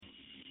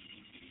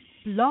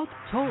Blog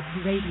Talk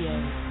Radio.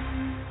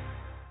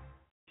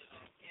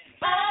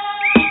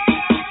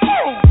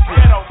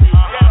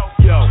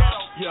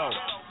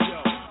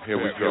 Here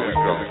we go.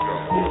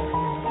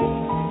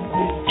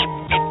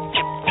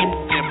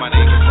 And my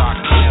name is Rock.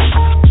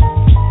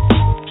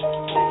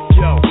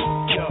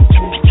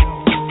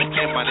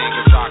 And my name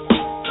is Rock.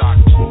 And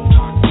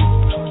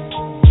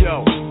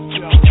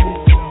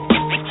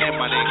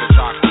my name is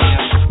Rock.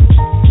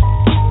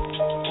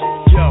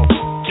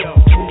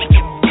 And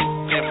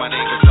my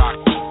name is Rock.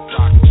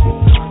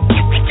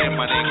 And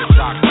my name is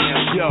Rock.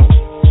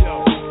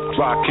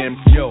 Rock him,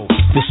 yo.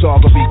 The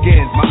saga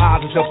begins. My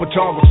eyes is a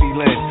photography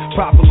lens.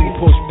 Properly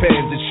push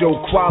pens and show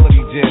quality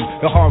gems.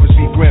 The harvest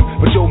be grim,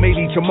 but yo,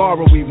 maybe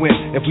tomorrow we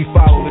win. If we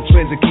follow the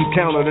trends and keep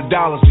count of the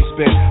dollars we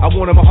spend. I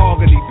want a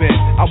mahogany bin.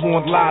 I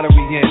want lottery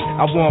ends.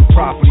 I want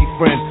property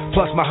friends.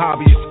 Plus my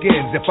hobby is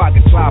skins. If I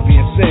get sloppy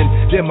and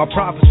sin, then my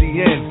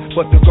prophecy ends.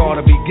 But the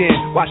gotta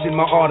begin. Watching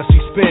my odyssey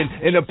spin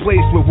in a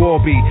place where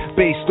war be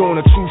based on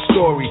a true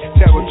story.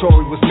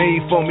 Territory was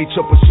made for me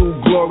to pursue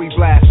glory.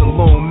 Blast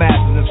alone,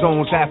 masters and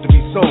zones have to be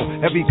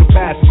sown. Every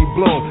capacity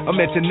blown. I'm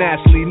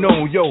internationally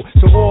known, yo.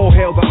 So all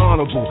hail the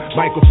honorable.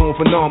 Microphone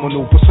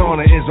phenomenal.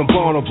 Persona is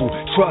unvulnerable.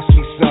 Trust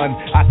me, son.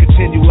 I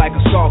continue like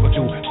a saga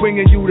do.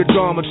 Bringing you the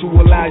drama to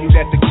allow you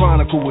that the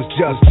chronicle is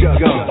just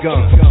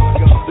gun.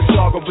 The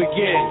saga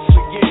begins.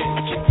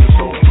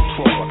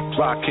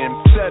 Rock him,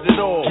 set it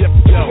all.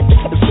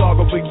 The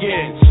saga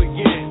begins.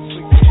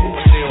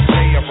 Still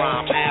say a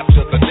rhyme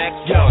after the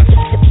next one.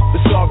 The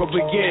saga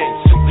begins.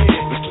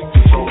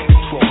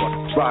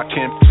 Rock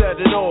him, set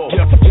it all.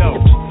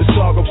 The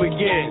saga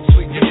begins.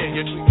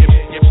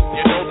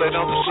 You know that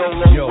I'm the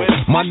solo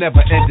winner. My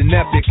never-ending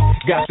epic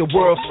got the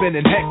world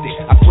spinning hectic.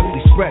 I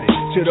quickly spread it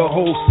to the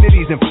whole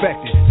city's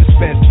infected.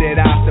 Suspense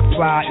that I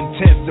supply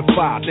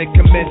intensify. Then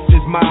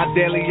commences my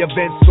daily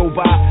events so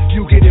by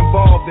you get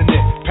involved in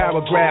it.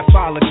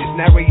 Paragraphologist,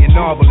 narrating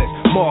novelist,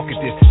 market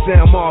this,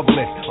 sound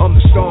marvelous. I'm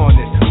the star in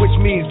this, which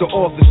means the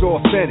author's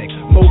authentic.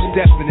 Most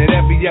definite,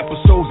 every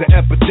episode's an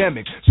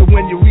epidemic. So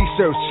when you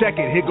research, check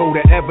it, here go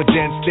the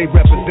evidence. They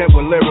represent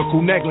with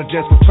lyrical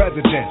negligence for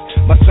presidents.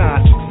 My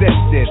science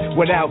existed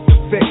without the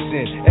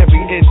fixing. Every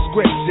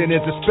inscription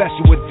is a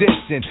special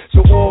edition.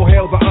 So all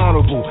hail the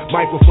honorable.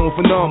 Microphone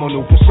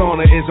phenomenal.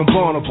 Persona is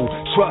unvulnerable.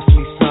 Trust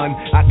me, son.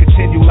 I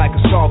continue like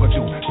a saga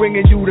do.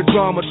 Bringing you the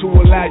drama to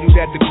allow you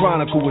that the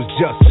chronicle is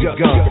just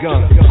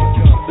gun.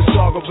 The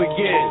saga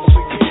begins.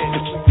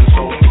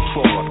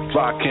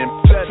 Rock him,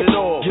 set it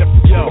all.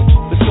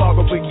 The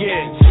saga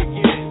begins.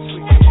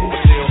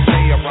 Still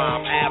say a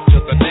rhyme after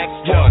the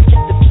next one.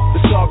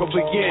 The saga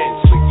begins.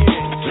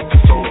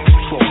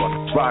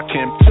 Rock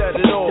him, set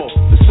it all.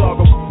 The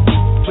saga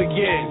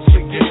begins.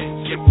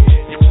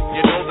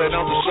 You know that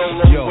I'm the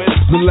solo winner.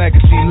 The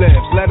legacy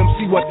lives, let them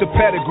see what the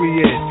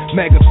pedigree is.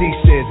 Mega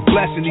thesis,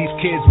 blessing these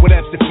kids with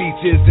extra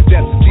features. The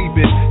depth's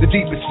deepest, the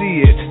deepest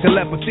sea is.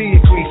 Telepathy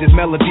increases,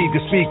 melody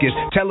good speakers.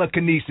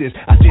 Telekinesis,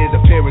 ideas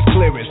appear as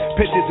clearest.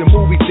 Pictures in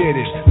movie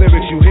theaters,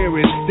 lyrics you hear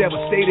is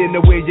devastating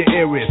the way your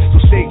ear is. So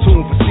stay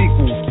tuned for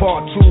sequels,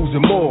 part 2s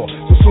and more.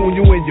 So soon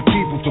you and your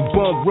people to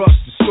bug rush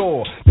the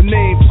store. The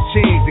names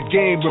change, the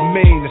game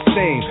remain the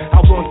same.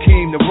 How one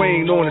came to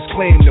reign on his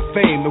claim to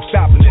fame. No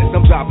stopping this,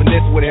 I'm dropping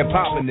this with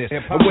hip-hopping this.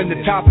 And when the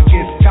topic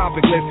is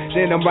topicless,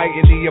 then I'm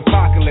writing the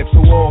apocalypse.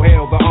 So all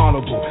hail the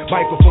honorable.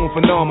 Microphone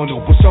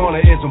phenomenal, persona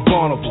is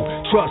invulnerable.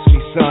 Trust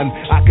me, son,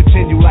 I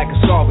continue like a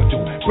saga do.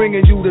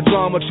 Bringing you the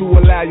drama to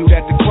allow you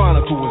that the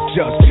chronicle is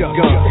just gun.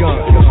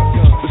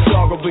 The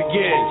saga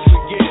begins.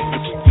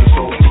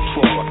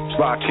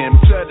 Rock him,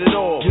 set it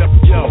all.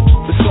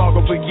 The saga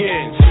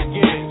begins.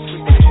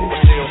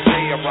 Still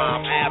say a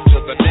rhyme after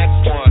the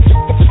next one.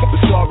 The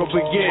saga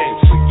begins.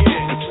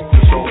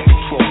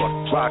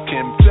 Rock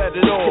him, set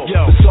it all.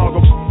 The saga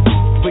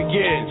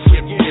begins.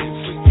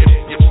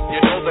 You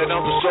know that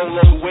I'm the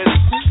solo winner.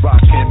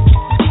 Rock him,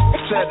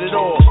 set it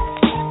all.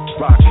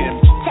 Rock him,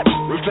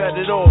 revet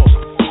it all.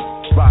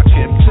 Rock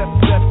him,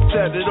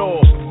 set it all.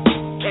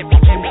 And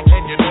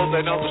you know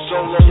that I'm the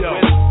solo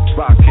winner.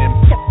 Rock him,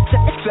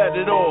 set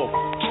it all.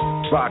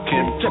 Rock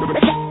him,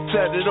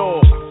 set it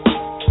all.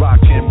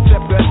 Rock him,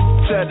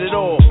 set it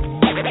all.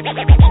 And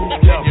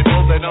you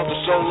know that I'm the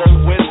solo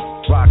winner.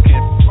 Rock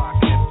him.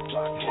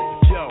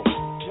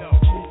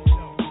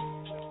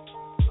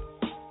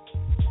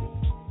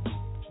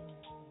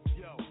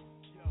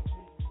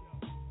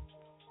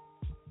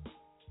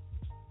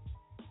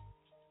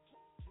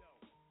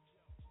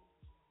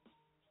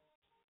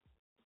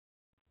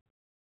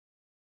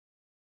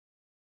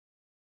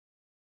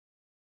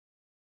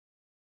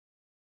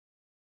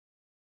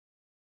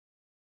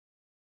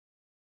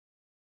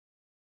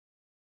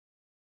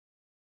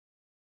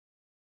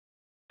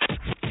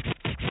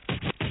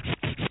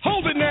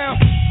 Hold it now.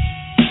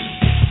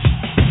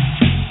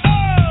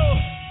 Oh!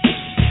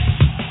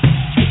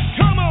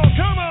 Come on,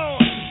 come on.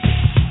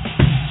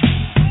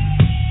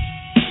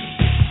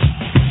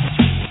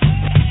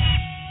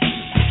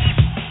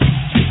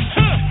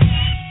 Huh.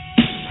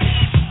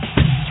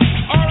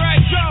 All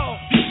right, y'all.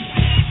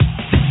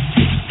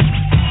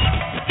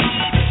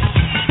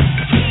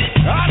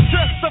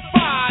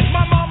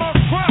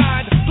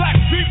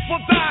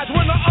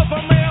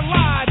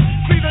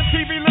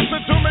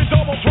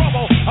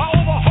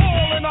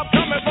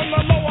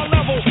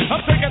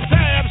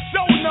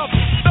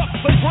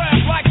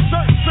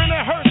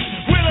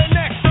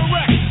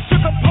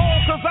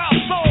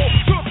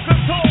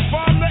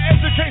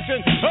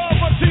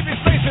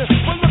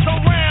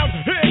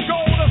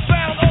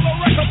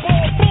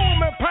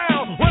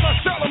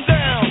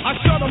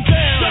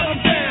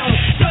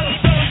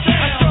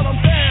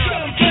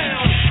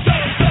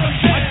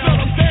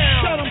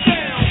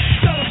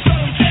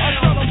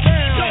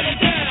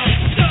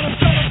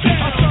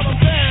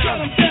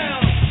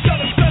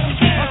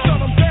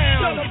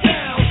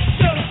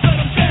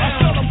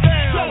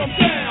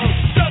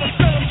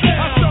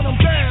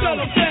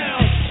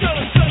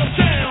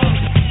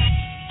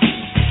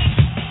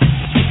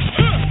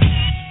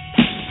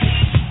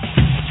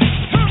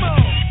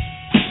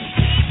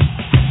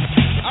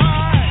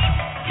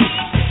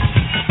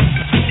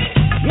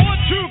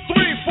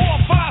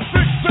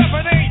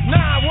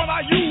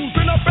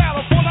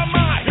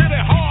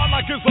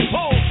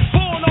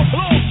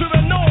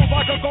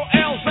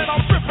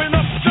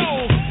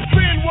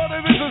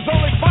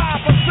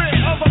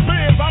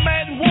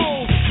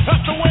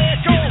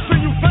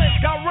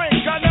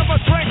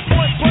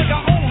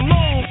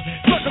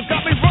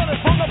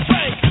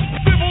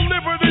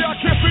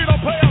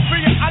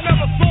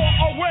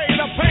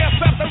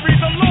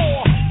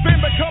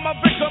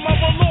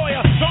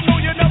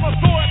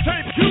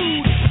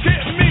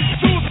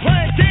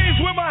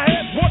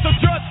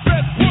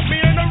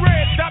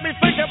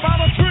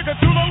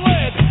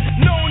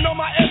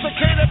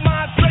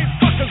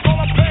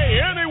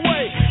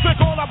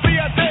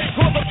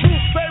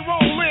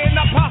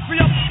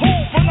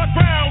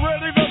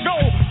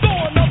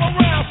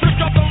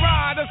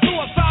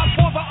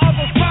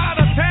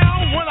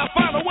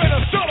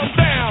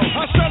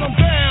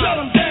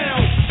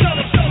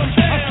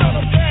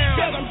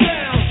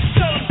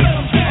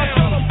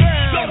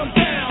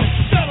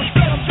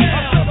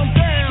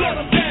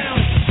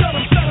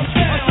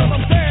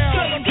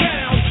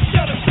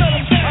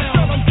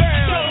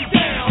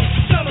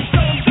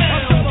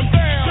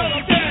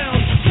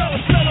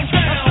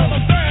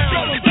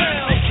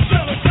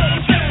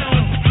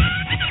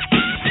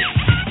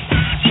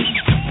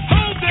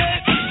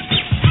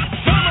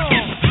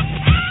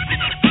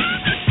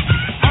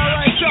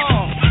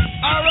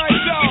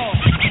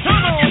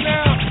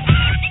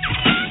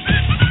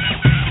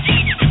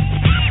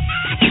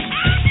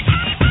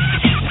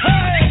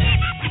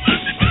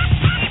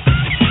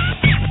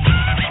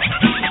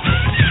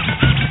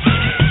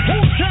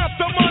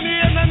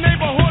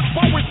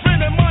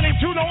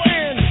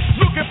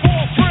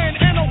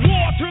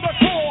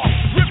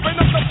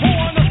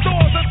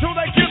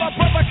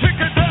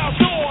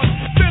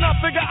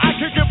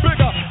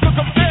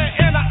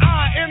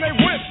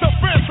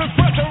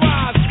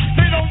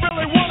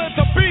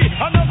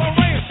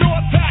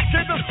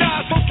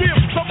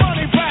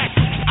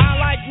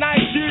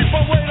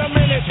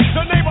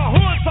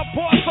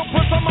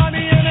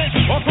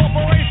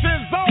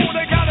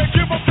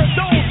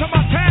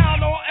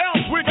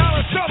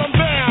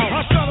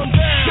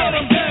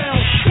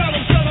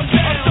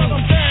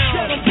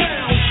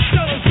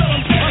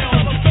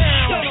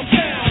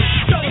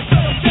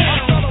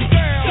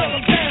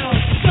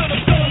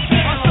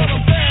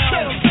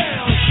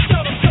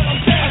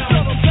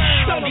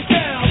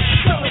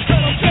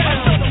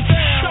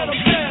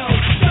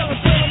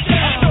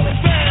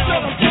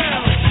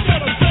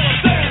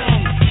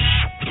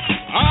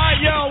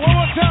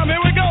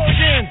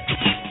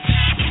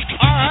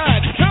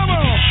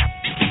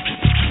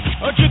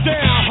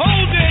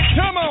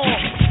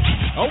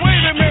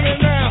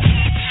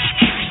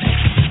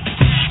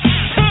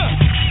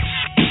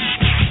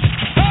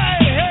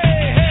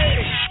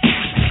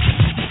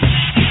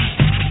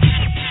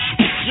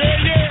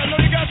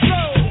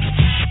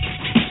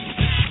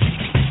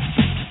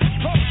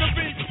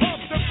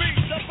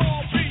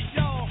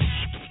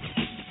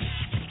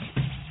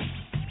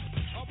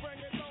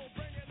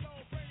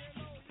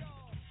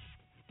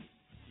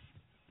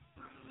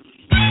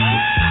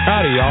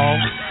 Howdy, y'all.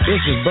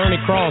 This is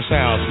Bernie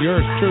Crosshouse,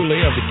 yours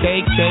truly of the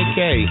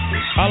KKK.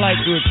 I'd like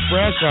to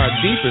express our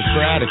deepest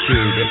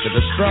gratitude at the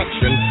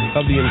destruction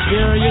of the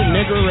inferior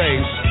nigger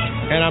race,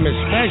 and I'm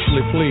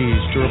especially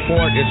pleased to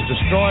report it's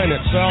destroying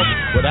itself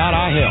without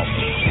our help.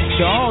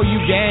 To all you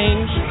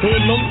gangs,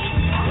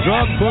 hoodlums,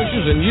 drug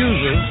pushers, and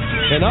users,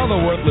 and other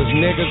worthless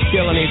niggas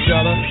killing each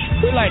other,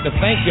 we'd like to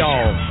thank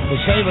y'all for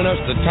saving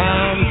us the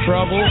time,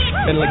 trouble,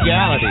 and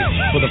legality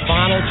for the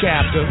final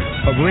chapter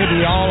of ridding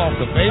y'all off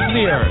the face of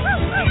the earth.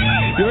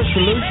 Your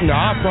solution to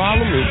our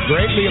problem is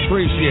greatly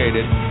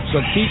appreciated,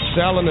 so keep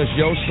selling us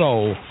your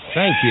soul.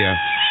 Thank you.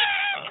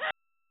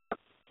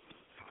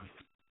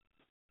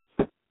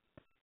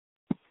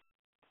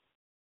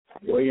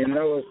 Well, you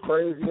know, as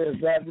crazy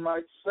as that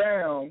might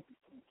sound,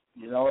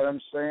 you know what I'm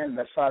saying?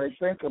 That's how they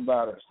think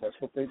about us. That's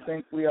what they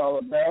think we all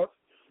about.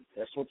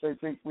 That's what they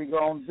think we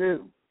gonna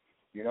do.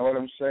 You know what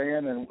I'm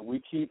saying? And we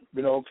keep,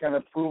 you know, kind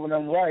of proving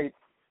them right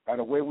by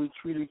the way we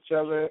treat each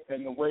other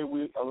and the way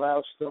we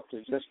allow stuff to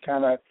just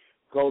kind of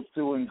go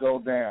through and go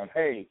down.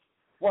 Hey,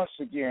 once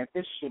again,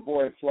 it's your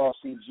boy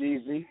Flossy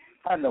Jeezy.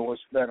 I know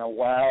it's been a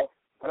while,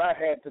 but I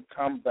had to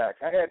come back.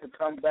 I had to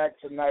come back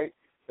tonight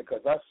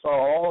because I saw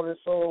all this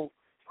old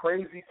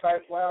crazy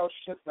type wild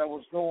shit that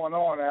was going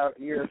on out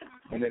here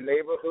in the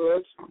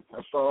neighborhoods.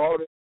 I saw all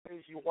this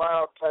crazy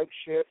wild type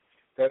shit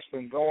that's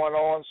been going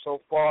on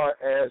so far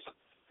as,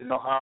 you know,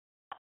 how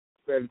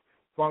it's been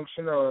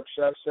functioning, or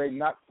should I say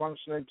not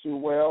functioning too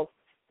well.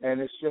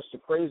 And it's just a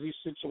crazy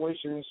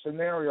situation and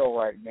scenario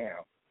right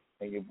now.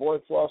 And your boy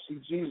Flossy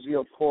Jeezy,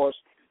 of course,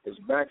 is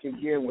back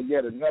again with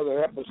yet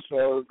another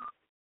episode,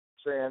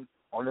 saying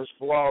on this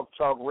blog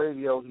talk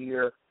radio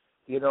here,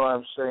 you know what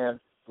I'm saying,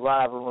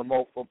 live and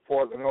remote from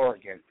Portland,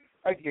 Oregon.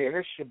 Again,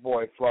 it's your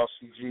boy,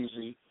 Flossy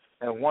Jeezy.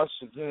 And once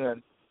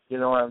again, you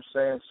know what I'm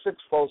saying,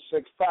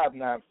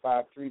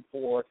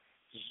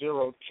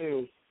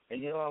 646-595-3402.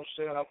 And you know what I'm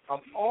saying,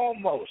 I'm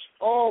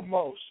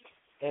almost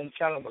in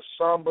kind of a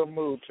somber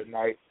mood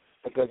tonight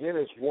because it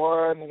is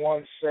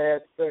one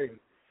sad thing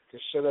to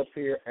sit up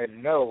here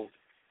and know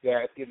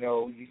that, you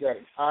know, you got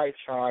an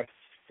icon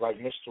like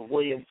Mr.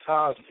 William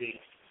Cosby,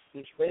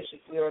 who's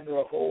basically under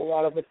a whole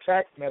lot of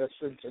attack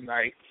medicine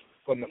tonight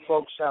from the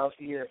folks out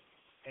here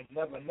in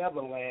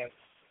Neverland,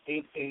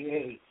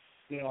 a.k.a.,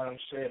 you know what I'm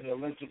saying, the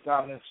Alleged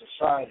Dominant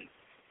Society.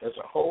 There's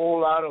a whole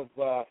lot of,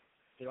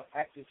 you know,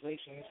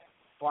 accusations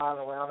flying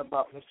around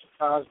about Mr.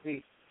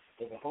 Cosby.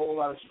 There's a whole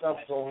lot of stuff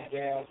going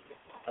down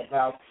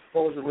about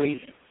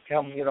supposedly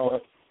him, you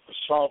know,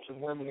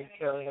 assaulting women and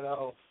carrying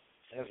on.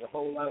 There's a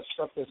whole lot of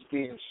stuff that's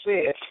being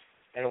said.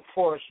 And, of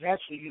course,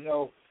 naturally, you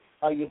know,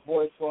 how your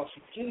boy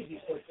Flossy Jeezy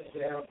puts it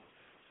down.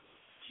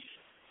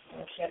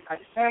 I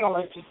kind of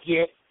like to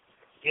get,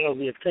 you know,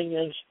 the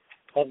opinions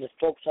of the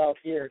folks out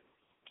here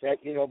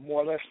that, you know,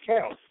 more or less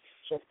count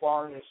so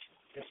far as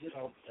you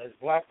know, as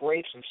black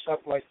race and stuff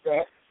like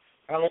that.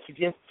 I like to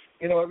get,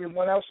 you know,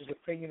 everyone else's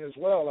opinion as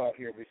well out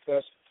here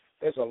because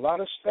there's a lot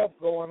of stuff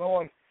going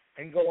on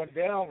and going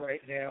down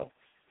right now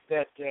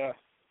that,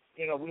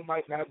 you know, we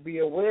might not be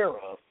aware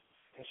of.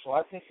 And so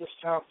I think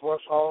it's time for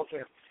us all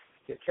to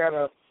kind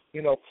of,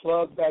 you know,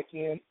 plug back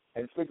in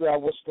and figure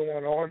out what's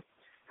going on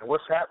and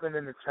what's happening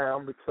in the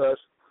town, because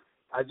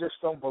I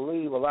just don't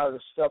believe a lot of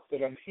the stuff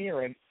that I'm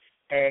hearing,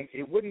 and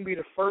it wouldn't be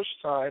the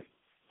first time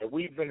that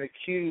we've been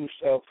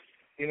accused of,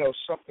 you know,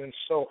 something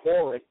so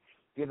horrid,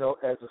 you know,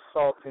 as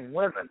assaulting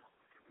women.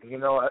 You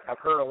know, I've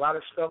heard a lot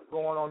of stuff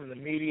going on in the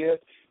media.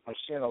 I'm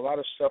seeing a lot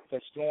of stuff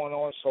that's going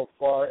on so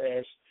far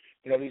as,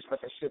 you know, these,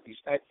 like I said,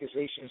 these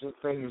accusations and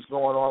things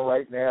going on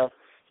right now,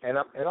 and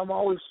I'm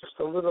always just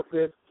a little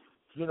bit,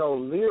 you know,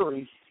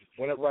 leery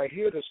whenever I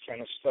hear this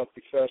kind of stuff,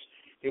 because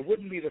it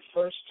wouldn't be the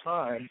first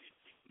time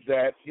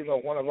that, you know,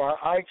 one of our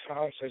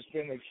icons has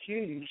been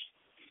accused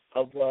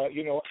of,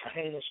 you know, a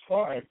heinous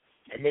crime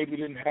and maybe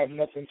didn't have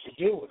nothing to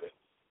do with it.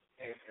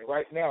 And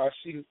right now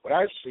what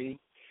I see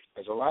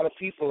is a lot of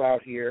people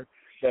out here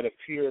that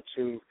appear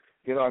to,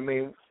 you know what I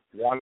mean,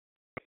 want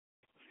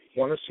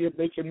to see if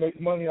they can make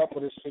money off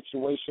of this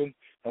situation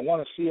and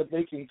want to see if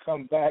they can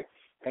come back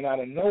and out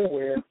of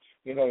nowhere,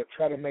 you know, to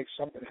try to make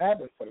something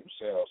happen for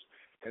themselves.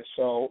 And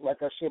so,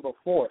 like I said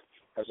before,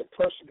 as a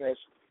person that's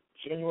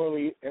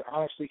genuinely and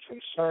honestly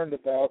concerned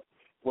about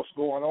what's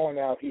going on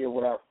out here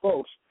with our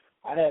folks,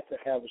 I had to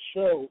have a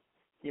show,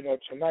 you know,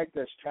 tonight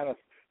that's kind of,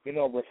 you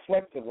know,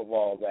 reflective of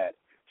all that.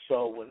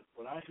 So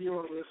when I hear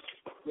all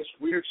this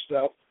weird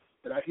stuff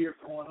that I hear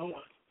going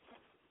on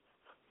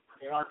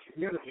in our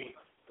community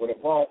with,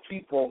 of all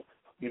people,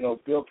 you know,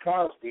 Bill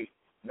Cosby,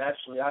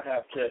 naturally I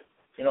have to,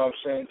 you know what I'm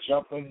saying,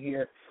 jump in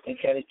here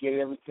and kind of get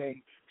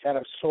everything kind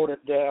of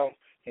sorted down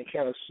and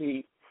kind of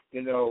see,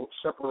 you know,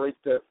 separate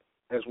the,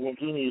 as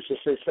Wingini used to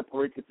say,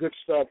 separate the good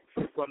stuff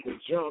from the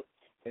junk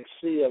and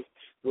see if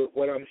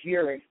what I'm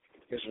hearing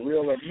is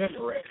real or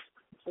memory.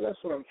 So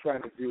that's what I'm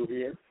trying to do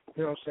here.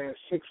 You know what I'm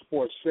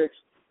saying,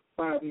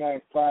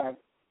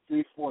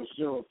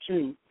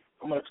 646-595-3402.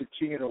 I'm going to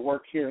continue to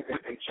work here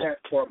and chat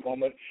for a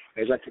moment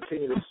as I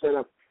continue to set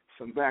up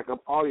some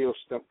backup audio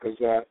stuff because,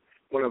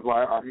 one of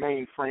our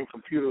mainframe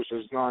computers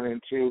has gone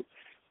into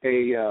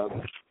a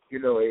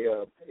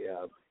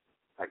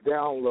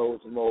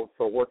downloads mode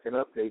for working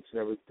updates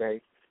and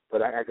everything.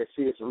 But I can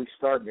see it's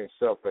restarting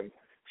itself and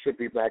should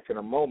be back in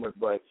a moment.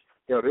 But,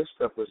 this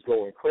stuff is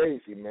going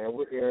crazy, man.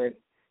 We're hearing,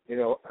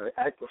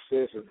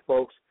 actresses and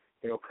folks,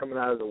 coming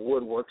out of the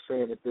woodwork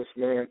saying that this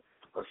man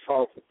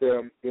assaulted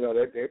them.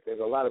 There's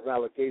a lot of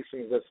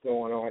allegations that's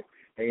going on,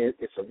 and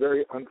it's a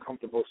very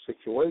uncomfortable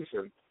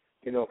situation,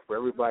 for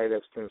everybody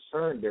that's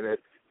concerned in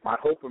it. My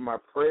hope and my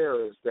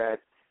prayer is that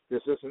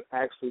this isn't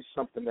actually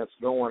something that's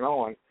going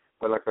on.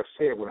 But like I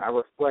said, when I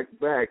reflect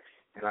back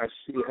and I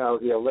see how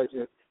the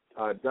alleged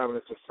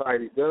dominant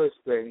society does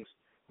things,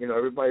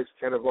 everybody's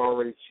kind of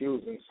already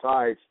choosing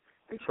sides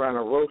and trying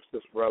to roast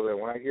this brother. And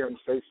when I hear him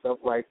say stuff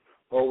like,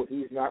 "Oh,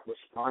 he's not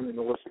responding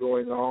to what's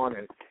going on,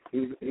 and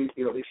he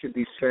should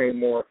be saying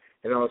more,"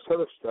 and all this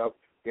other stuff,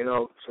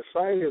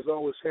 society has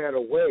always had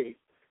a way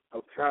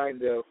of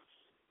kind of,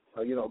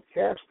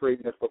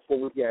 castrating us before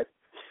we get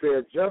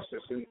fair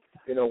justice. And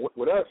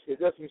with us, it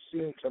doesn't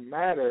seem to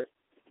matter,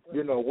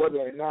 whether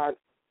or not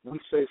we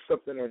say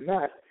something or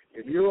not.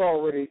 If you're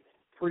already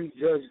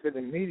prejudged in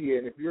the media,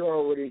 and if you're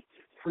already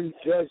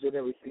prejudged in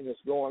everything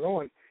that's going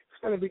on, it's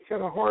going to be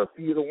kind of hard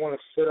for you to want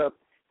to sit up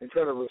and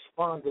try to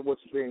respond to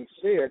what's being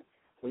said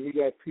when you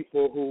got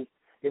people who,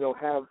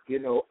 have,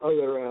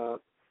 other,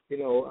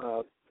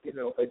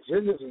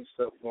 agendas and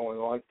stuff going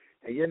on,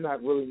 and you're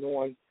not really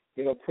knowing,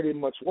 pretty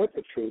much what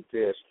the truth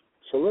is.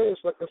 So let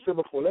us, like I said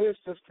before, let us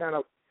just kind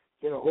of,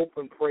 hope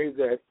and pray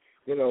that,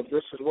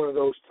 this is one of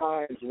those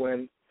times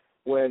when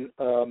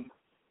Mr.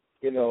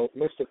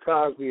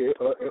 Cosby is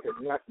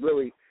not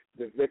really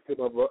the victim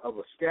of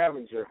a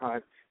scavenger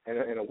hunt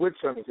and a witch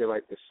hunt, as they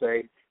like to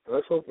say. And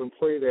let's hope and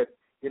pray that,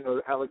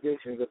 the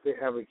allegations that they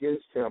have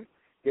against him,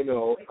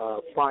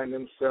 find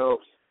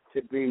themselves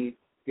to be,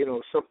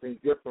 something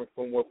different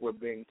from what we're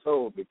being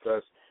told.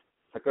 Because,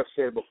 like I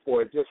said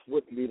before, it just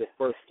wouldn't be the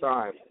first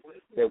time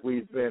that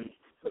we've been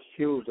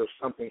accused of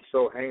something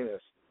so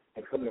heinous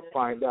and come to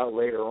find out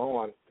later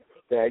on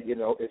that,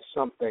 it's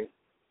something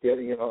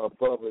that,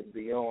 above and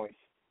beyond,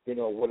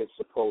 what it's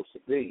supposed to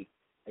be.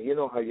 And you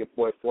know how your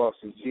boy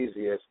Flossy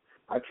Jeezy is.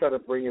 I try to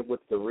bring it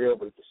with the real,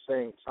 but at the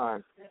same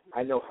time,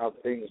 I know how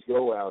things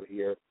go out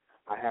here.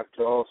 I have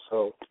to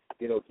also,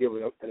 give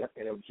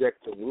an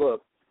objective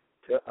look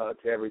to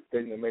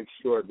everything to make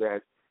sure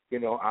that,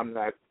 I'm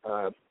not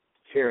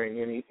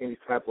carrying any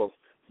type of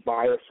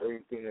bias or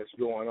anything that's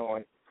going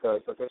on.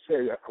 Because, like I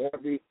said,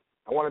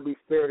 I want to be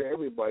fair to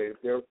everybody.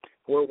 If there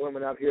were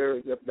women out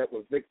here that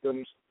were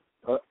victims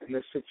in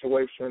this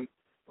situation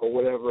or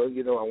whatever,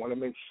 I want to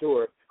make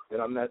sure that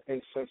I'm not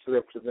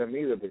insensitive to them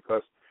either,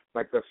 because,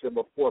 like I said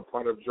before,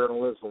 part of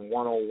journalism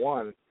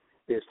 101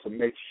 is to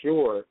make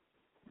sure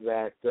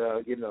that,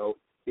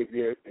 if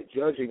you're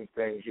judging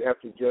things, you have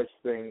to judge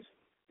things,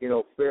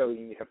 fairly,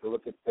 and you have to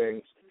look at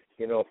things,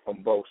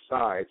 from both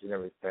sides and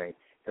everything.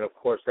 And, of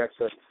course, that's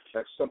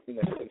something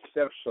that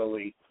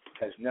conceptually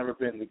has never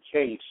been the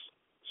case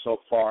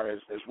so far as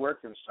we're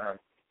concerned.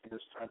 In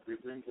this country,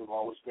 things have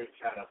always been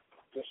kind of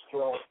just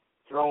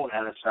thrown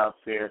at us out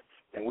there,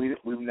 and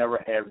we've never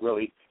had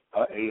really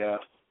a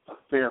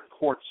fair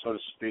court, so to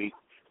speak,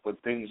 with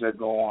things that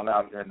go on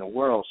out here in the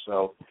world.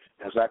 So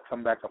as I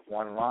come back up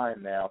one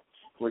line now,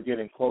 we're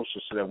getting closer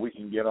so that we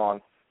can get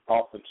on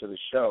off into the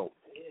show.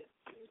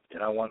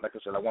 And I want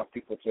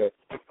people to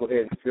go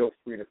ahead and feel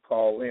free to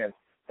call in.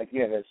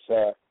 Again, it's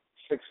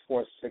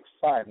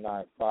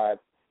 646-595,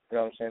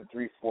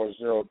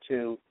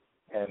 3402.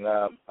 And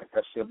like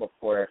I said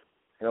before,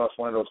 it's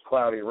one of those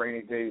cloudy,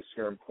 rainy days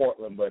here in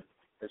Portland, but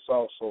it's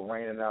also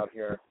raining out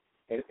here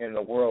in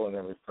the world and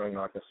everything.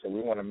 Like I said,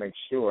 we want to make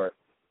sure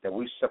that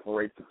we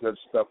separate the good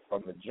stuff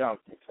from the junk,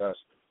 because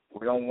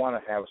we don't want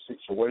to have a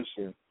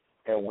situation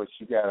in which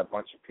you got a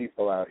bunch of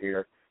people out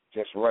here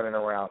just running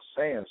around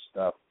saying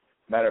stuff.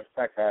 Matter of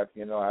fact, I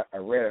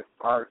read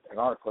an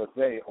article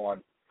today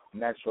on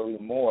Naturally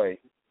Moy,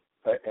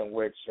 in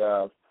which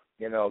that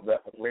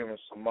Raymond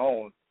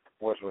Simone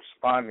was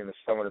responding to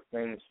some of the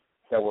things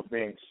that were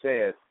being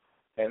said,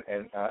 and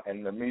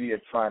the media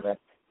trying to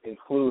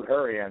include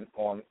her in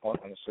on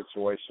the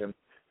situation,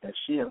 and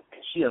she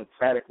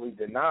emphatically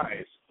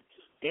denies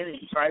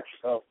any types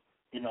of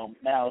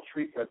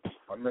maltreatment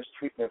or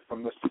mistreatment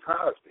from Mr.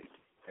 Cosby,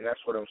 and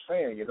that's what I'm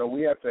saying.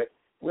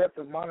 We have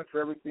to monitor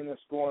everything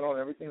that's going on,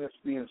 everything that's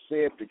being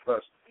said,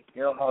 because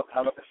how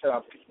like I said,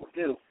 how people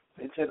do.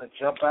 They tend to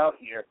jump out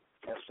here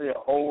and say a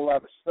whole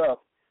lot of stuff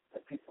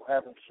that people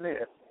haven't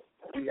said.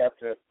 We have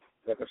to,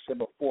 like I said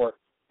before,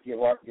 give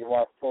our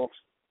folks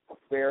a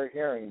fair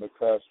hearing,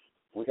 because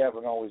we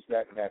haven't always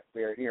gotten that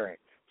fair hearing.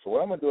 So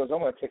what I'm going to do is I'm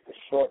going to take a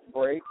short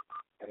break,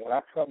 and when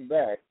I come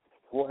back,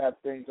 we'll have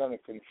things under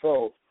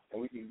control,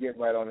 and we can get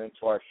right on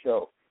into our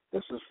show.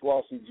 This is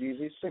Flossy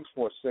Jeezy,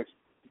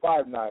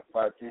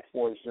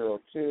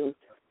 646-595-3402,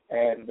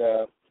 and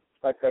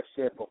like I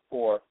said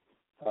before,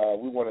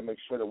 we want to make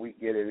sure that we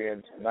get it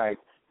in tonight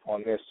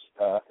on this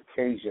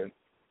occasion.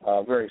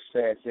 Very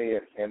sad day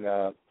in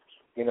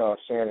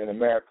in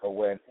America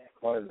when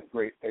one of the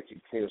great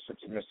educators,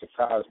 such as Mr.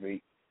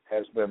 Cosby,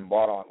 has been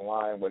brought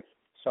online with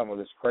some of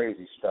this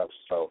crazy stuff.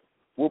 So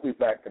we'll be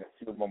back in a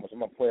few moments. I'm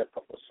going to play a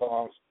couple of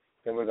songs,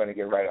 then we're going to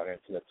get right on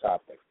into the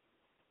topic.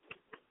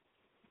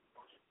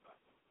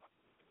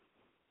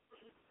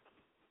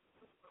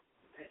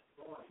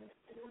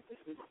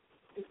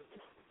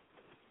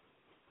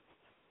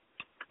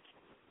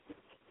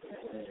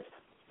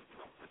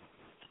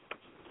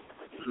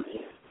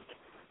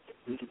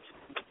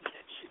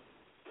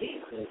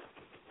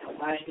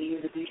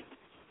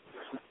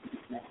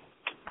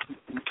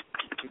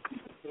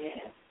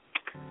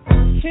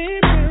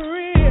 Keep it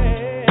real.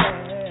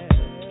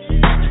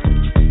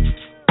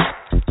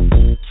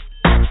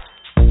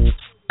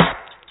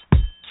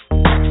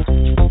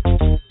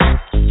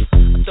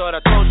 I thought I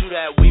told you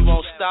that we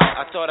won't stop.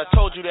 I thought I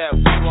told you that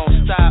we won't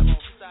stop.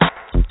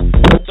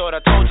 I thought I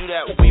told you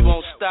that we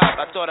won't stop.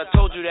 I thought I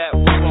told you that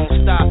we won't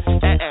stop.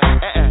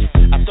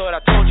 I thought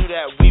I told you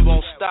that we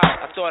won't stop.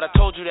 I thought I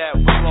told you that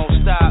we won't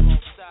stop.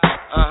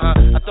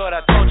 I thought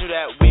I told you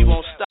that we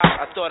won't stop.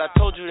 I thought I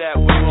told you that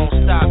we won't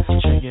stop.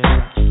 Check it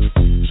out.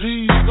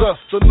 Jesus,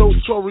 the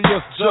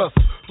notorious just.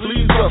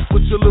 Please us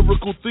with your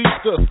lyrical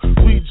thesis.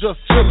 We just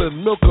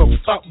chillin', milk 'em,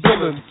 top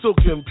billin',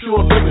 silkin',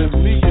 pure linen,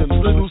 vegan,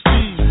 little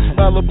seeds,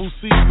 Malibu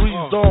sea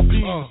breeze, dawn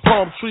peas,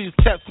 palm trees,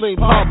 cats named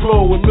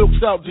Pablo and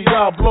milked out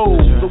Diablo.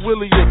 The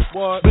williest,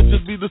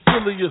 bitches be the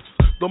silliest.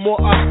 The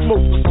more I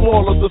smoke, the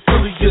smaller the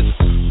silly gets.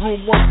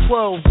 Room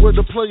 112, where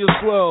the players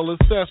dwell, and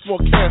stash more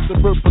cash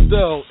than Bert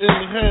Fidel.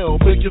 Inhale,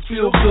 make you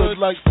feel good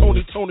like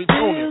Tony.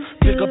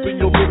 Pick up in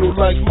your middle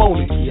like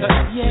Moni.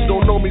 She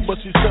don't know me, but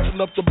she's setting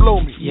up to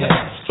blow me.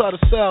 Try to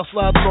style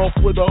sliding off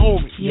with a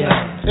homie.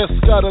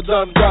 Escada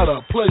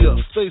Dangada, player,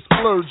 stay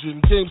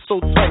splurging. Game so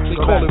tight, they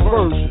call it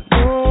version.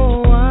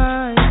 Oh,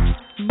 I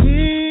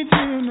need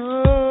to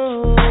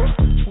know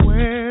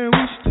where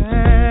we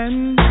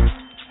stand.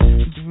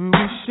 Do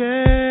we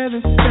share the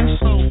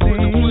special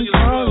thing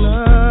called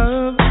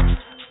love?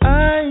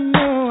 I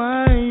know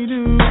I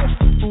do.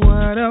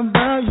 What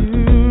about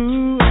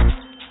you?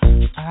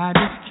 I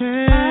just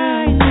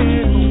can't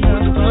get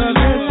enough of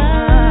your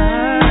time.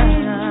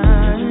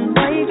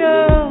 I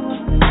know.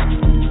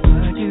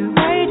 What do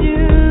I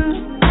do?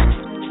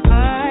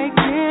 I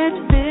can't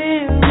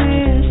live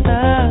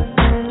without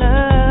your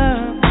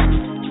love.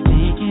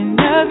 Thinking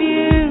of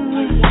you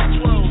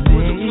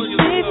makes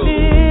me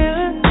feel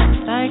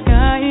like I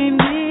am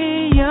the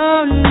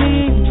only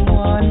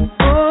one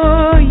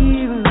for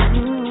you.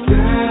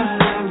 Girl,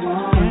 I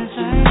want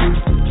to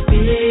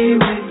be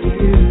with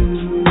you.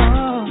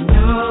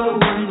 No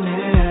one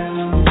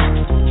else,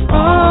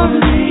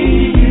 only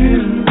you.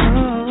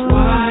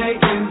 Why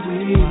can't we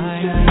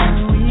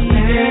just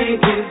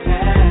make it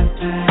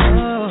happen?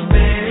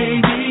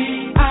 Baby,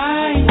 I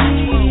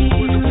need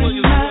you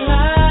in my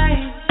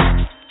life.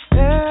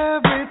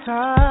 Every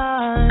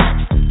time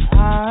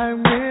I'm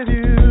with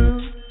you,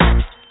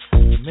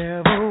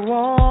 never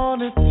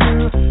wanted to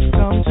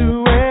come to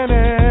an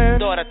end.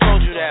 Thought I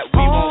told you that we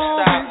won't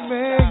stop. Always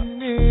make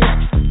me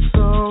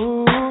so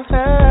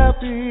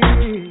happy.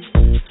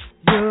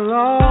 You'll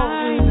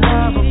always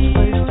have a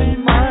place in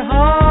my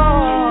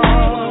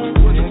heart.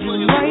 Where do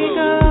I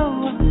go?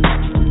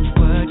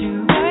 What do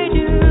I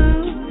do?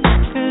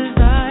 'Cause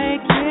I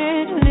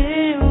can't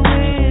live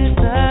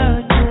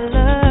without your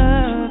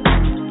love.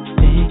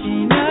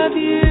 Thinking of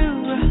you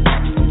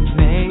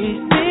makes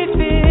me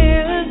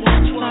feel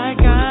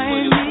like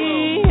I'm the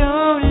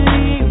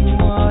only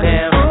one.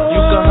 Damn,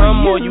 you can hum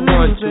all you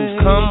want to,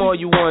 come all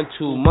you want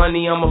to.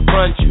 Money, I'ma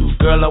front you.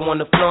 Girl, I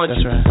wanna flaunt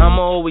you.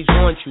 I'ma always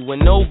want you when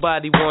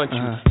nobody wants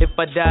you. If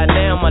I die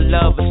now, my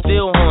love will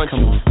still haunt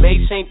you.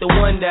 Mace ain't the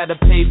one that'll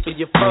pay for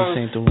your phone.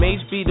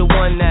 Mace be the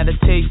one that'll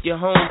take you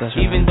home.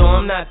 Even though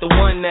I'm not the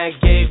one that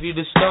gave you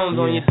the stones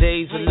on your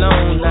days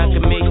alone, I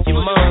can make you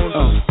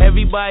moan.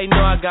 Everybody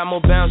know I got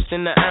more bounce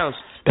than the ounce.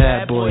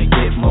 Bad boy,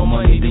 get more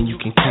money than you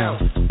can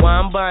count. Why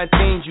I'm buying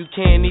things you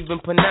can't even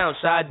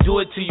pronounce. I do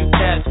it to you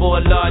cats for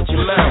a large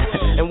amount.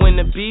 And when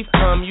the beef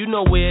come, you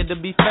know where to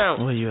be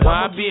found.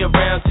 Why I be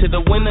around till the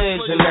winner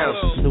is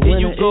announced? There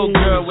you go,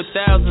 girl, with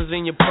thousands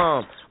in your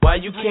palm. Why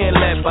you can't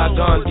let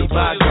bygones be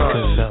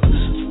bygones?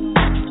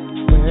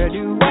 Where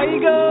do I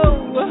go?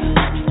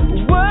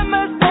 What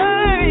must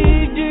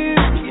I do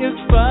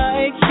if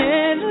I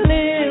can't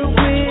live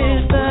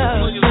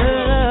without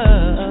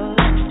love?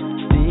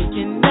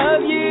 Thinking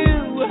of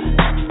you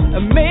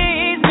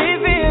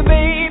amazes me, feel,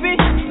 baby,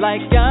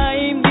 like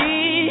I'm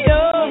the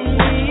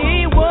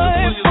only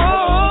one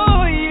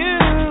for you.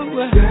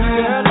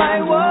 Girl,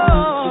 I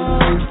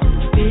want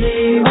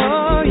be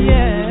oh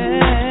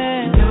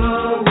yeah.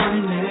 No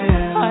one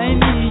else. I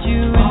need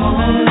you in my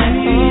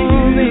life,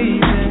 oh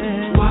baby.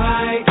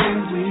 Why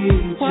can't we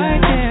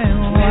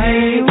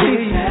make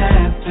it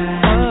happen?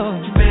 Oh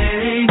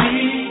baby,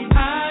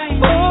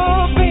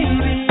 oh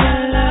baby, I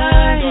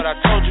Thought I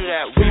told you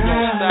that we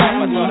won't stop.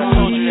 I thought I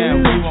told you that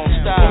we won't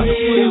stop.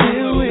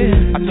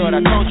 I thought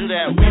I told you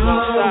that we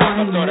won't stop.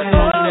 I thought I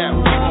told you that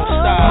we won't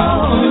stop. I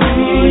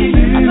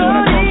thought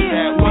I told you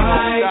that we won't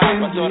stop.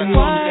 I thought I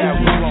told you that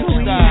we won't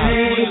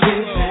stop.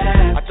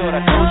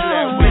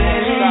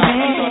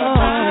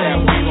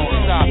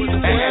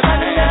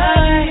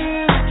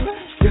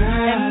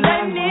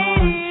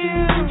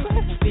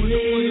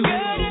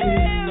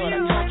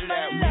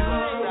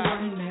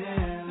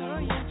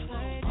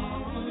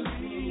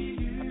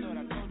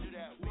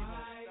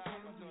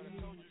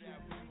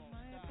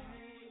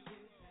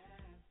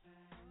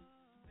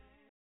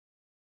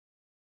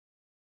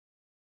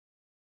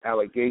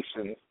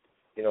 allegations,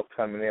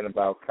 coming in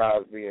about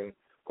Cosby and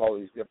all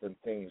these different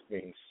things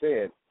being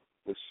said,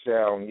 which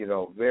sound,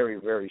 very,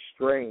 very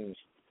strange,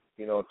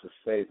 to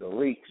say the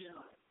least.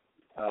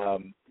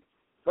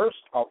 First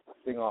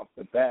thing off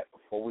the bat,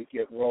 before we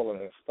get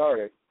rolling and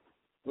started,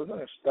 we're going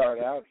to start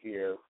out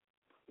here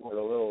with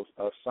a little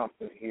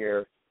something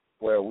here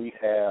where we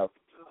have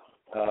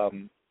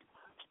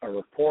a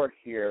report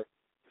here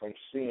from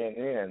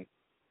CNN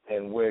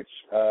in which,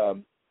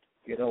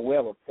 we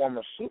have a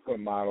former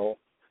supermodel,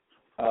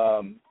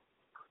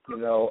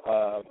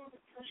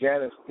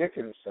 Janice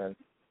Dickinson,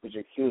 which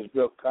accused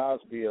Bill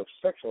Cosby of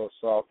sexual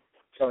assault,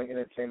 telling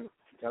Entertainment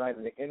Tonight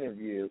in the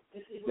interview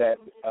that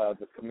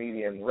the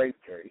comedian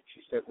raped her.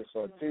 She said this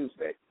on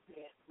Tuesday.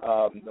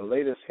 The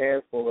latest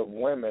handful of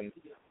women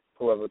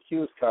who have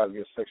accused Cosby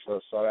of sexual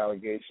assault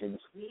allegations,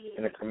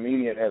 and the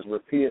comedian has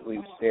repeatedly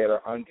said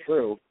are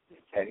untrue,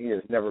 and he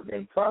has never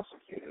been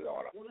prosecuted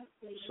on them.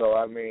 So,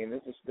 I mean,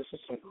 this is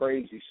some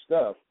crazy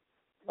stuff.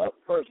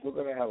 First, we're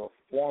going to have a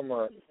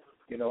former,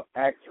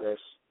 actress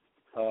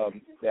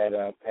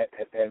that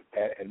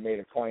had made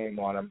a claim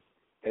on him,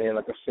 and then,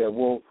 like I said,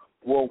 we'll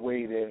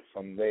wade in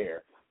from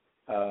there.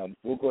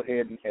 We'll go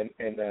ahead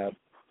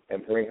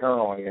and bring her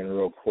on in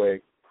real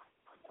quick.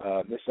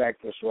 This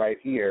actress right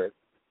here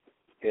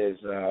is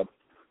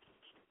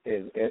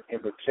in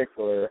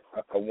particular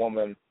a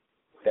woman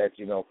that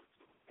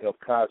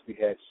Cosby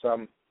had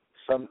some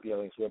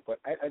dealings with, but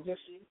I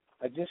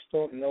just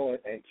don't know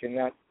it and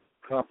cannot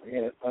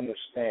comprehend and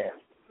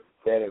understand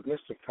that if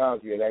Mr.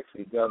 Cosby had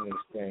actually done these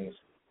things,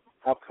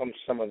 how come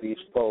some of these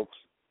folks,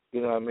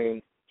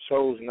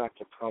 chose not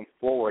to come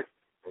forward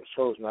and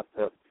chose not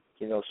to,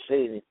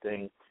 say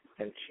anything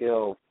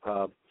until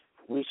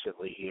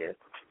recently here.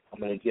 I'm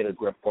going to get a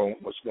grip on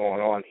what's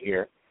going on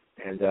here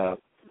and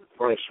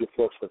furnish you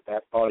folks with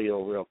that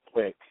audio real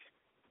quick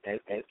and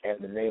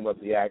the name of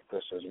the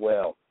actress as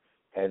well.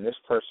 And this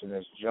person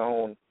is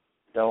Joan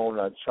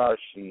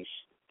Charshis,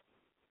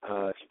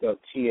 spelled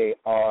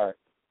Tarshis,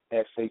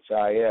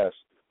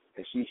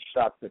 and she's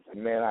shocked that the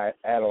man I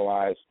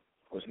idolized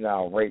was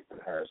now raping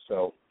her.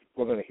 So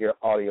we're going to hear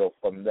audio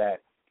from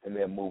that and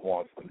then move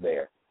on from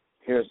there.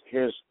 Here's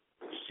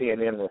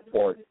CNN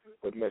report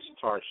with Miss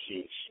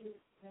Tarshis.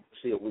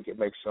 See if we can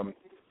make some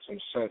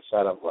sense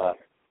out of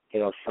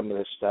some of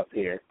this stuff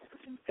here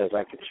as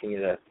I continue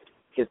to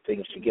get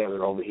things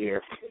together over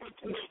here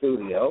in the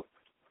studio.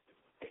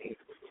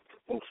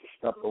 Move some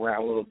stuff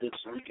around a little bit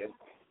so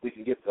we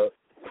can get the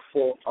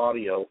full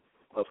audio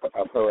of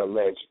her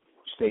alleged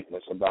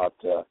statements about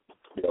Bill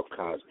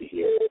Cosby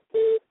here.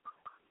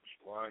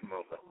 One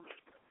moment.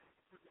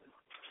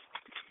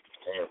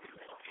 There.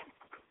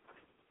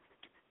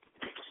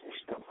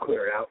 Stuff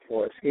cleared out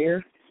for us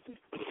here.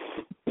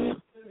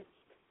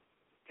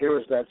 Here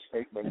is that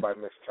statement by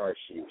Ms.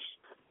 Tarshis.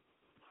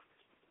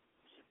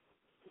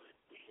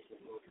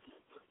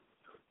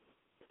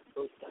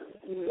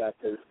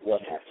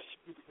 What happened?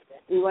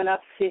 We went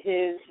up to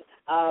his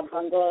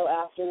bungalow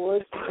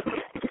afterwards to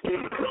get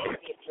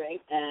a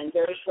drink, and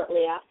very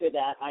shortly after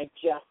that, I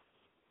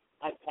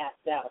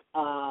passed out.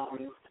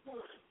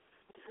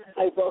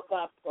 I woke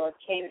up or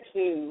came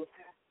to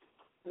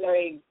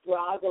very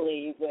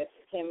groggily with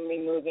him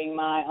removing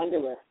my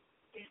underwear.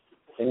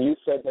 And you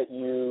said that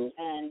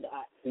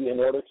in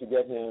order to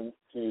get him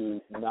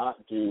to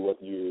not do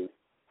what you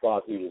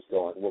thought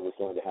what was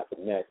going to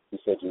happen next, you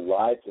said you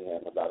lied to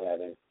him about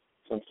having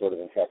some sort of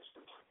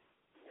infection.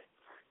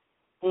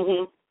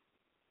 Mhm.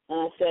 And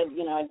I said,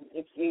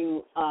 if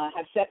you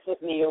have sex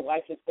with me, your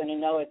wife is going to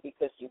know it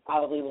because you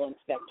probably will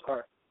infect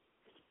her.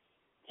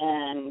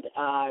 And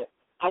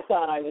I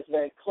thought I was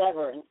very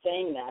clever in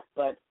saying that,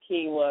 but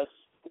he was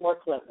more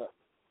clever.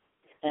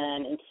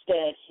 And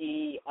instead,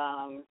 he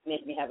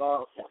made me have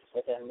oral sex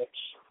with him,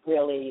 which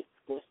really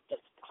was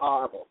just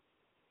horrible.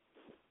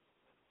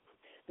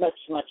 To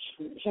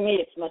me,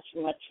 it's much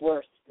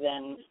worse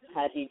than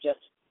had he just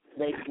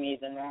raped me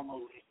the normal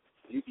way.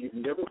 You've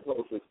never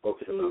publicly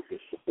spoken about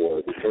this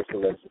before. The first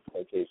alleged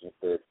allegation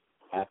occurred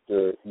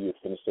after you had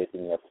finished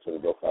taping the episode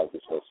of Bill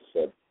Cosby's Show. You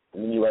said,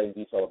 and then you write in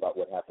detail about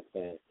what happened,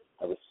 saying,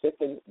 I was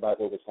sickened by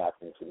what was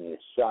happening to me.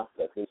 It's shocked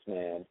that this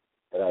man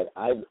that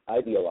I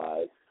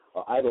idolized,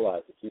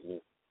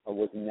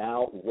 was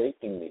now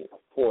raping me. Of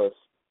course,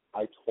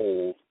 I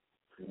told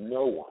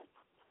no one.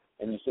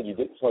 And you said you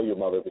didn't tell your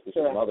mother because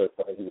your mother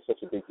thought he was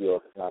such a big deal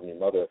at the time. Your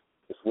mother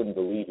just wouldn't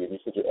believe you. And you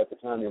said at the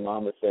time your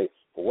mom would say,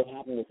 well, what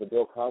happened with the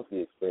Bill Cosby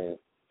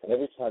experience? And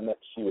every time that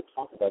she would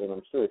talk about it,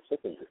 I'm sure it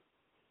sickened you.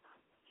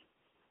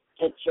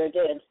 It sure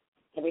did.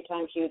 Every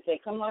time she would say,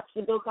 come watch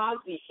the Bill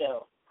Cosby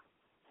Show.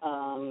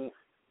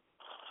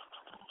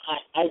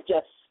 I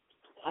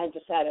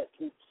just had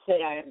to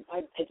say, I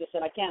just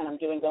said, I can't. I'm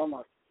doing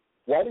homework.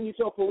 Why didn't you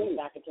tell police?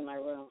 Back into my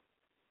room.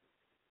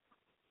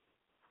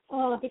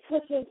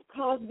 Because of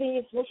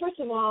Cosby's, well, first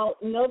of all,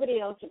 nobody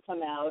else had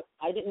come out.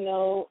 I didn't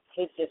know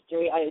his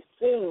history. I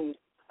assumed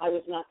I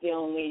was not the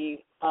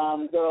only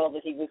girl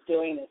that he was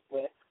doing this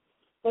with.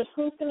 But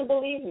who's going to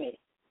believe me?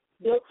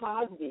 Bill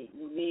Cosby,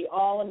 the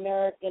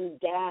all-American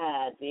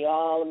dad, the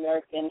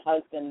all-American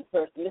husband,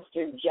 first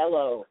Mr.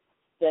 Jello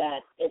that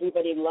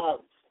everybody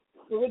loves.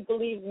 Who would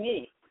believe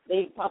me?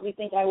 They'd probably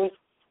think I was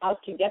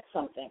out to get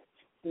something.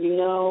 You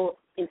know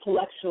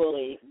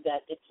intellectually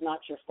that it's not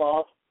your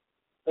fault,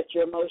 but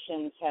your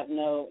emotions have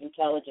no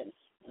intelligence,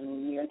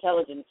 and your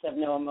intelligence have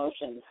no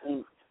emotions,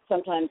 and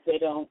sometimes they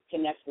don't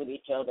connect with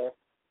each other.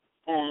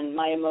 And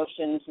my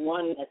emotions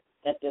won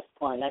at this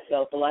point. I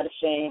felt a lot of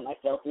shame. I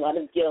felt a lot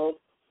of guilt.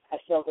 I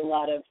felt a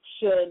lot of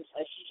shoulds.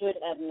 I should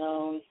have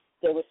known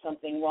there was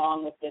something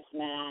wrong with this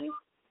man.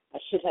 I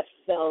should have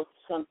felt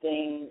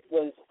something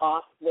was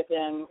off with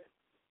him,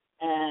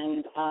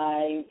 and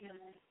I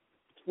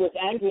was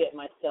angry at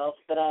myself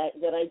that I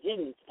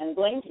didn't, and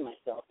blamed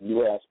myself. You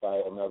were asked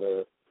by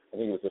another, I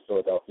think it was the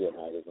Philadelphia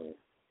magazine,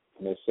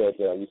 and they said,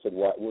 you said,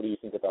 what do you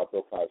think about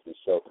Bill Cosby's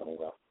show coming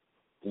up?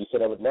 And you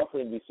said, I would love for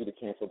NBC to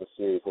cancel the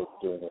series they're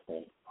doing their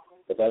thing,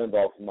 but that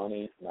involves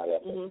money, not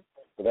effort. Mm-hmm.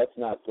 So that's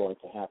not going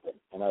to happen.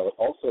 And I would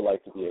also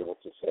like to be able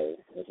to say,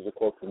 and this is a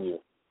quote from you,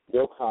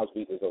 Bill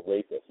Cosby is a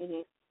rapist,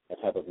 and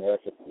have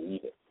America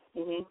believe it.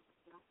 Mm-hmm.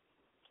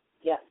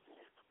 Yes.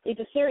 He's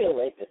a serial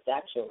rapist,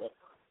 actually.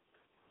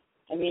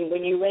 I mean,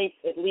 when you rape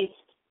at least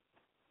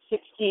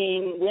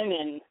 16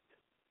 women,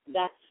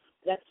 that's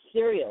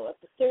serial.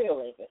 That's a serial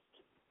rapist,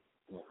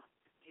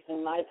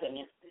 in my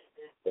opinion.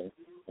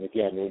 And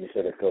again, when you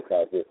said that Bill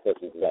Cosby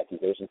accepted his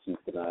accusations, he's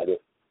denied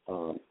it,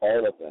 all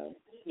of them.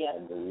 Yes.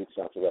 And we reached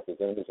out to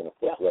representatives, and of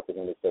course, the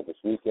representative said this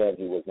weekend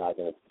he was not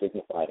going to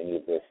dignify any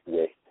of this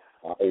with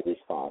a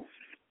response.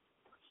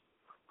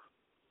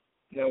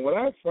 Now, what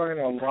I find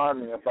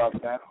alarming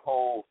about that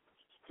whole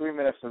 3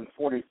 minutes and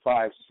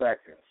 45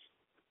 seconds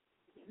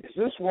is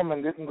this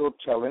woman didn't go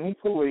tell any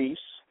police.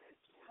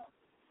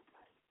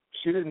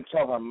 She didn't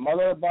tell her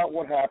mother about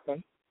what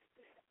happened.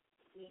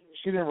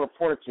 She didn't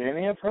report it to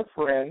any of her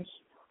friends.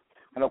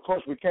 And, of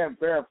course, we can't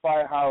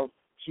verify how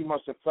she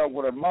must have felt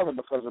with her mother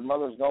because her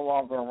mother's no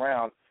longer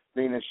around,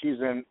 being that she's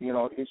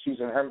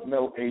in her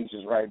middle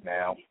ages right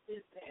now.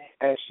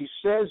 And she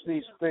says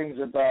these things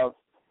about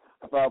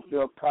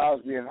Bill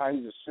Cosby and how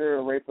he's a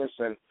serial rapist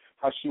and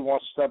how she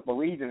wants to stop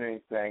believing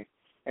anything.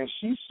 And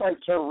she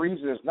cites her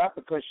reasons not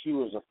because she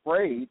was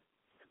afraid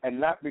and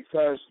not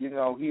because,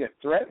 he had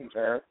threatened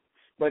her,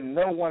 but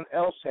no one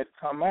else had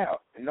come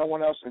out and no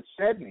one else had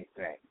said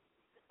anything.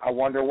 I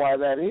wonder why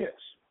that is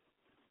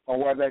or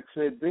why that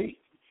could be.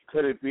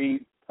 Could it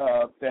be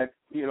that,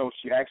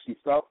 she actually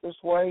felt this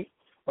way?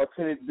 Or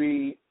could it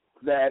be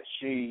that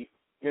she,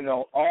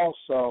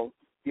 also,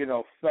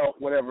 felt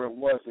whatever it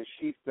was that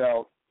she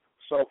felt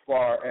so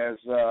far as,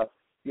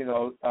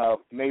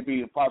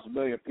 maybe the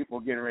possibility of people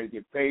getting ready to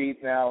get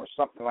paid now or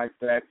something like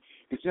that.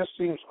 It just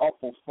seems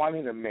awful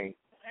funny to me.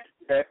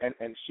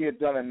 And she had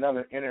done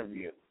another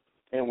interview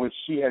in which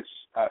she had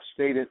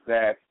stated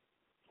that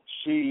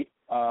she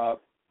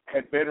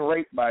had been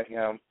raped by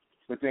him,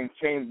 but then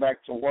came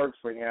back to work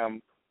for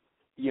him,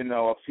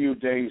 a few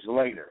days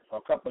later,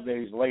 a couple of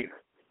days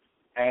later,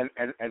 and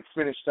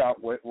finished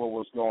out what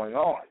was going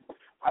on.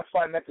 I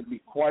find that to be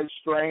quite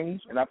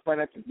strange, and I find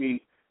that to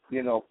be,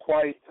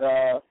 quite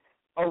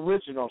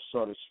original,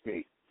 so to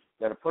speak,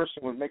 that a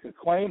person would make a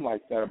claim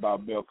like that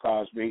about Bill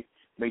Cosby,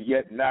 but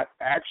yet not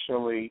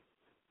actually,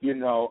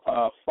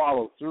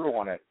 follow through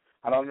on it.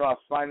 I don't know. I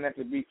find that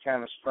to be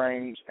kind of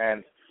strange,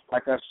 and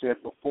like I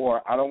said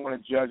before, I don't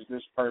want to judge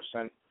this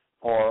person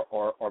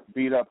or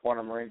beat up on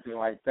him or anything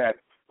like that,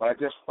 but I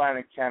just find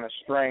it kind of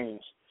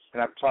strange.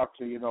 And I've talked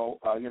to, a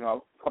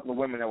couple of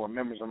women that were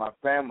members of my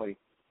family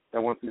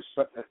that went through,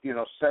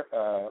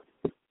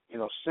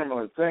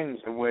 similar things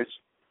in which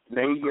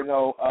they,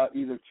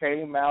 either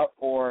came out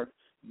or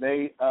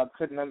they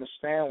couldn't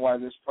understand why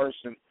this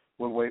person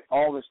would wait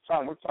all this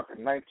time. We're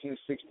talking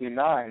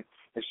 1969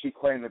 that she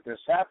claimed that this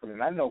happened.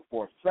 And I know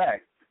for a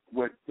fact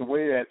with the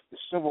way that the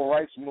civil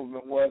rights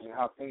movement was and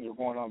how things were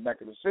going on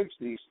back in the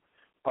 60s,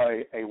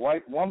 a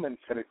white woman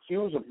could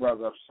accuse a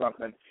brother of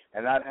something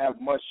and not have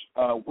much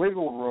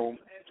wiggle room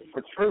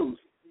for truth,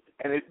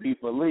 and it be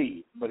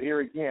believed. But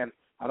here again,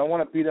 I don't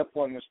want to beat up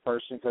on this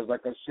person because,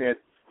 like I said,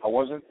 I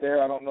wasn't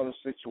there. I don't know the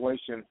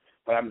situation,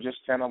 but I'm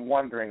just kind of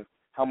wondering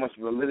how much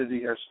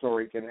validity her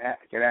story can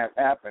have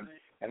happen,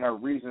 and her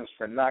reasons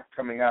for not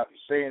coming out and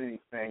saying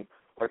anything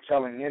or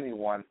telling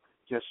anyone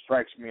just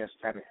strikes me as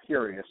kind of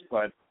curious.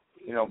 But,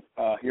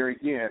 here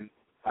again,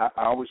 I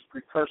always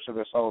precursor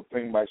this whole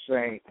thing by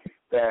saying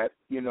that,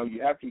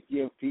 you have to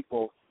give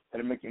people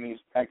that are making these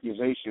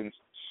accusations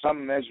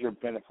some measure of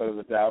benefit of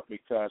the doubt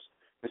because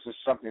this is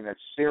something that's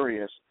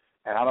serious,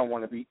 and I don't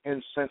want to be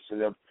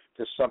insensitive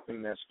to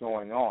something that's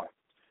going on.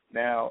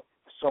 Now,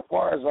 so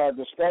far as our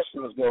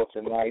discussions go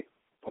tonight,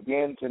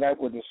 again, tonight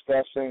we're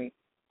discussing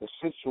the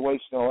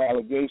situational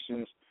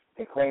allegations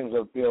and claims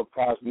of Bill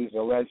Cosby's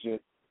alleged,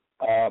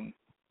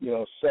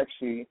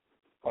 sexual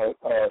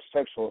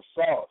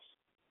assaults,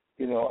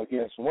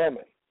 against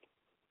women.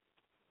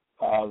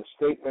 The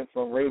statement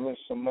from Raven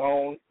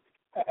Simone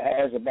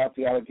has about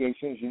the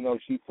allegations.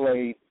 She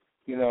played,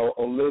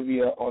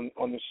 Olivia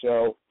on the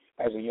show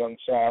as a young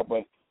child,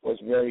 but was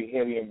very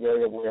heavy and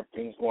very aware of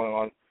things going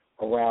on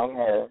around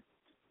her.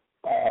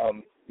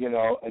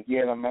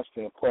 Again, I'm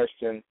asking the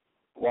question: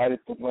 why did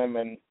the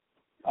women,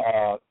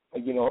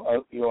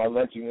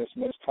 alleging this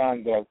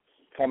misconduct,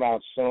 come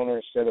out sooner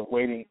instead of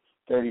waiting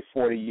 30,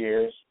 40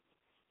 years?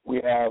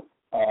 We have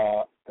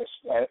a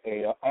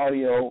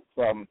audio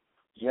from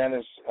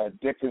Janice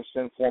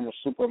Dickinson, former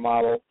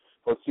supermodel,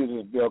 who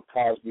accuses Bill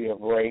Cosby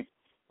of rape.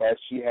 But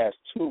she has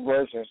two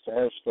versions to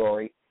her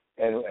story,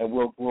 and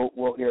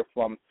we'll hear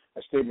from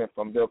a statement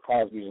from Bill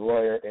Cosby's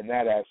lawyer in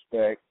that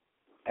aspect.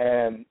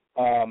 And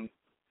what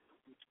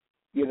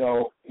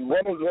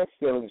are your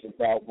feelings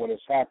about what has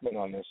happened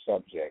on this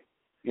subject?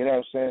 You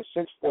know what I'm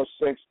saying?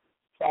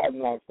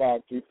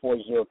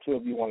 646-595-3402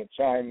 if you want to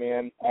chime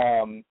in.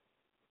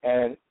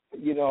 And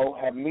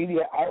have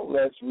media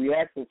outlets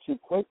reacted too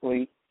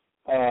quickly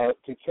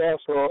to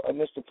cancel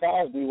Mr.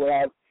 Cosby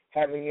without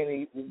having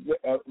any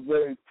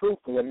very proof?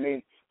 Because, I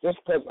mean, just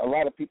because a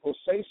lot of people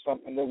say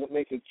something doesn't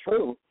make it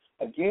true.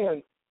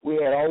 Again, we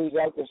had always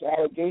out this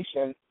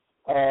allegation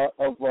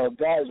of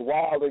guys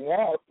wilding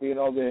out,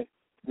 the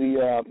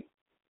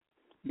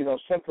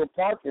Central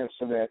Park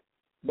incident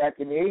back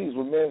in the 80s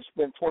when men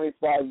spent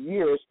 25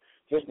 years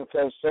just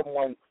because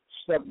someone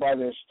stuck by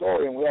their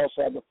story. And we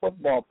also had the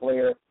football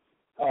player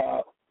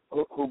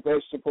who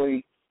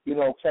basically,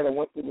 kind of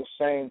went through the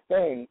same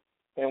thing,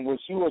 in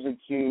which he was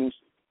accused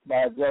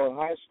by a girl in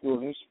high school,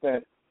 and he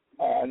spent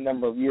a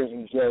number of years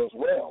in jail as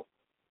well.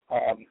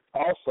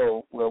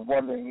 Also, we're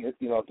wondering if,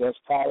 does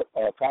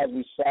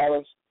Cosby's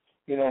silence,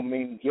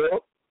 mean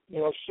guilt?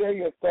 Share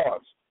your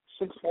thoughts.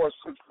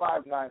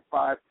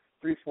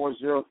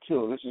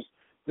 646-595-3402. This is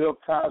Bill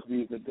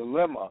Cosby, the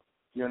Delima.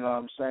 You know what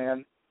I'm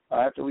saying?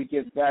 After we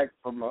get back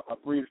from a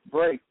brief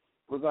break,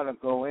 we're going to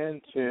go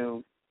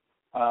into,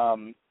 a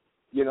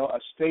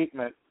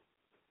statement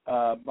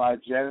by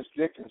Janice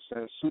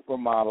Dickinson,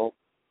 supermodel,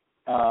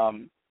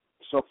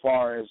 so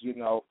far as,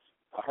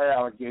 her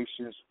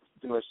allegations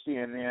to a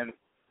CNN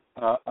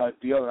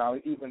deal. And I'll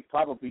even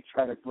probably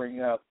try to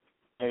bring up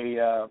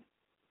a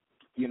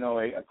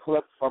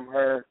clip from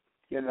her,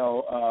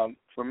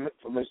 from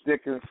Ms.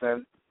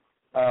 Dickinson,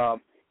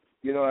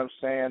 you know what I'm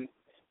saying,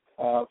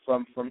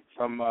 from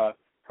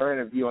her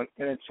interview on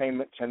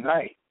Entertainment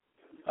Tonight,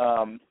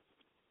 and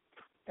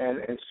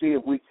see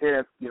if we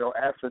can,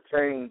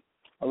 ascertain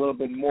a little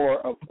bit more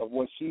of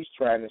what she's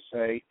trying to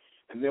say,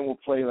 and then we'll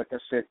play, like I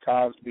said,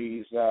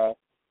 Cosby's,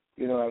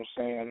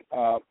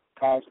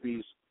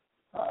 Cosby's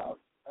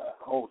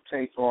whole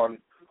take on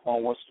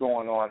what's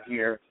going on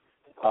here,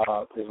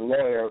 his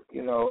lawyer,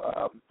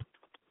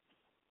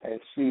 and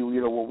see,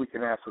 what we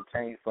can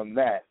ascertain from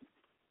that.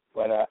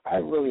 But I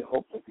really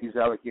hope that these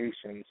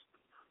allegations,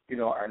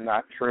 are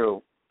not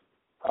true,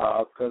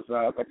 because,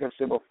 like I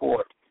said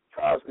before,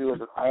 Cosby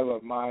was an idol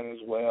of mine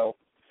as well.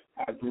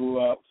 I grew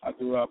up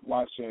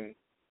watching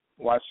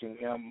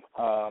him,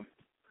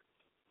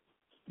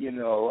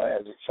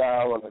 as a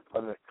child, with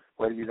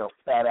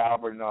Fat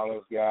Albert and all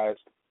those guys,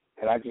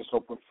 and I just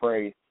hope and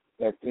pray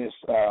that this,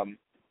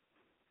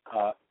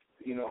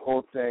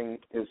 whole thing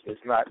is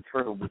not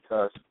true,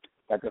 because,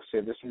 like I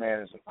said, this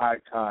man is an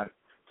icon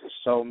to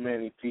so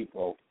many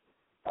people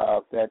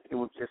that it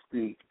would just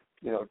be,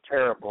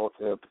 terrible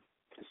to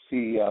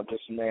see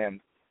this man,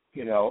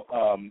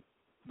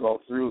 go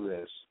through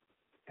this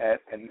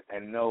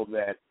and know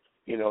that,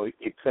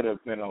 it could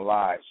have been a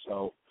lie.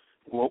 So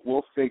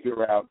we'll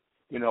figure out,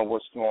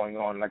 what's going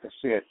on. Like I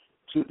said,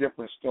 two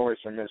different stories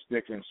from Miss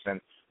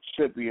Dickinson.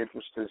 Should be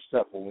interesting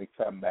stuff when we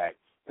come back.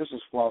 This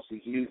is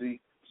Flossie Husey,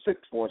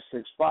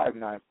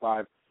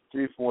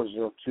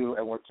 646-595-3402,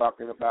 and we're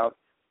talking about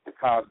the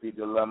Cosby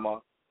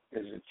dilemma.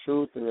 Is it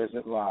truth or is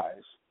it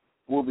lies?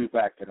 We'll be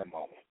back in a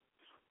moment.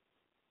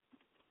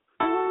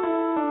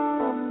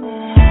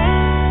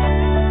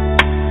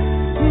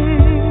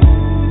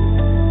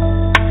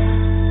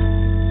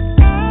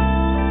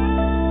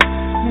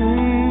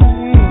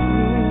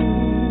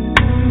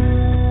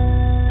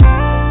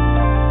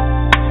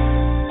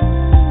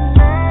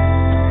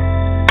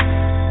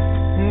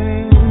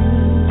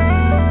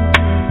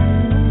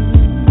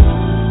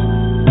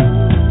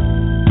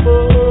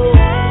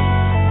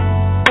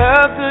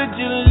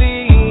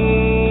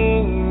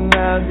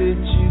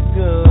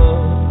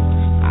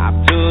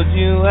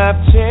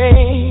 I've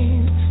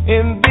changed,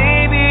 and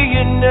baby,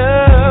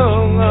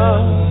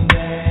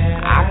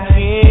 I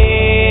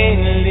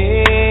can't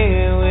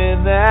live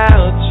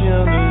without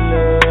your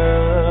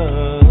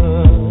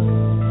love.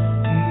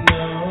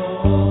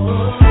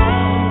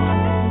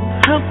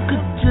 How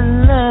could you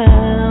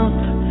laugh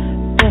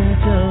and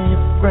tell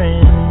your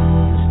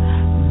friends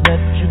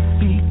that you'd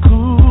be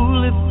cool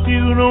if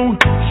you don't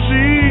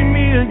see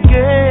me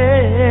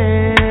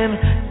again?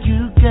 You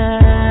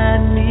got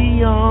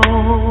me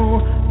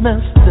all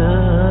messed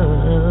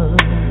up,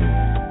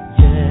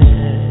 yeah.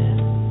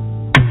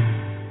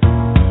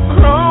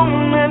 Grown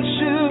men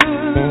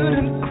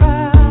shouldn't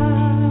cry,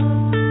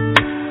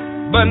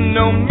 but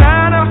no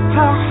matter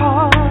how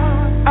hard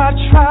I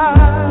try,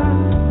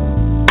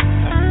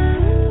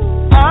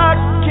 I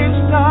can't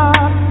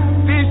stop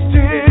these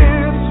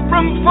tears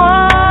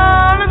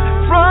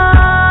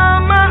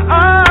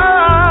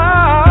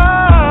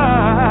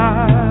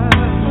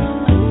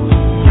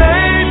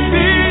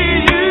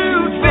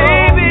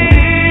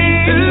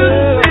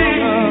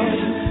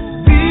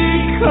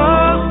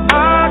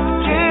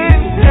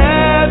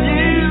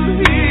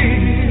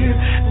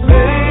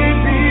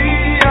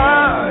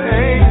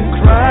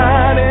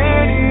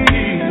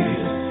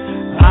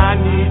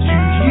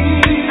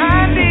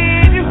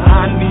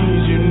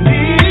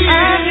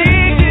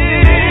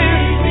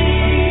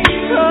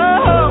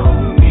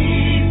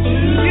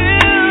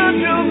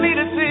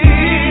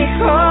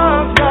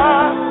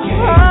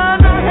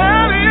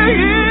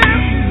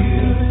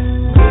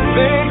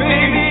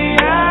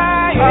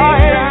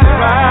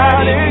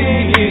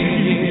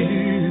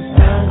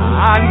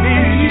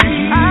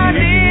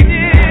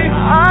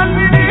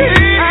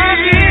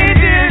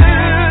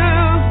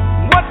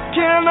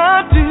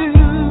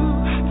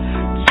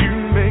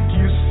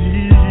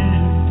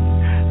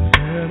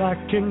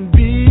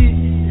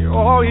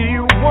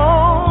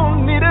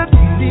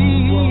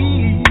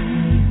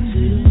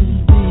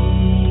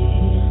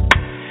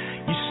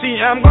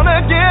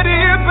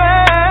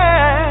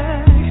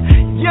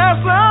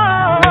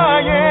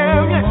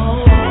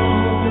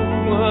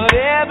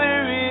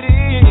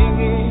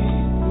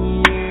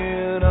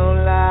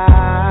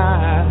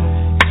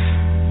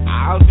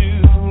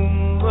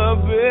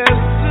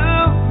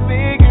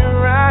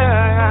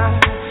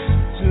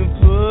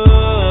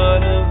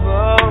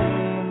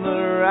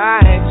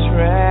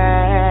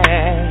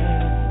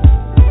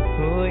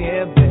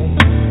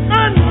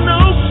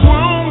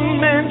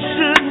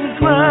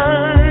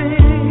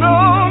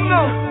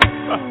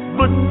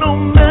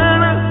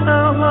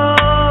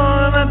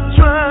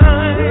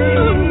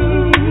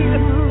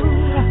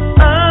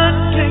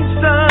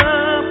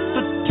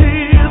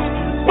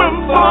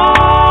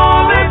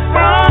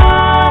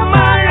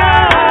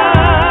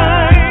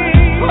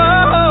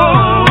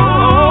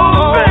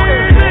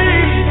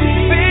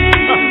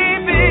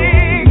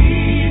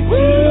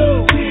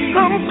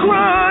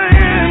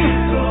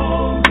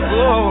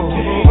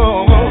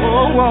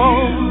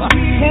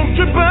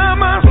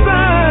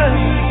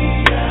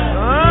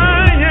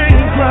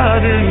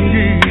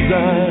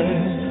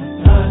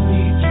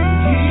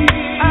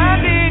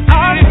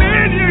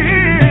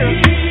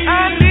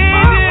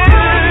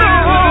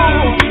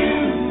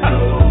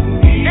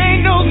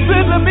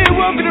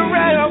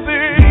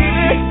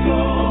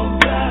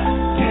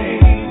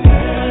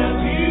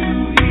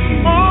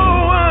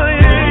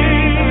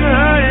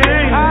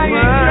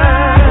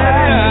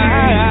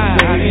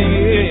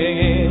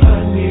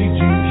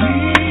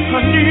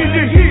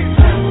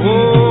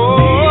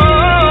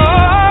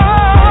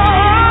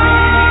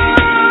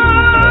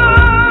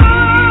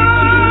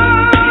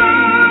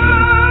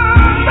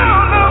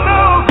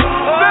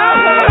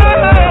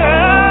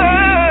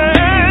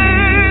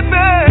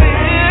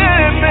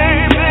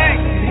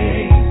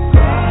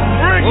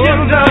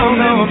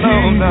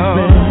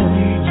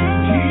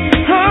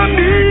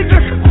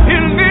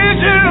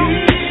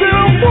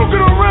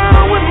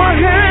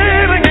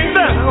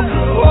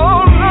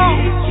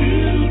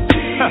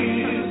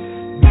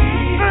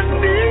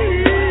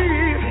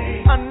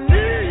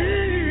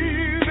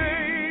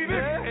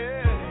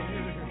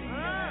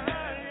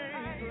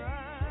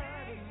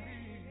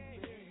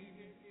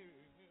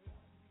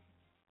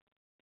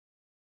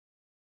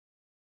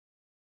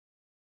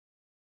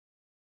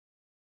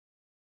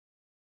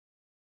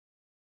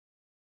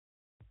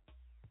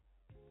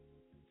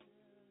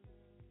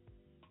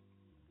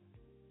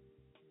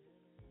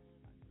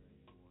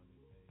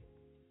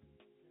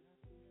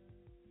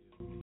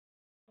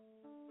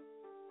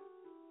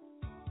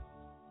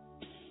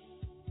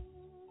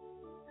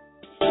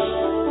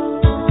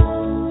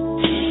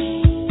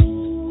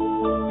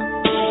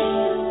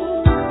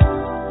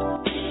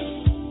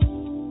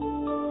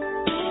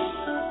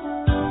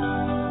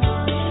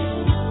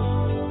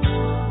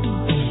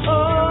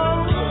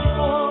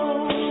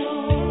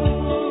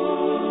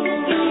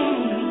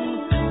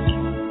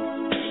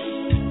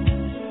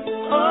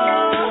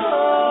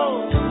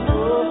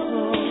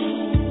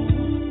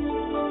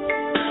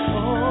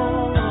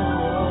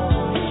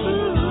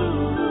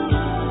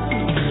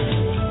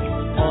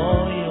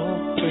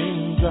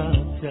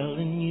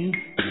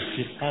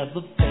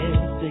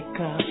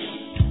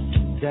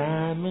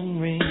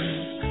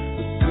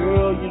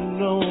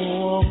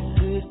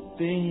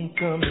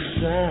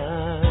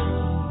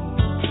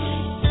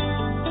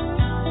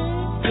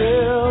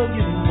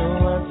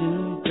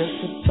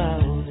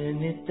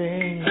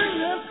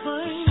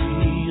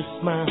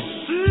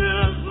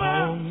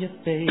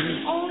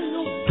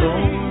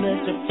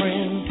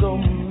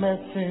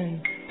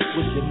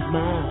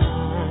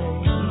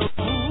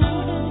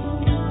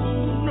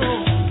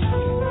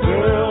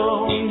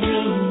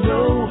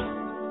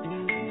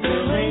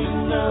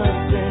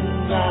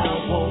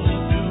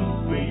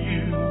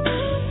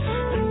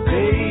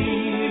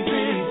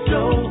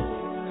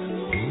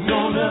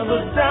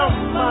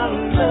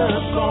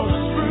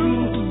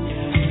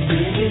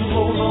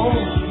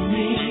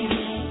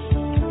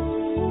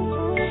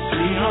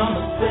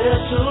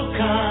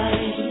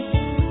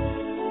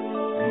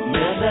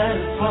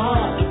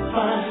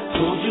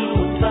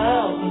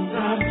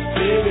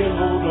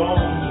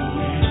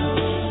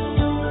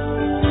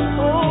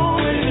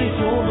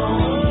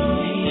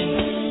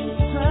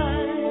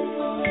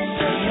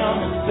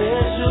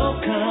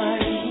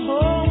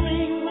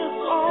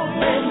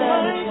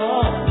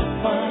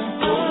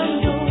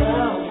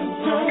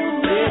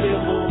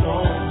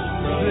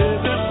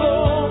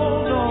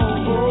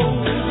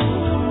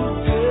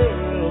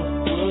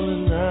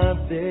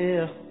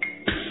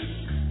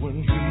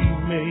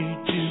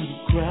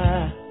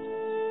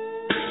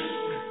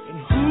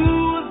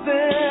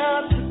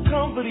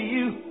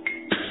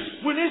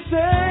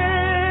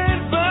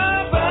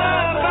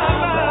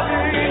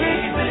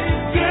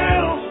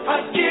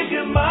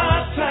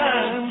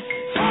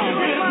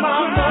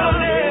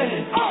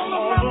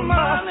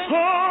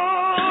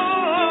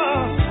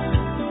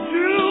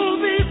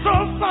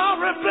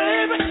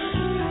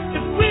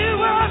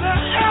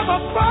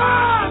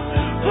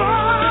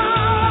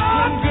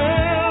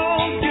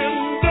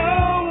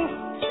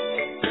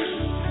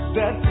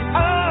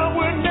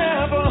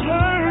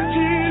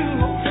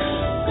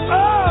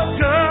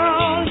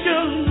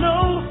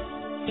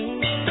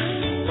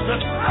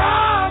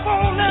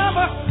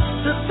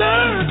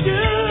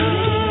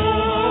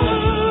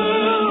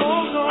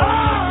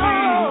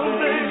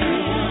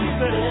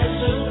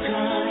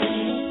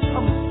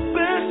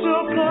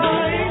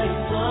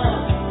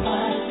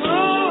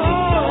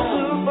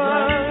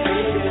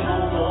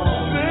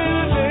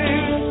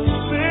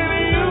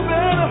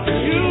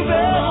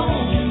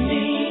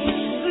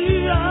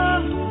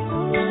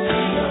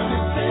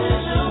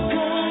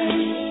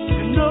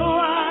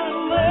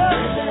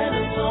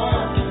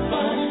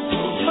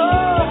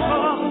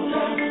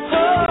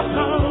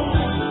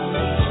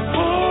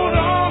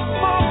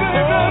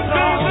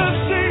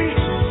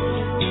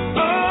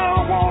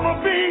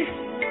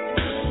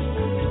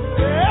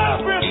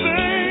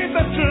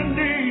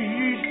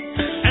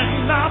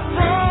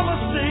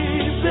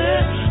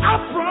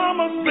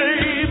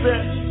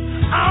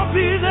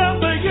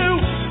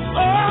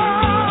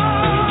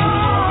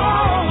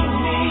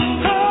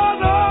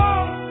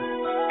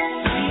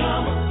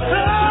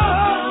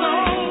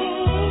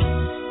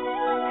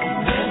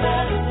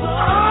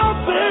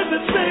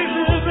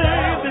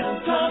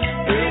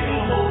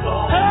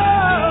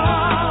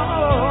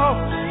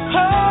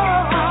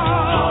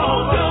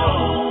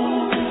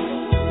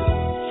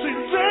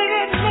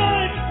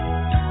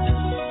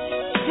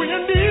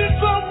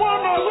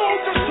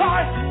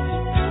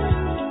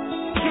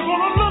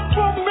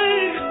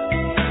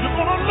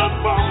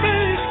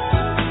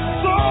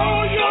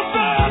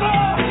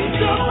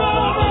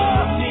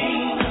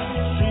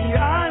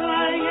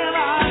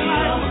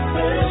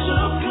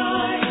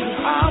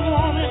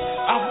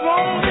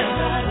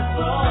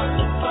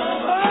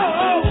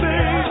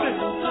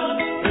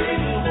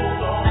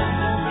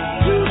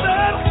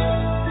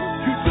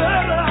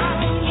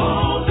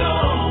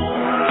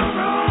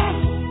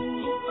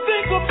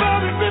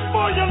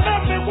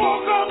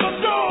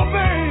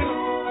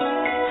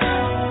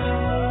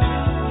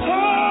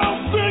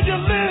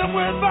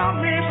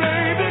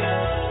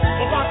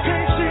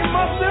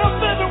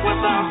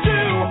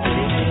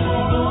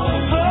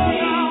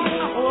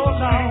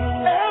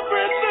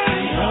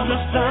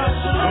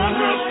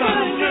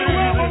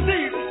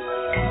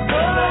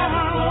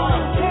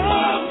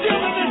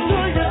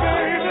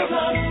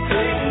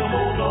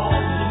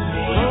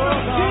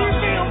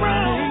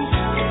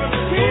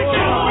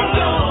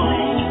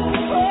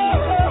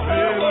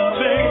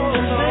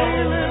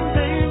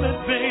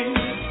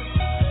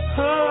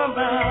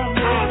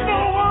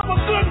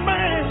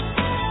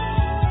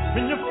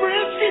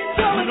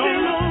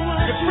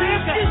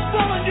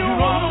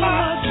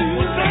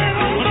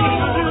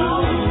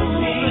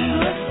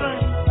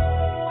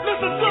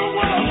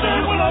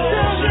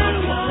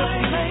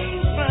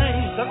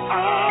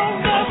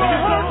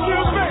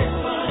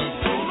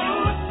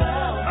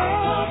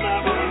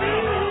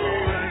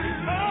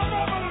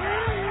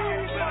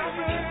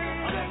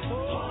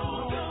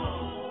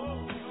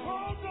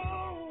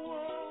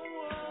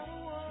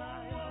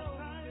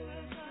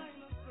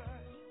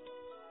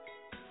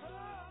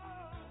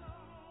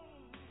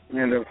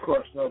And of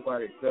course,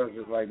 nobody does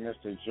it like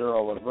Mr.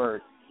 Gerald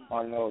Levert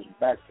on those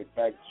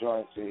back-to-back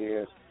joints of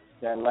his.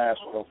 That last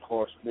one, of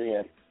course,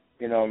 being,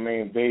 you know what I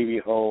mean, Baby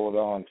Hold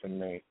On to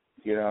Me.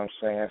 You know what I'm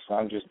saying? So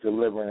I'm just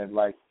delivering it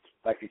like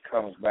it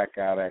comes back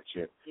out at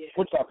you. Yeah.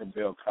 We're talking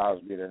Bill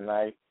Cosby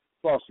tonight.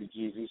 Flossy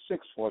Jeezy,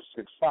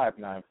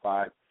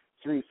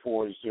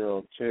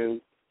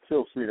 646-595-3402.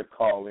 Feel free to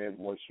call in,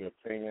 voice your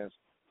opinions,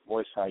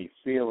 voice how you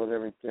feel with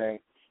everything.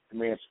 I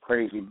mean, it's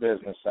crazy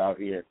business out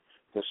here,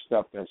 the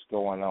stuff that's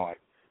going on.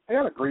 I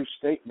got a brief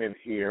statement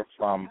here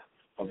from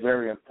a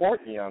very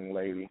important young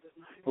lady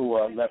who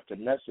left a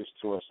message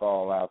to us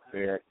all out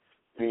there,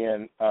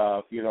 being,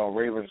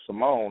 Raven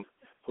Simone,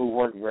 who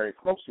worked very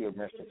closely with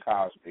Mr.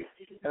 Cosby.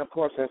 And, of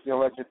course, as the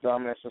alleged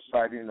dominant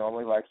society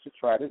normally likes to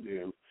try to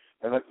do,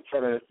 they like to try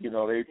to,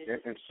 they're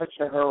in such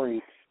a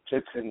hurry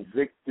to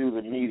convict through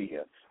the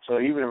media. So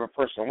even if a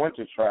person went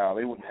to trial,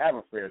 they wouldn't have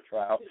a fair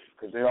trial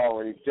because they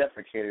already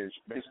defecated,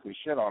 basically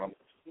shit on them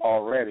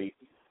already.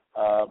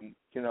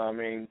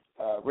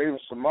 Raven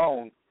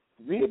Simone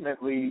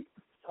vehemently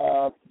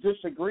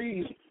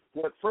disagrees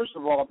with, first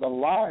of all, the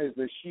lies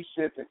that she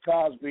said that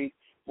Cosby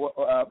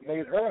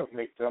made her a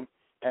victim,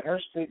 and her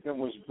statement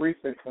was brief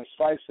and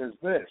concise as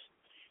this.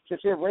 She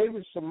said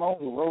Raven Simone,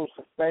 who rose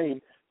to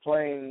fame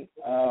playing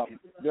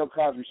Bill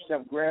Cosby's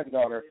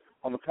step-granddaughter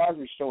on The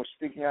Cosby Show, is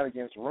speaking out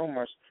against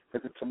rumors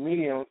that the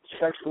comedian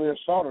sexually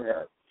assaulted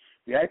her.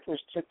 The actress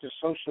took to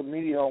social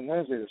media on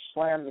Wednesday to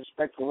slam the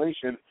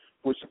speculation,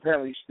 which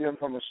apparently stemmed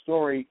from a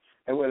story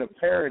and with a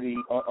parody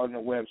on the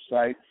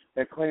website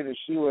that claimed that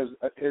she was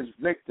his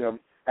victim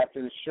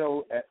after the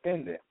show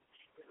ended.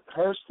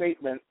 Her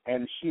statement,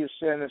 and she is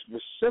saying this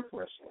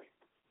vociferously,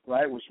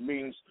 right, which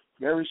means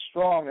very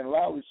strong and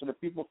loudly so that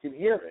people can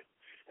hear it,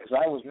 as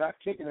I was not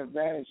taken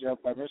advantage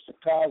of by Mr.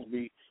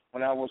 Cosby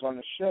when I was on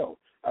the show.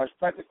 I was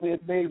practically a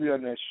baby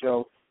on that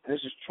show, and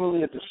this is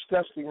truly a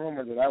disgusting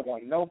rumor that I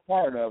want no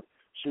part of,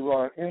 she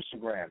wrote on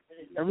Instagram.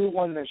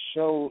 Everyone that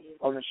showed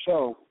on the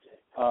show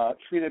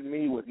treated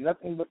me with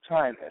nothing but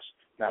kindness.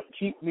 Now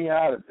keep me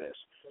out of this.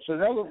 So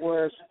in other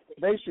words,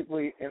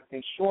 basically,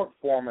 in short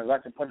form, as I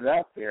can put it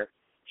out there,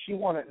 she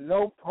wanted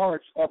no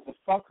parts of the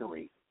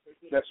fuckery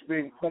that's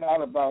being put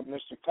out about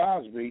Mr.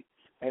 Cosby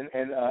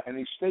and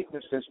these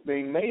statements that's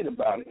being made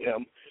about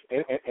him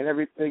and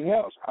everything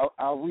else.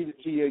 I'll read it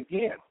to you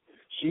again.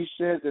 She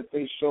said that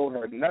they showed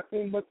her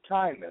nothing but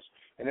kindness,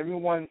 and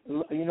everyone,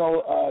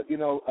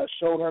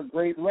 showed her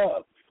great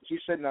love. She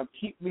said, now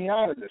keep me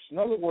out of this. In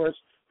other words,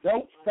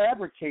 don't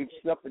fabricate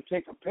stuff and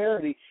take a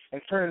parody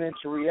and turn it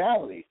into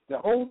reality. The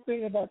whole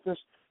thing about this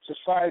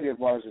society of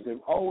ours is they've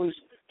always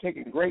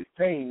taken great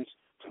pains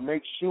to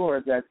make sure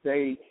that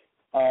they,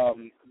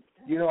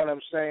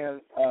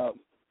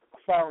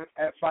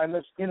 find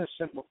us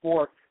innocent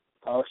before,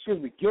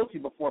 guilty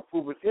before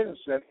proven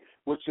innocent,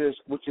 which is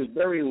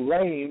very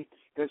lame.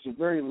 It's a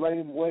very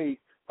lame way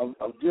of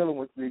dealing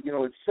with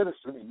its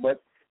citizens.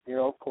 But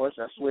of course,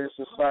 that's the way the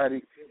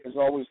society has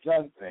always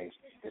done things.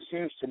 It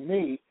seems to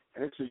me,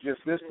 and this is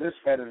just this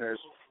editor's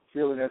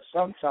feeling, that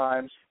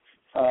sometimes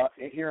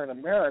here in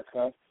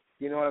America,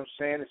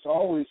 it's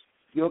always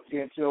guilty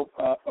until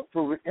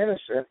proven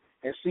innocent,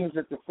 and seems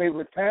that the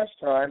favorite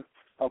pastime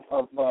of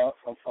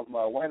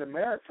white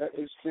America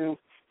is to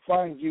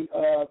find you,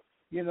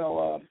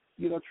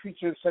 treat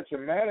you in such a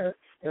manner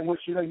in which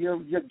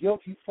you're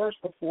guilty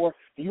first before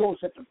you always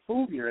have to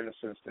prove your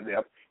innocence to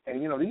them.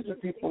 And these are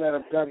people that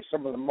have done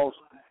some of the most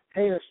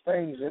heinous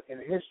things in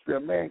the history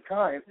of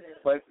mankind,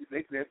 but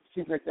it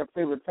seems like their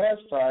favorite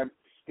pastime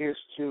is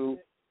to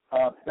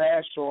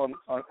bash on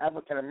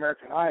African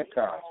American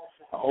icons.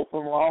 I hope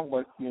I'm wrong,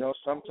 but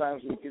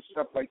sometimes when you get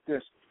stuff like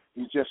this,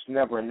 you just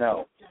never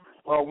know.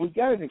 Well, we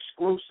got an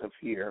exclusive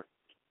here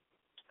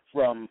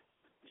from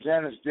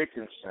Janice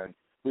Dickinson.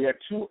 We had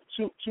two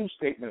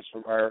statements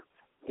from her.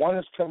 One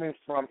is coming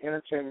from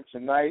Entertainment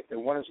Tonight,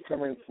 and one is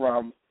coming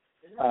from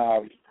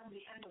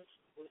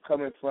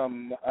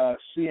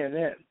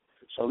CNN.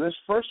 So this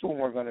first one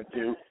we're going to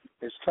do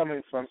is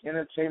coming from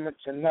Entertainment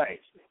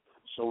Tonight.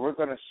 So we're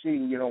going to see,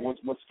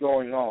 what's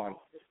going on.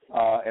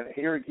 And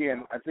here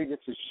again, I think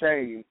it's a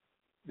shame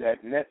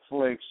that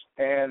Netflix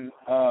and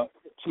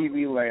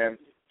TV Land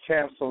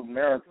canceled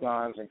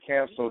marathons and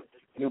canceled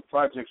new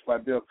projects by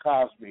Bill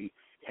Cosby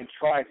and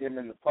tried him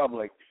in the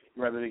public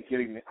rather than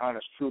getting the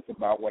honest truth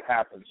about what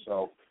happened.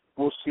 So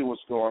we'll see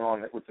what's going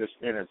on with this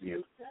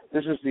interview.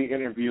 This is the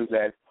interview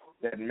that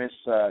Miss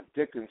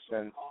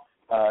Dickinson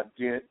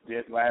did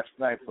last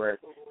night for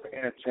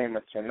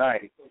Entertainment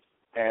Tonight.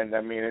 And,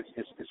 I mean,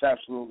 it's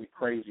absolutely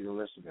crazy to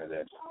listen to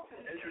this.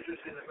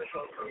 Introducing the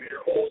Michelin Premier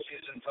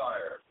All-Season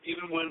Tire.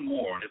 Even when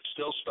worn, it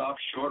still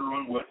stops shorter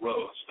on wet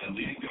roads than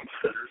leading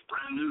competitors'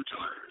 brand-new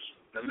tires.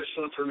 The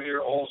Michelin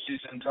Premier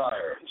All-Season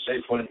Tire.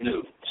 Safe when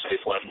new, safe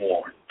when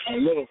worn. A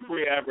little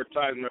free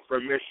advertisement for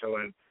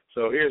Michelin.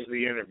 So here's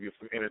the interview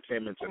from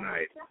Entertainment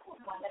Tonight.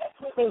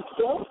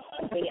 Sexual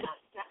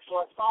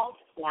assault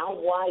now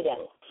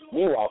widened.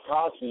 Meanwhile,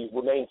 Cosby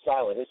remains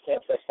silent. His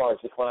camp thus far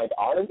has declined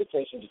our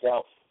invitation to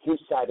tell his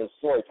side of the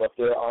story, but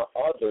there are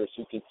others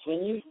who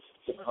continue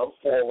to come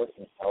forward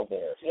and tell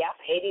theirs. Yep,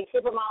 80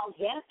 supermodel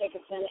Janice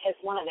Dickinson is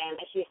one of them,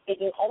 and she's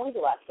speaking only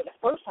to us for the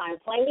first time,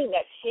 claiming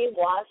that she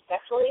was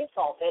sexually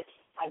assaulted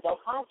by Bill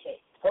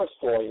Cosby. Her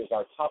story is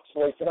our top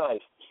story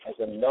tonight as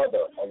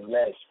another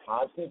alleged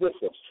Cosby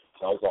victim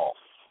tells all.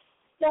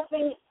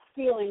 Stuffing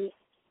feelings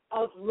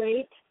of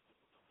rape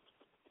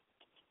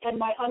and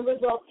my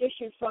unresolved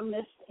issue from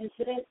this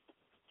incident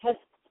has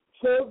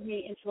drove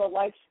me into a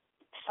life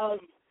of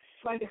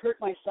trying to hurt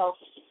myself.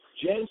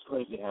 Janice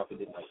claims it happened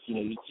in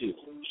 1982.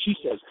 She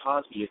says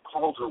Cosby had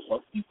called her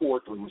once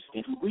before during his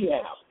stint in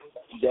rehab.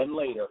 He then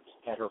later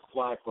had her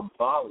fly from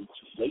Bali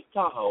to Lake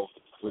Tahoe,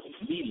 where the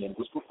comedian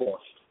was performing.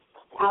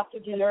 After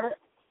dinner,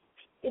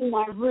 in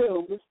my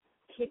room,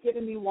 he had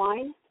given me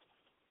wine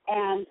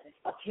and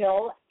a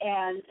pill,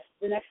 and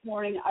the next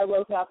morning I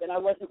woke up and I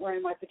wasn't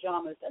wearing my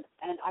pajamas.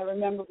 And I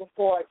remember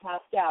before I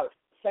passed out,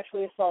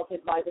 sexually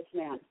assaulted by this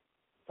man.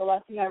 The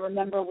last thing I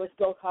remember was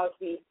Bill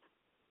Cosby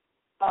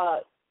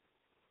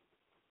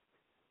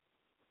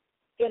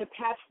in a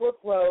patchwork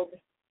robe,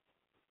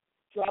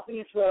 dropping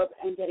his robe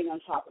and getting on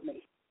top of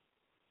me.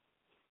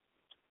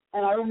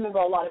 And I remember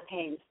a lot of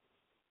pain.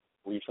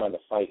 Were you trying to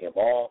fight him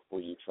off? Were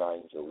you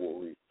trying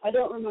to... I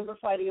don't remember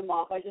fighting him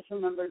off. I just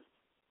remember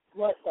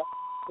what the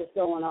was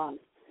going on.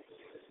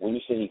 When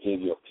you say he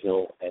gave you a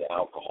pill and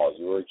alcohol,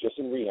 you were just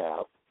in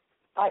rehab.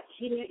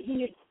 He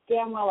knew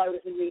damn well I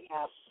was in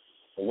rehab.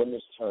 And when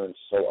this turned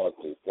so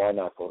ugly, why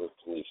not go to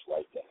the police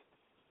right then?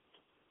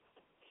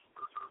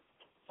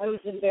 I was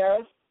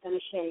embarrassed and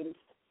ashamed.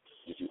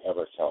 Did you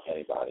ever tell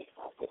anybody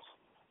about this?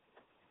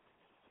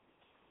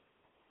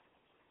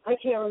 I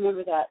can't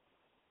remember that.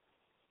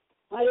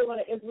 I don't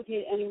want to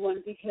implicate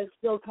anyone because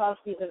Bill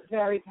Cosby is a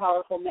very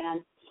powerful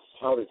man.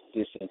 How did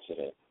this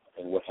incident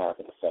and what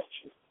happened affect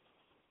you?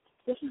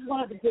 This is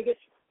one of the biggest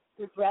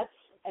regrets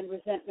and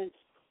resentments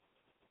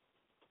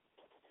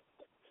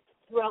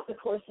throughout the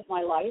course of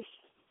my life.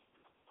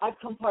 I've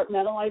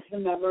compartmentalized the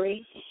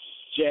memory.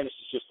 Janice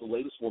is just the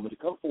latest woman to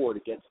come forward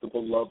against the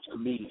beloved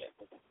comedian.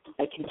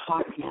 I can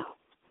talk now.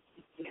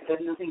 You've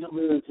got nothing to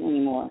lose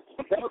anymore.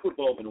 Barbara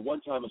Bowman, a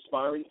one-time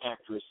aspiring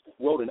actress,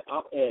 wrote an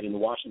op-ed in the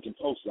Washington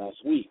Post last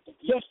week.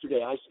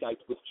 Yesterday, I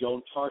Skyped with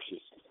Joan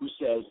Tarshis, who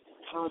says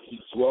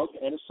Cosby drugged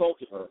and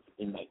assaulted her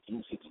in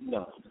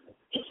 1969.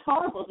 It's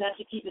horrible not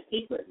to keep a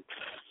secret.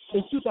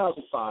 In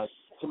 2005,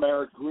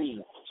 Tamara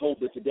Green told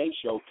the Today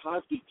Show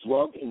Cosby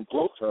drugged and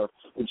groped her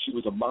when she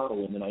was a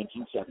model in the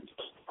 1970s.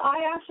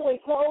 I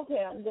actually told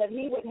him that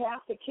he would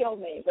have to kill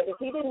me, but if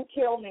he didn't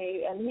kill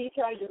me and he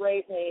tried to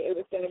rape me, it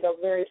was going to go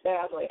very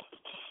badly.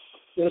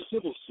 In a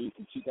civil suit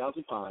in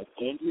 2005,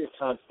 Andrea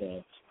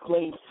Constand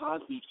claimed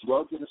Cosby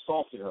drugged and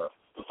assaulted her.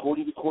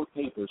 According to court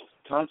papers,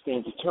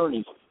 Constand's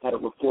attorneys had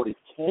reported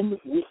 10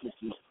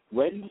 witnesses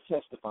ready to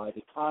testify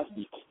that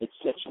Cosby had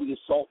sexually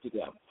assaulted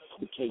them.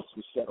 The case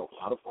was settled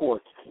out of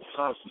court, and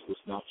Cosby was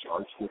not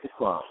charged with the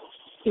crime.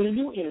 In a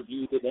new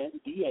interview, the then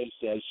DA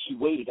says she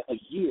waited a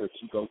year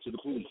to go to the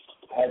police.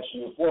 Had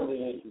she reported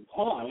it in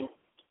time,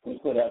 we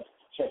could have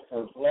checked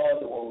her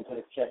blood, or we could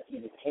have checked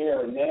either hair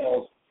or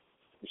nails.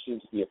 There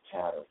seems to be a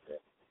pattern there.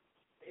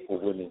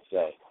 What women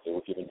say, they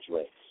were given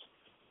drinks,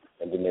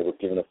 and then they were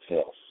given a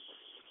pill.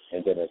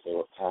 And then as they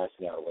were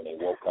passing out, when they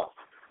woke up,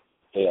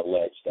 they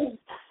alleged that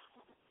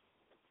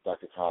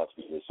Dr.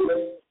 Cosby was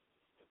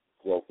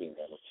groping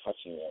them or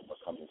touching them or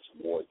coming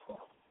towards them.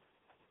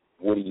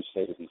 What do you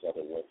say to these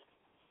other women?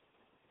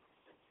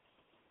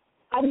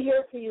 I'm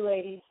here for you,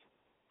 ladies.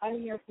 I'm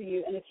here for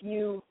you. And if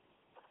you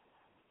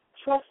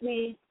trust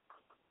me,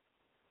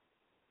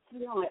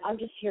 you know, I'm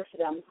just here for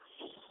them.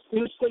 In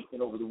a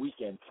statement over the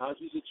weekend,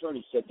 Cosby's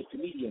attorney said the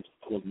comedian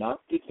will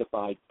not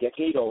dignify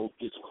decade-old,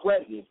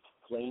 discredited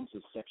claims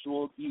of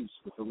sexual abuse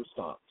with a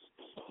response.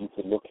 You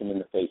could look him in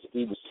the face. If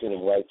he was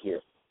sitting right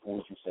here, what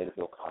would you say to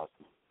Bill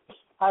Cosby?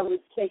 I would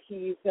say to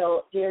you,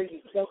 Bill, dare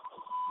you, Bill,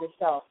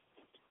 yourself.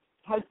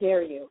 How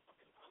dare you?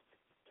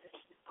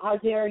 How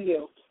dare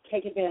you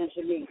take advantage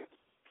of me?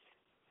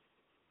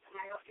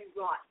 I hope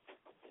you're not.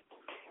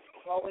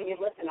 Well, when you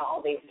listen to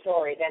all these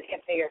stories, and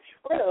if they are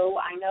true,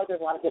 I know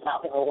there's a lot of people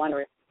out there who are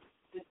wondering.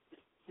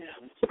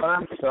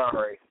 I'm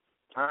sorry.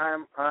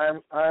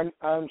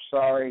 I'm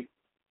sorry.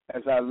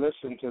 As I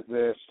listen to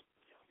this,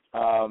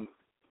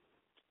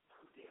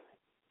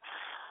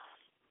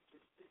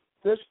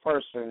 this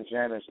person,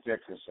 Janice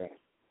Dickinson,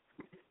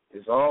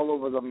 is all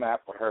over the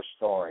map with her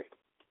story.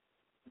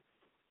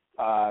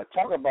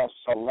 Talk about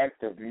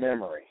selective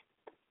memory.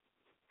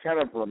 Kind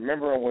of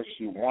remembering what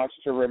she wants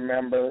to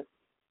remember,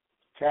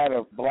 kind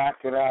of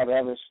blacking out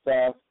other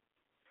stuff.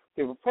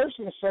 If a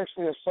person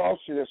sexually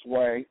assaults you this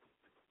way,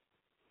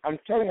 I'm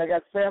telling you, I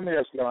got family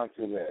that's gone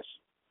through this.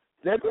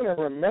 They're going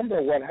to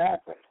remember what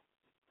happened.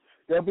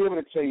 They'll be able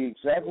to tell you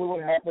exactly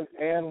what happened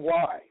and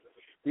why.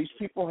 These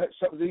people,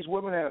 these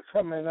women that are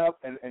coming up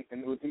and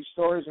with these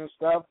stories and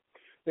stuff,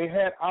 they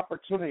had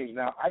opportunities.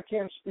 Now, I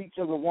can't speak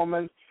to the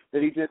woman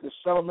that he did the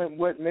settlement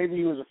with. Maybe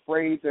he was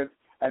afraid that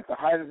at the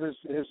height of his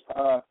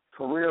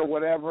career or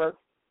whatever,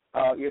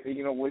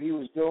 you know, what he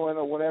was doing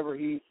or whatever,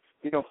 he,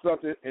 you know,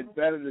 felt it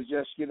better to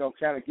just, you know,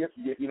 kind of get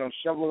you know,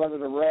 shovel it under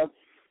the rug.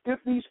 If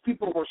these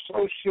people were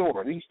so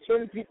sure, these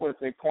 10 people that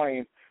they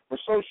claimed were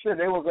so sure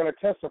they were going to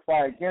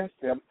testify against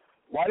him,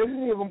 why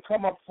didn't any of them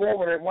come up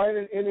forward and why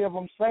didn't any of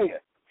them say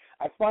it?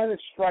 I find it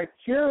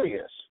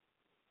curious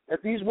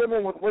that these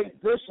women would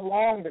wait this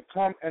long to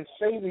come and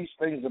say these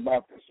things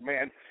about this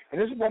man.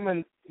 And this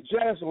woman,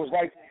 Janice, was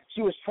like,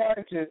 she was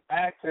trying to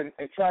act and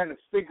trying to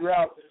figure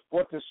out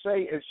what to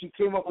say, and she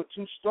came up with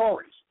 2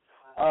 stories.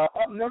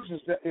 Up next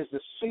is the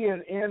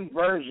CNN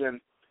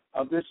version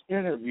of this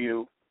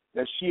interview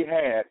that she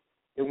had,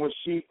 in which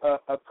she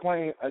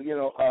claimed,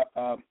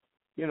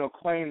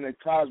 claimed that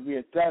Cosby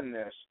had done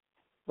this.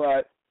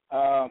 But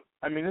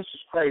I mean, this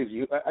is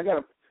crazy. I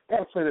gotta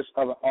play this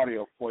other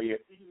audio for you.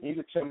 And you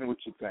can tell me what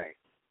you think.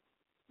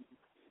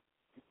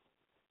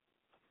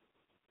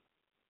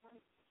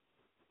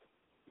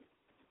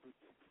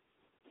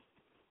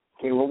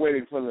 Okay, we're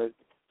waiting for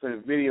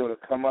the video to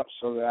come up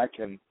so that I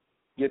can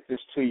get this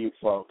to you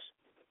folks.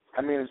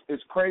 I mean,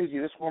 it's crazy.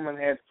 This woman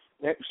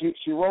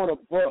she wrote a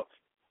book,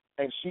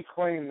 and she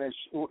claimed that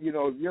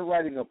if you're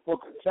writing a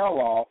book, a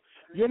tell-all,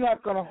 you're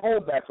not going to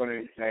hold back on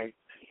anything.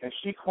 And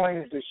she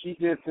claims that she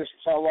did this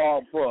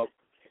tell-all book,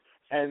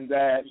 and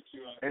that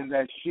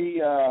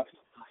she,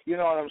 you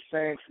know what I'm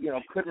saying,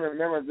 couldn't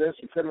remember this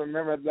and couldn't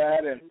remember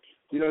that, and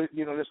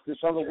this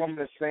other woman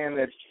is saying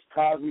that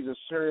Cosby's a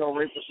serial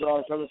rapist and all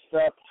this other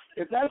stuff.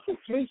 If that's the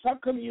case, how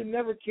come you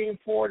never came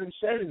forward and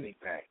said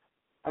anything?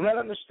 I'm not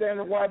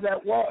understanding why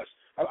that was.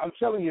 I'm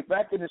telling you,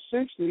 back in the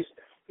 60s,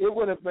 it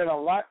would have been a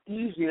lot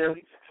easier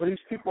for these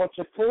people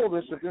to pull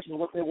this if this is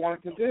what they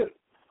wanted to do.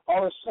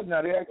 All of a sudden,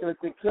 now they acted like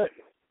they couldn't.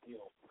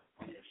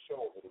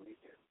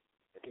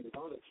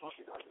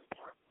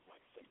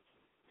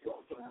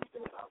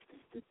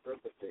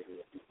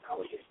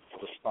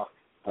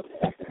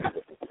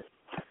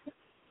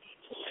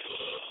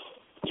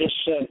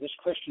 This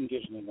question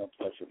gives me no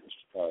pleasure,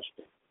 Mr.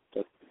 Cosby,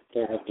 that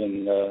there have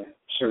been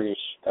serious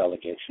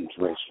allegations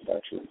raised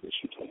about you in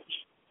recent days.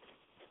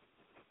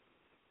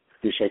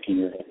 You're shaking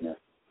your head now.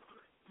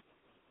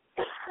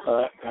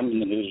 I'm in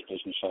the news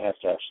business. I have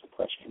to ask the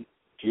question.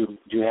 Do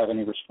you have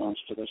any response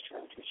to those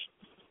charges?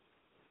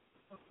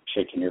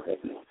 Shaking your head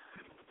now.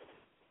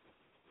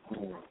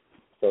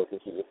 So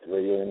this is a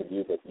radio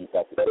interview that you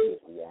got to see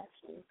his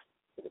reaction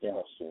to the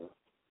question,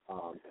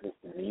 his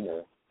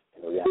demeanor,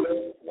 and the reaction of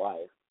his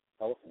wife.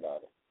 Tell us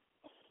about it.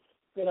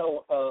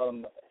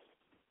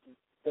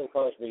 Bill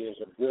Cosby is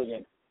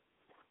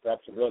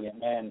perhaps a brilliant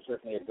man,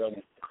 certainly a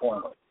brilliant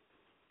performer.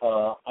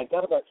 I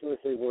got about 2 or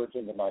 3 words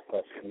into my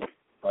question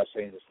by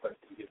saying this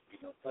question gives me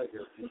no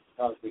pleasure. Mr.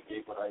 Cosby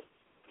gave what I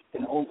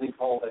can only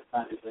call that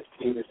kind of the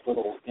cutest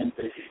little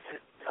impish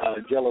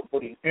Jello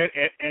pudding.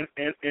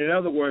 In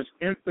other words,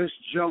 impish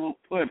Jello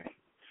pudding,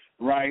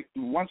 right?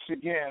 Once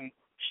again,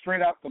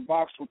 straight out the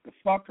box with the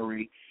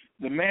fuckery.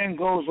 The man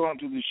goes on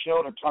to the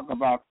show to talk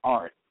about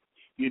art.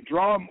 You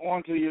draw him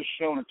onto your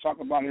show to talk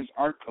about his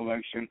art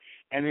collection,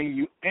 and then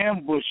you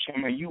ambush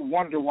him, and you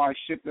wonder why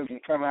shit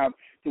doesn't come out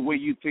the way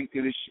you think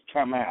that it should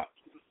come out.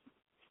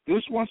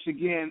 This, once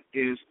again,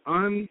 is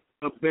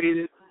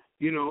unabated,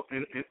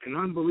 an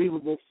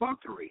unbelievable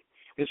fuckery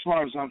as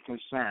far as I'm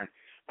concerned.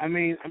 I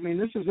mean,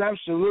 this is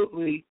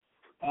absolutely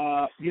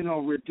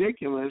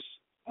ridiculous,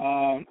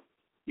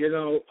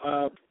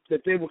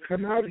 that they would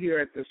come out here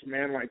at this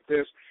man like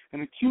this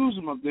and accuse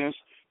him of this,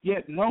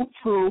 yet no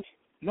proof,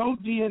 no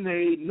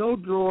DNA, no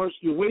drawers.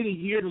 You wait a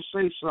year to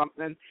say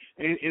something,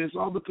 and it's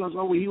all because,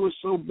 he was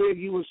so big,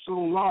 he was so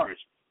large.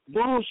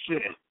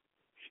 Bullshit.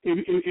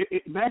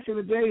 Back in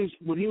the days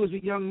when he was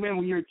a young man,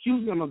 when you're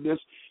accusing him of this,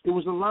 it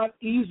was a lot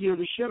easier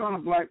to shit on a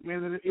black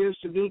man than it is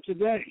to do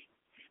today.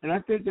 And I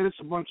think that it's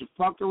a bunch of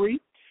fuckery.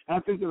 And I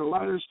think that a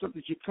lot of the stuff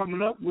that you're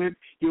coming up with,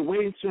 you're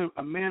waiting until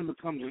a man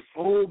becomes an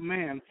old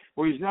man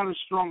where he's not as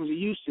strong as he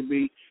used to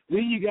be.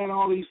 Then you got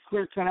all these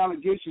clear-cut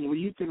allegations where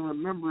you can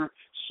remember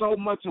so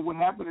much of what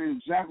happened and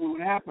exactly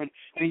what happened.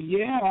 And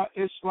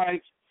it's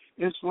like,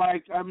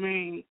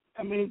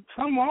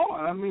 come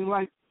on.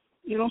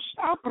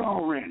 Stop it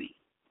already.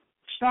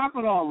 Stop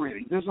it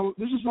already. This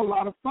is a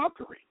lot of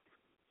fuckery.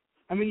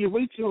 You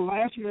wait till the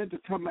last minute to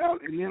come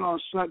out, and then all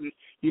of a sudden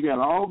you got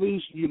all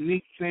these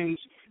unique things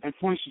and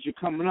points that you're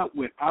coming up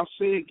with. I'll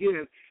say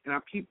again, and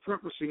I'll keep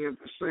prefacing it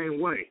the same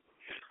way.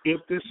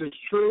 If this is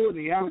true and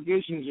the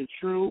allegations are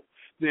true,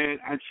 then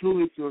I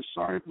truly feel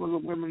sorry for the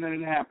women that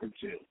it happened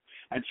to.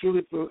 I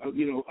truly feel,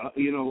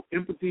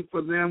 empathy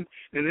for them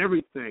and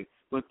everything.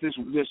 But this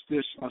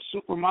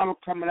supermodel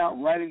coming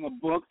out writing a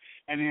book,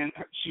 and then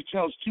she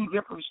tells two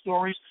different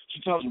stories.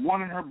 She tells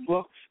one in her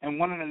book and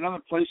one in another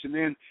place, and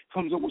then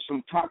comes up with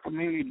some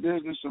cockamamie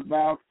business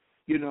about,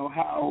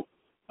 how,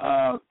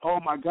 oh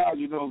my God,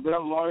 they're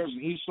lawyers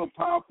and he's so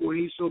powerful and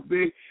he's so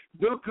big.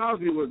 Bill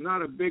Cosby was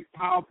not a big,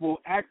 powerful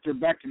actor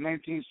back in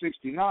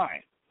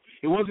 1969.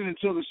 It wasn't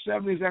until the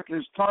 70s after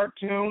his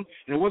cartoon,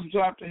 and it wasn't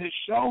until after his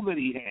show that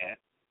he had,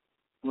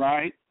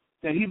 right,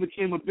 that he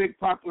became a big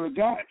popular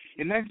guy.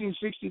 In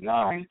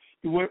 1969,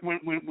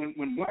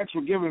 when blacks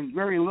were given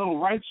very little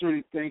rights or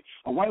anything,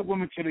 a white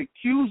woman could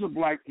accuse a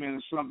black man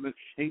of something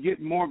and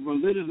get more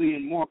validity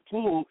and more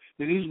pull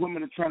than these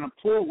women are trying to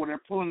pull when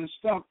they're pulling this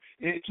stuff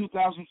in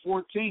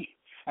 2014.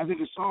 I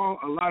think it's all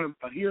a lot of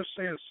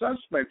hearsay and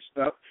suspect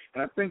stuff,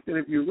 and I think that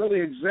if you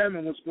really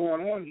examine what's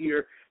going on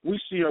here, we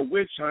see a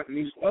witch hunt, and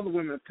these other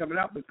women are coming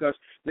out because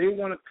they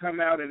want to come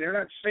out, and they're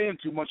not saying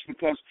too much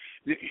because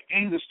the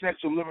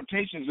statute of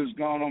limitations has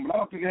gone on, but I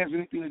don't think it has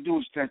anything to do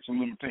with statute of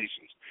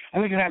limitations. I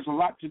think it has a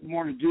lot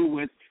more to do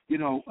with,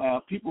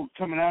 people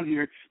coming out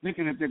here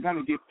thinking that they're going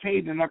to get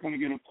paid, they're not going to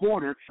get a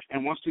quarter,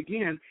 and once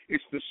again,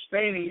 it's the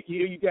staining.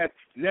 Here you got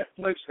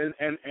Netflix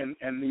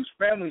and these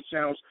family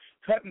channels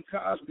cutting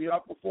Cosby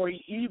off before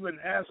he even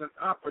has an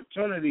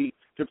opportunity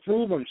to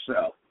prove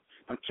himself.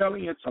 I'm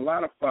telling you, it's a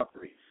lot of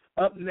fuckery.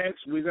 Up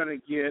next, we're going to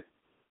get,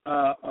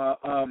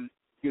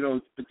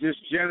 this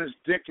Janice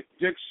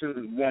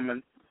Dickinson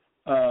woman,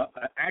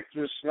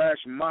 actress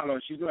 / model.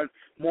 She's doing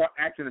more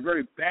acting,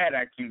 very bad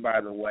acting,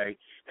 by the way.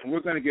 And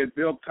we're going to get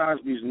Bill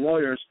Cosby's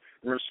lawyer's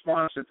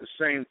response at the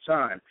same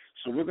time.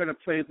 So we're going to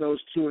play those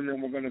two, and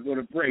then we're going to go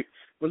to break.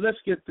 But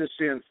let's get this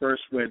in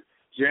first with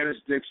Janice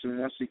Dickinson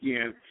once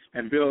again,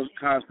 and Bill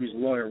Cosby's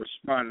lawyer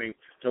responding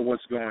to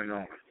what's going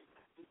on.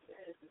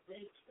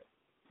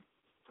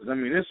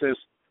 Because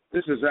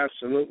this is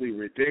absolutely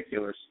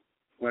ridiculous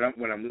what I'm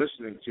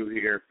listening to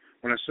here.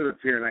 When I sit up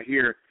here and I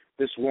hear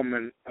this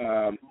woman,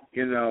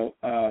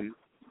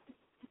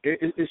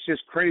 it's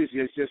just crazy.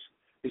 It's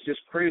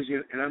just crazy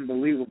and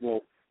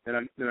unbelievable that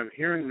I'm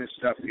hearing this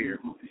stuff here.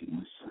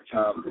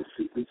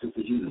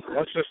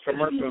 Once this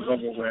commercial's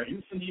over with.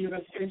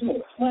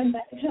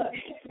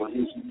 What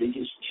is the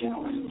biggest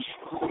challenge?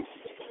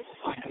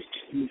 I have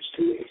 2 years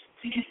to it.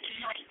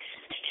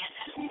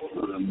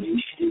 For a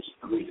nation's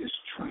greatest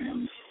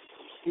triumph,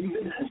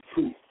 even as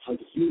proof how the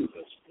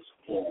universe was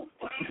formed.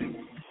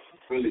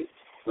 Really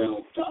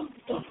well done,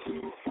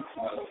 Doctor.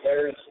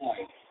 There is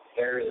light.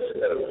 There is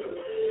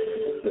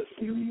the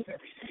theory of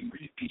everything.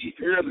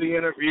 Here are the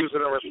interviews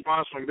and a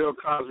response from Bill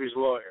Cosby's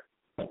lawyer.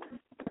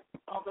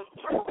 Well, the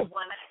first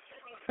one,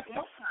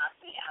 Bill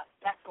Cosby,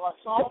 sexual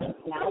assault,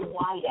 now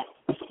widen.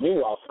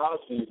 Meanwhile,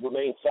 Cosby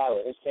remained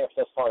silent. His camp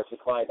thus far has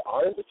declined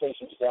our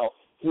invitation to tell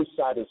his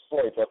side of the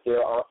story, but there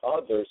are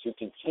others who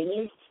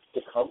continue to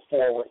come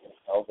forward and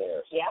tell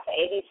theirs. Yep,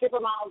 80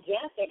 supermodel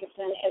Janice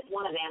Dickinson is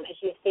one of them, and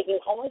she's speaking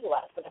only to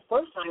us for the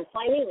first time,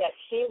 claiming that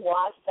she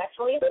was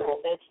sexually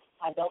assaulted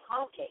by Bill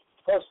Cosby.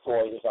 Her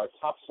story is our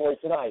top story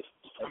tonight.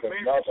 And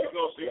another she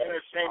goes to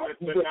entertainment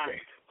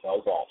tonight.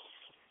 Tells all.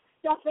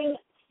 Stuffing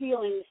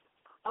feelings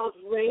of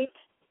rape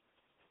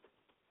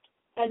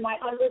and my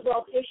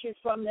unresolved issues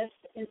from this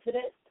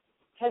incident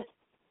has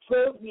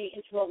drove me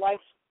into a life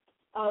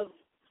of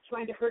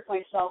trying to hurt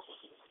myself.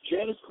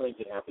 Janice claims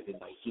it happened in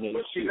 1982.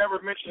 But she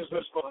never mentions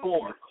this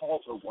before.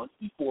 Called her once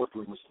before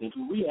during a stint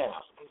in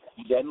rehab.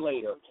 He then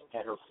later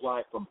had her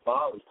fly from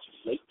Bali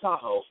to Lake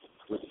Tahoe,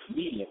 where the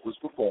comedian was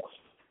performing.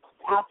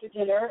 After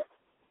dinner,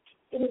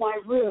 in my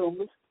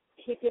room,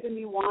 he'd given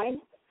me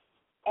wine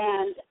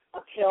and a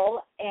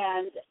pill,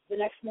 and the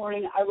next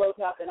morning I woke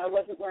up and I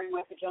wasn't wearing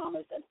my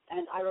pajamas.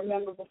 And I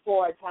remember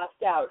before I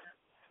passed out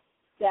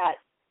that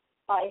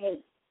I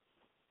had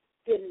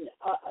been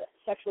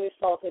sexually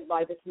assaulted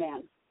by this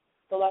man.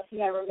 The last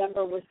thing I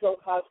remember was Bill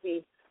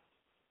Cosby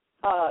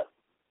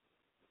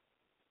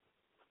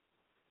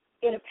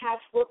in a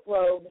patchwork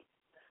robe,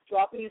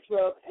 dropping his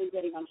robe and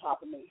getting on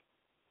top of me.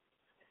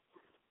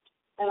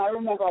 And I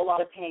remember a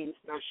lot of pain.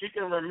 Now, she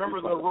can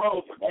remember the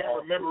robe, but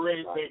can't remember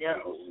anything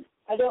else.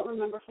 I don't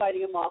remember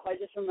fighting him off. I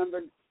just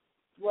remembered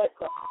what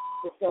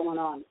was going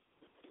on.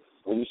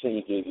 When you say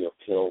he gave you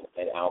a pill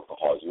and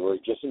alcohol, you were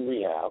just in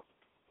rehab.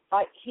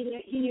 He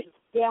knew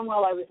damn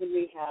well I was in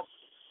rehab.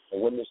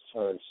 And when this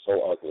turned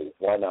so ugly,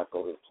 why not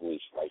go to the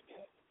police right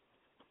then?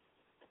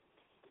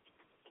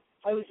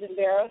 I was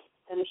embarrassed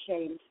and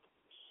ashamed.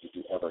 Did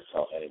you ever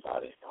tell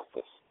anybody about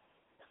this?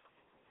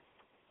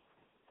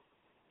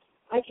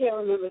 I can't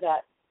remember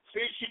that.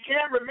 See, she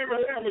can't remember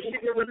that, but she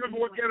can remember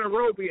what kind of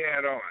robe he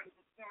had on.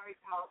 Very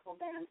powerful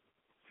man.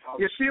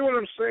 You see what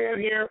I'm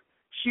saying here?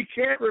 She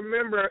can't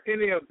remember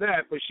any of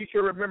that, but she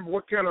can remember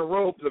what kind of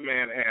robe the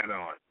man had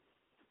on.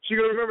 She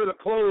can remember the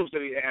clothes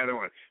that he had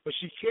on, but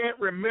she can't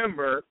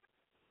remember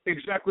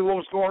exactly what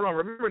was going on.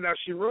 Remember now,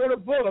 she wrote a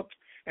book,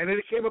 and then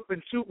it came up with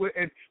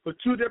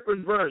two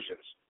different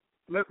versions.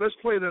 Let's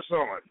play this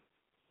on.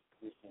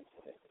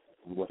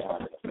 What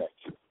happened affect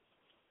you?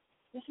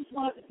 This is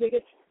one of the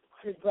biggest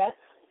regrets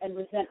and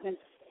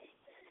resentments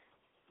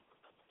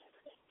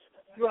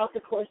throughout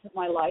the course of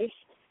my life.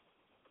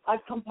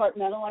 I've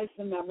compartmentalized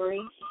the memory.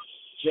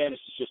 Janice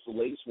is just the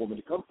latest woman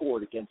to come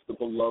forward against the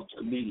beloved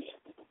comedian.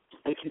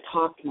 I can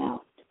talk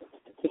now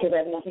because I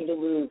have nothing to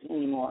lose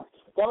anymore.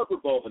 Barbara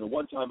Bowman, a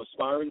one-time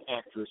aspiring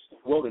actress,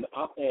 wrote an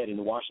op-ed in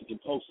the Washington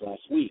Post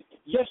last week.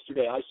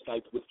 Yesterday, I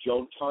Skyped with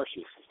Joan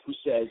Tarshish, who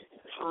says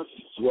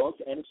Cosby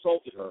drugged and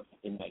assaulted her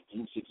in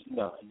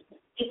 1969.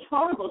 It's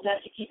horrible to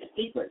have to keep a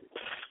secret.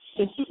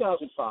 In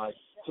 2005,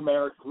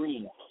 Tamara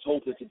Green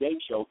told the Today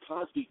Show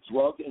Cosby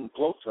drugged and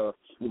groped her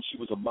when she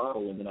was a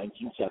model in the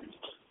 1970s.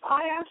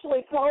 I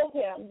actually told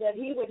him that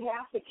he would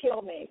have to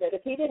kill me, that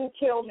if he didn't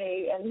kill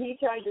me and he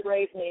tried to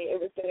rape me, it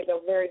was going to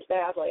go very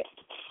badly.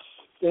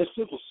 In a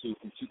civil suit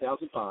in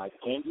 2005,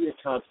 Andrea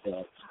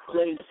Constand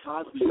claimed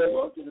Cosby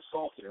drugged and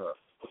assaulted her.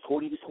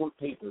 According to court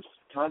papers,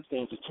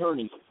 Constand's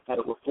attorneys had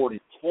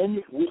reported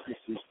 10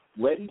 witnesses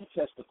ready to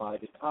testify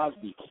that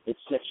Cosby had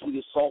sexually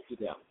assaulted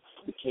them.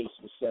 The case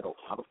was settled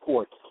out of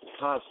court.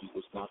 Cosby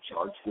was not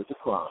charged with the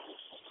crime.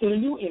 In a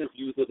new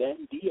interview, the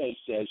then DA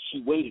says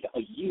she waited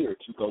a year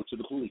to go to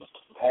the police.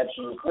 Had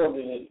she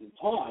reported it in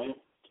time,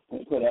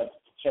 we could have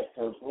checked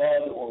her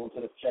blood, or we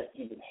could have checked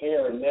even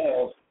hair and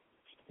nails.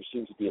 There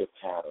seems to be a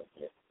pattern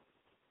here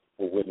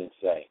where women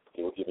say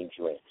they were given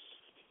drinks,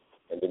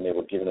 and then they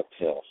were given a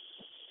pill,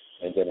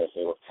 and then as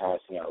they were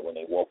passing out when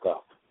they woke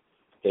up,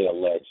 they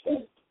alleged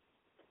that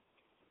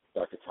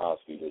Dr.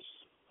 Cosby was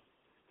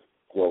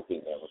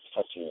groping them or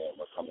touching them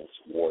or coming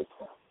towards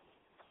them.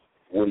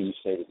 What do you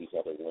say to these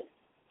other women?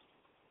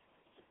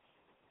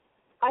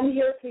 I'm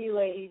here for you,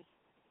 ladies.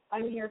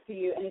 I'm here for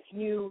you. And if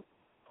you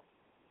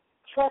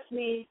trust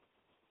me,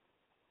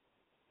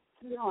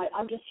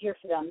 I'm just here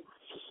for them.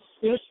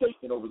 In a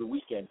statement over the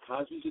weekend,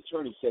 Cosby's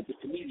attorney said the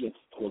comedian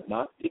will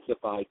not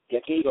dignify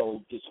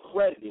decade-old,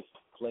 discredited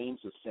claims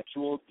of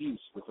sexual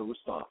abuse with a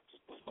response.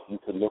 You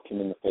could look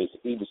him in the face.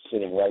 If he was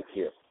sitting right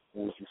here,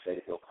 what would you say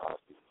to Bill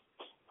Cosby?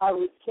 I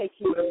would say to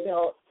you,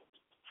 Bill,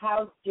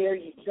 how dare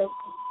you go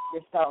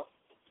yourself?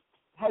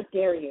 How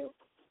dare you?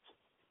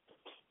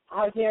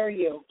 How dare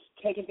you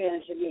take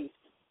advantage of me?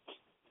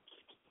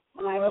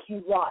 And I hope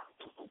you rot.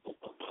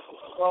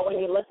 Well, when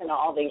you listen to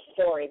all these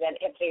stories, and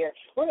if they're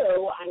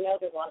true, I know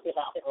there's a lot of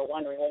people out there who are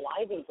wondering, well,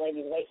 why these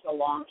ladies wait so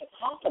long to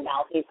talk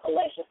about these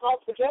alleged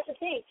assaults? But you have to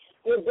think,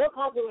 Bill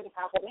Cosby was a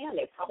powerful man.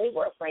 They probably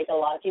were afraid that a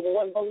lot of people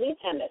wouldn't believe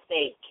him if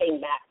they came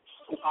back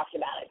and talked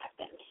about it back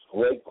then.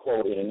 Great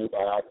quote in a new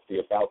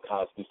biography about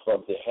Cosby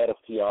from the head of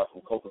PR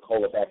from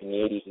Coca-Cola back in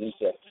the 80s, and he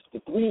said,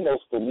 the three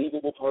most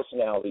believable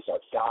personalities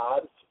are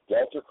God,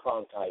 Walter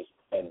Cronkite,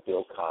 and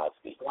Bill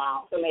Cosby.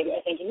 Wow, so maybe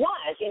I think he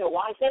was.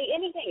 Why say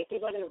anything if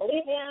people are going to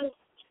believe him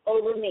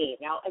over me?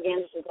 Now,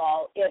 again, this is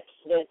all if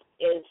this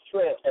is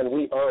true. And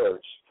we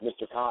urge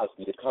Mr.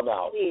 Cosby to come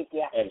out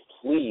and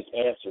please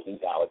answer these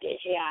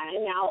allegations. Yeah,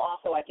 and now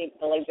also I think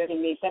the late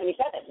 77,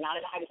 not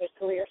at the height of his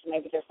career, so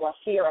maybe there's less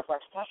fear of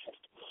repercussions.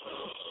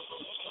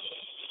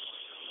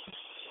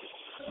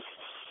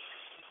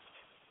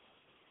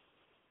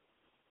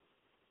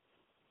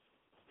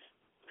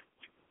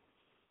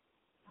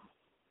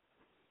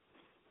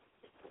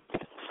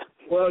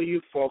 Well,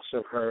 you folks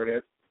have heard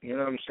it. You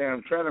know what I'm saying?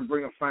 I'm trying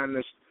to find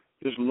this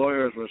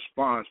lawyer's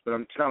response, but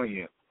I'm telling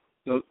you,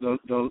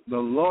 the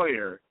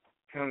lawyer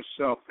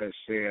himself has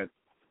said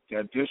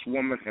that this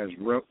woman has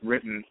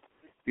written,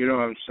 you know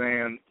what I'm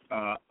saying,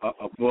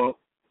 a book,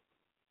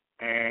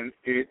 and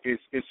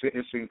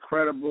it's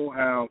incredible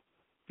how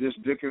this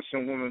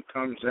Dickinson woman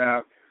comes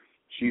out.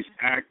 She's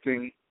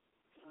acting.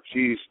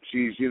 She's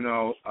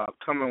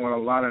coming with a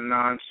lot of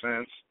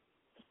nonsense.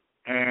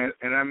 And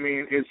I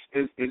mean,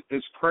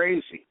 it's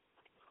crazy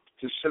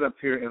to sit up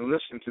here and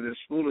listen to this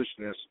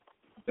foolishness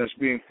that's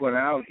being put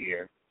out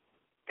here.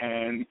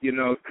 And,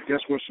 I guess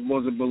we're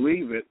supposed to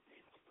believe it.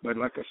 But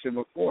like I said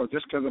before,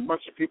 just because a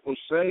bunch of people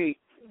say,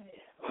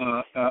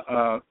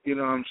 you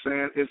know what I'm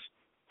saying,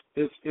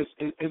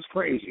 It's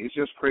crazy. It's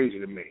just crazy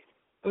to me.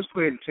 Let's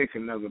go ahead and take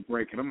another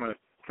break, and I'm going to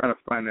try to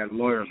find that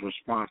lawyer's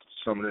response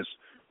to some of this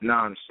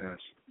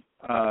nonsense.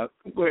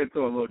 Go ahead and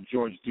throw a little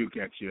George Duke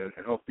at you,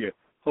 and hope you're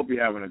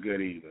having a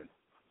good evening.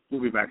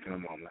 We'll be back in a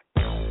moment.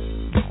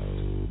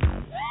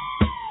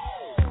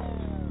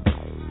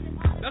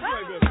 That's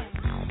right, baby.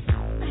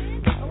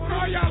 I want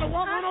all y'all to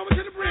walk on over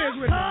to the bridge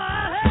with me.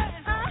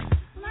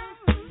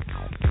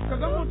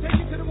 Because I'm going to take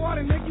you to the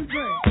water and make you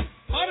drink.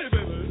 Party,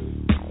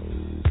 baby.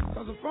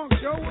 Because the funk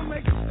show will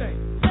make you stay.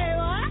 Say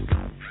what?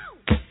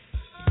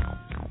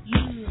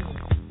 Yeah.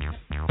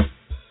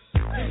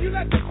 If you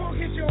let the funk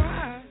hit your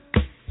eye,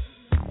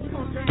 we're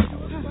going to turn you to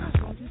a spot.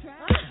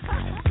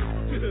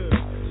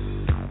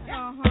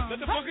 Let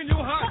the funk in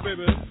your heart,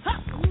 baby.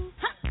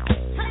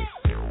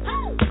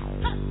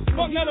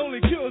 Funk not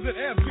only kills, it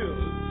ass kills.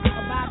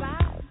 Bye-bye.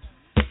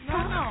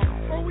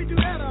 No. Before we do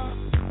that,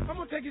 I'm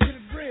going to take you to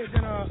the bridge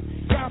and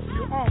drop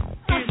you off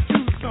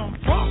into some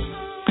funk.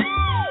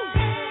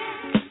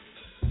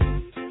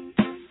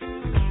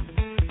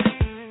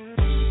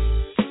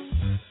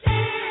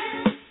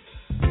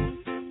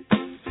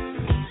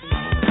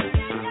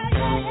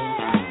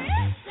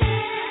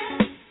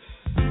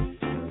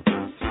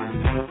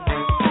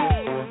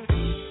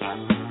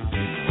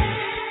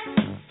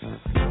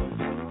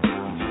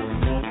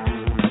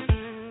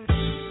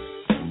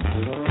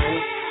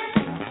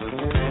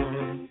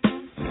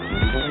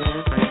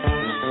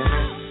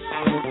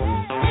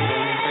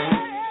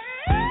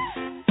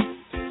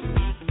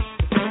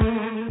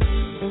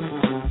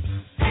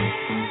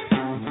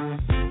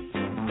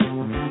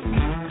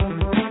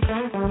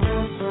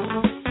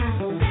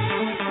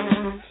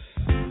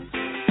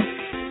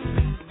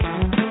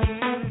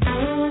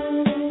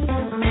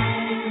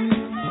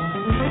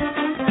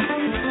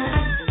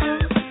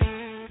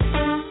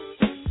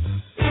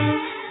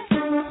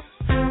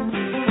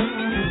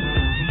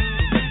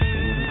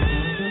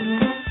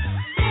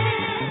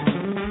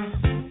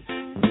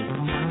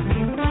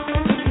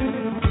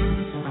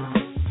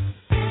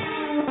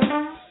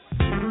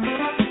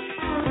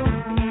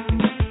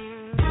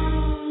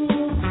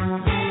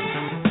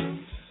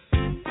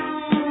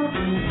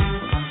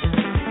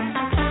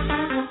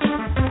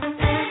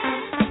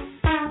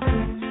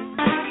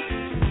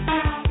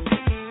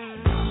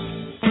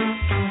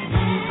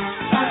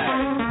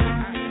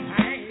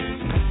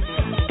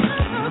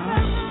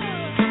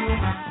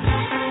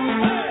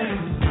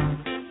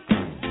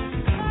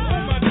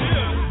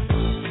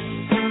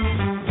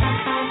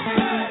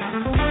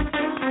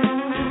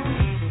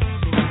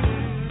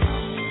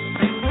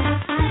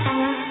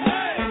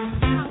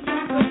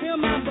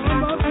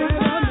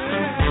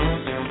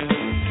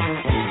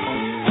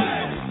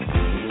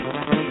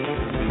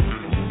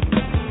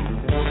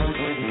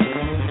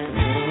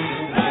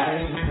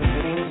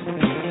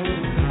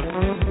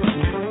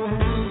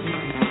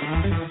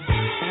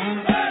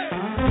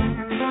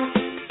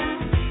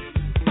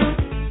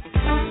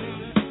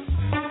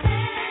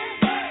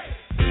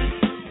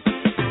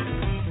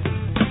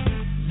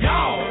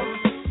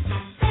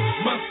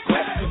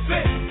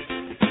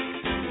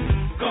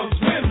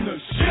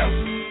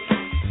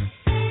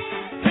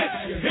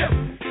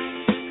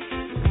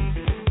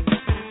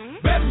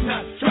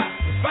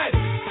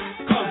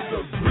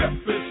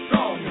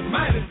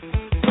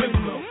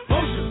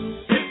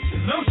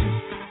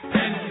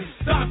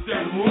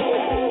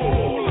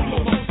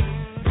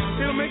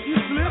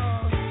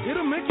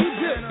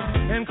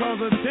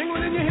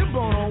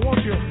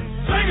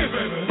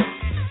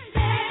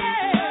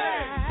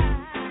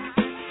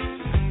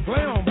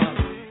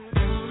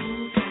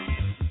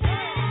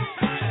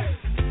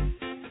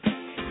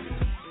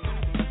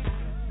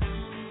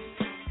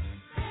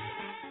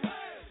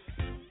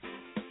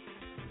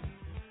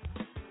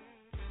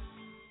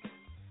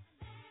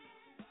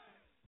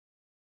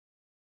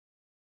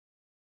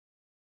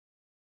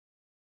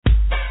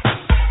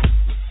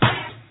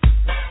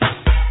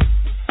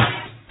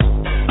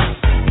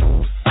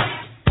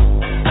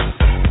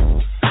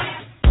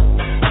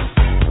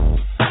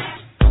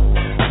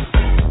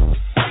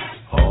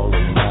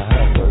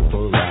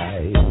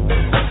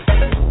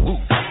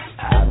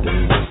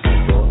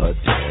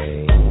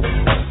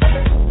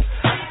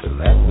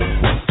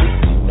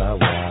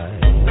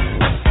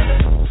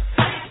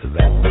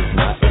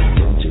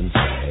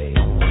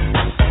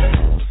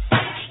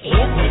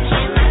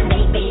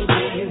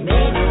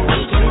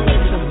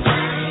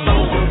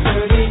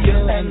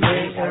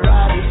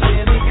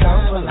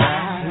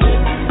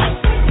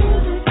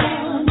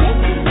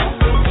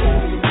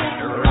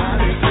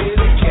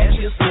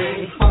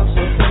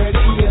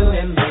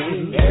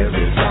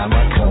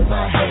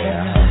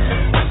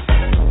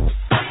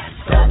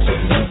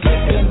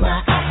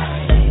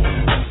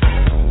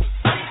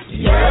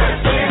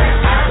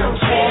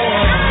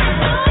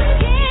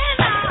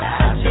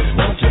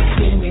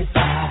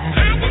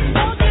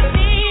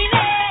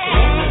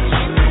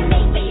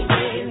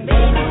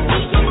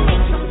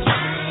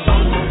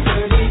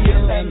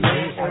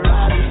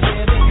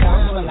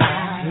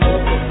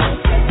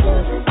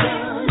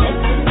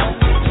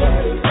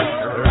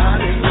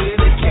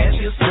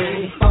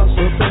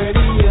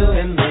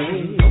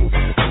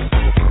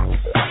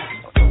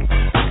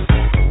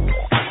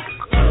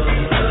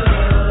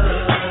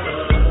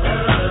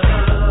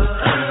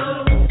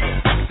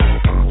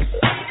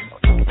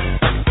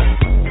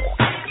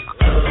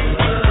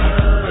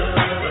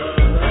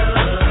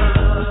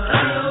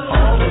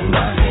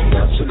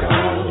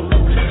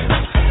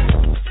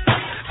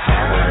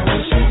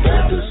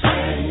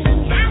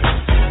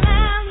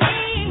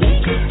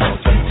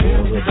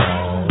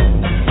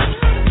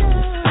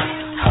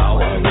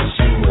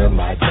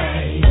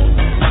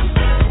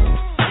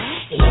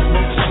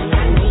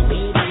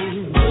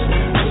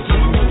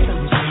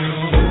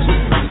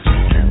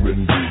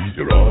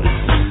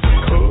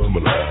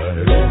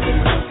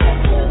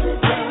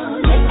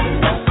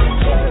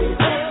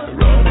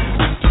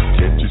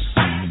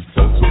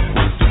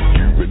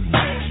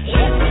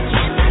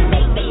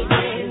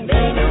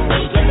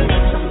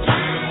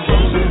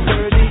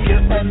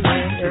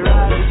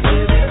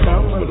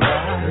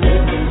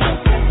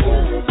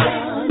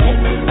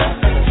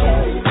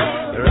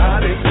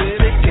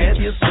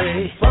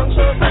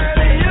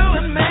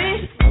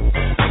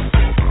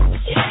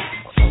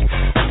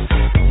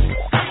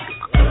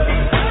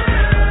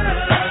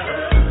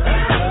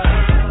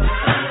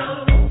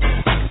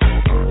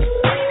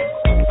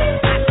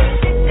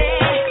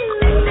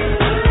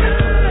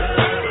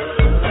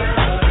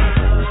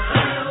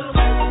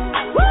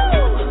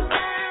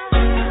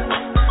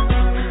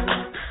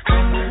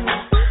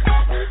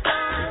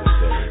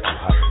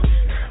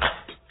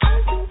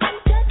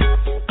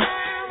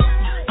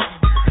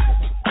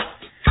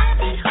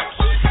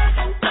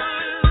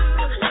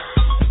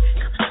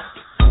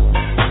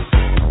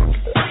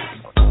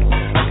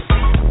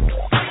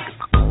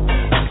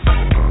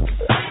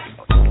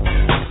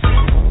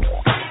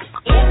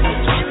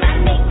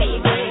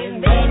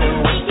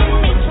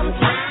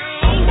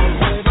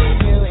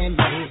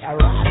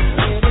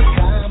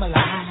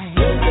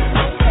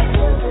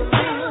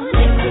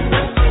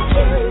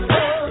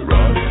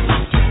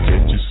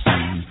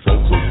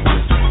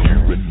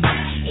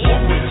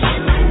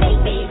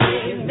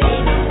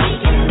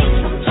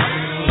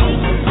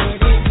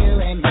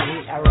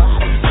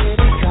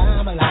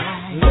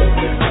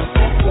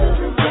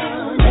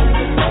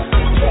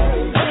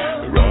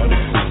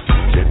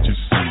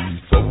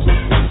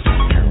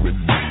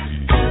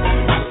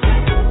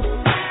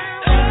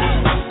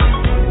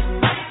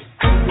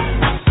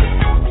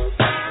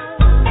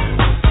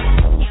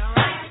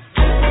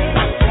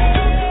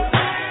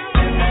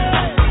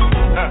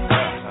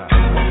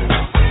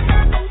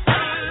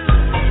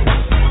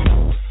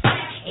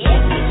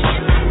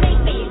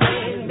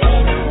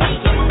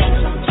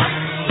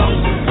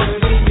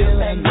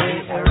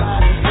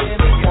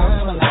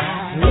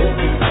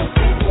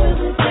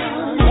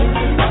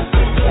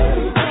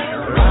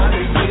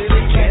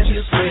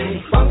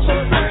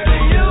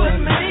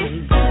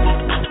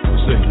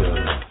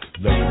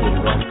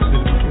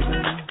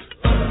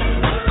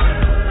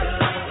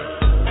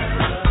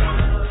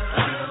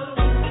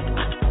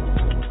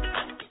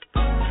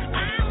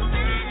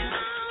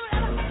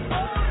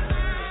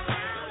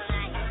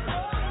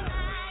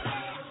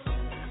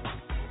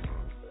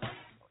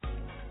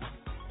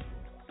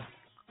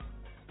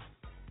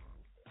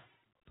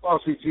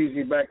 Bossy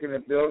Jeezy back in the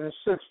building,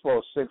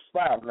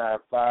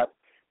 646-595-3402.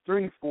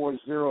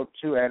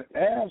 And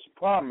as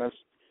promised,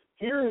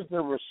 here is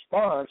the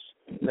response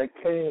that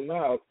came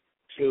out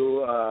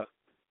to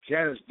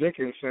Janice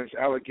Dickinson's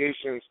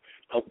allegations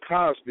of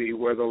Cosby,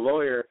 where the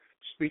lawyer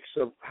speaks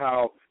of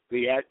how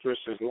the actress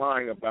is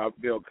lying about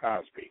Bill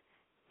Cosby.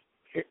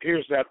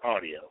 Here's that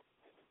audio.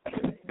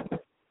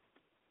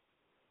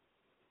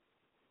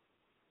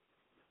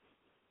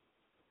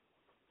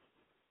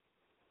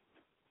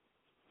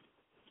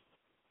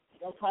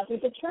 Bill Cosby's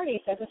attorney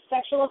says a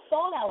sexual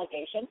assault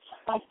allegation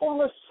by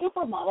former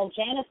supermodel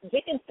Janice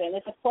Dickinson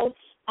is a, quote,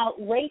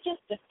 outrageous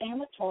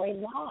defamatory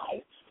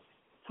lie.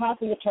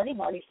 Cosby attorney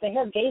Marty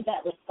Singer gave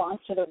that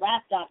response to the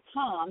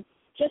rap.com.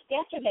 Just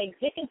yesterday,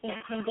 Dickinson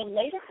became the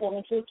latest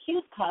woman to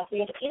accuse Cosby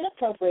of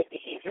inappropriate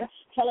behavior,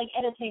 telling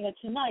Entertainment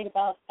Tonight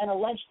about an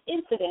alleged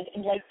incident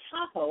in Lake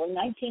Tahoe in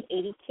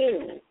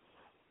 1982.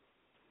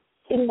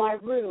 In my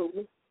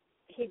room,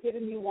 he'd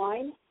given me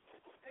wine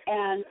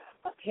and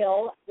a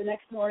pill. The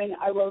next morning,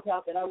 I woke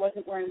up and I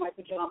wasn't wearing my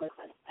pajamas.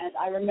 And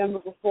I remember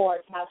before I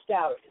passed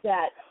out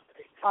that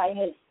I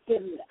had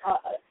been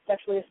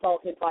sexually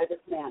assaulted by this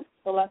man.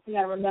 The last thing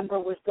I remember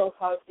was Bill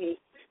Cosby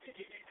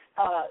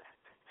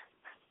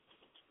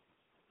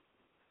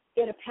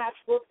in a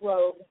patchwork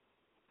robe,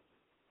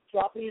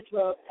 dropping his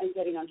robe and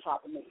getting on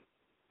top of me.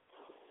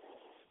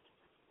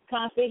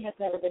 Cosby has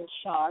never been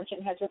charged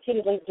and has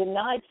repeatedly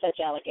denied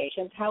such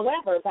allegations.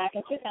 However, back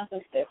in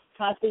 2006,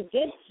 Cosby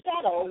did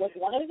settle with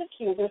one of his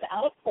accusers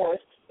out of court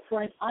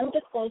for an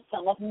undisclosed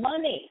sum of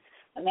money.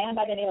 A man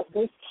by the name of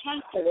Bruce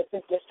Castor was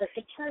the district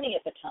attorney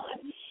at the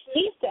time.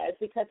 He says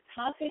because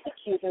Cosby's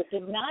accuser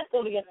did not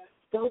go to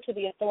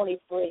the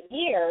authorities for a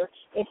year,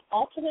 it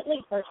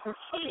ultimately hurt her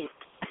case.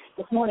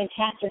 This morning,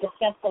 Castor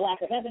discussed the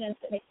lack of evidence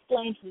and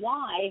explained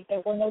why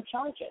there were no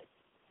charges.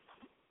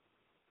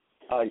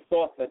 I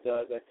thought that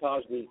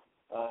Cosby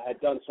had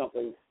done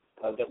something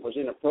that was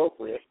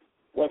inappropriate.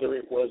 Whether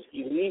it was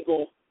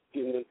illegal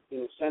in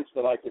the sense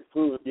that I could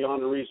prove it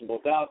beyond a reasonable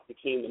doubt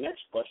became the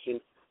next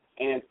question,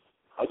 and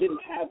I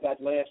didn't have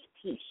that last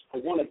piece. I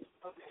wanted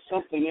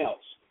something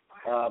else.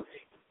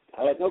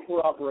 I had no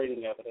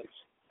corroborating evidence.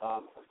 I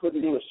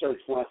couldn't do a search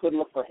warrant. I couldn't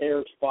look for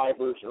hairs,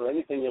 fibers, or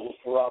anything that would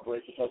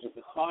corroborate because of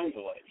the time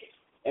delay.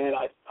 And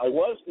I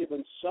was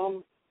given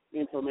some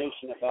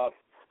information about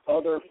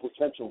other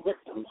potential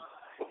victims.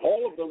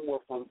 All of them were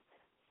from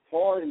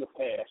far in the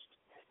past,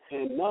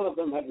 and none of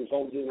them had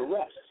resulted in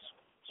arrests.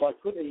 So I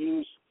couldn't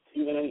use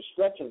even any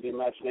stretch of the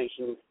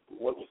imagination,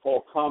 what we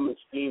call common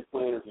scheme,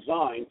 plan, or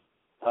design,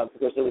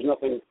 because there was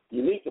nothing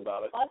unique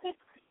about it. Was it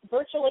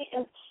virtually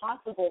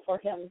impossible for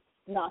him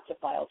not to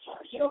file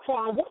charges? You know,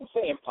 Carl, I wouldn't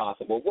say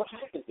impossible. What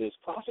happens is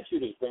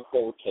prosecutors bring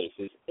forward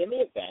cases in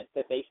the event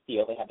that they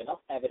feel they have enough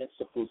evidence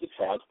to prove the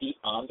charge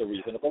beyond a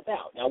reasonable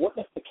doubt. Now, what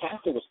Mr.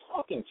 Castor was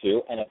talking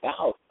to and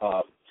about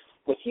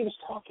was he was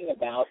talking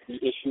about the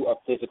issue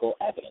of physical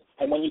evidence.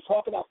 And when you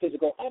talk about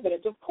physical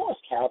evidence, of course,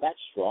 Carol, that's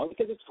strong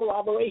because it's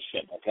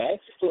corroboration, okay?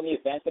 So in the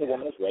event that a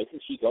woman is raped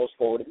and she goes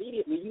forward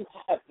immediately, you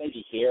have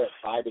maybe hair and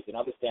fibers and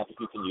other samples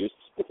you can use,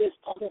 but there's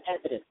other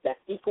evidence that's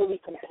equally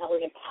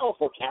compelling and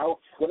powerful, Carol.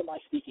 What am I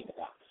speaking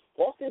about?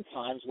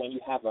 Oftentimes when you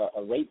have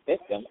a rape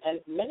victim, and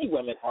many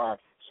women are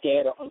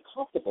scared or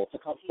uncomfortable to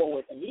come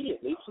forward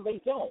immediately, so they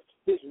don't.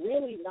 There's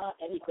really not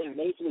anything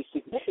majorly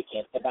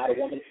significant about a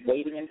woman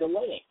waiting and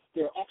delaying.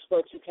 There are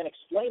experts who can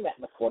explain that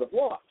in the court of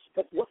law.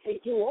 But what they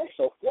do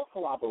also for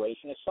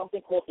corroboration is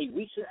something called a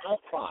recent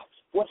outcry.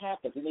 What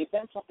happens? In the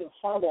event something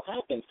horrible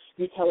happens,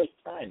 you tell a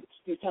friend,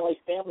 you tell a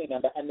family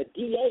member, and the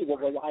DA will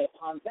rely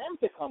upon them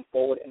to come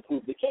forward and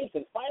prove the case.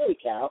 And finally,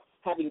 Carol,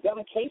 having done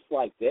a case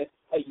like this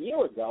a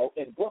year ago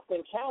in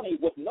Brooklyn County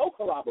with no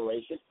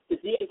corroboration, the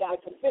DA got a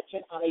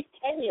conviction on a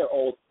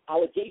 10-year-old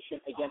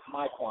allegation against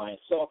my client.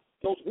 So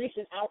those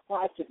recent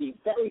outcries could be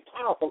very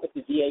powerful if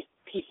the DA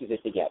pieces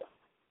it together.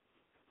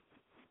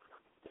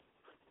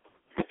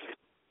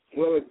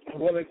 Well,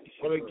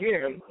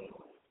 again,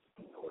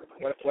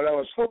 what I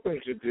was hoping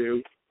to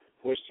do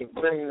was to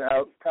bring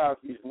out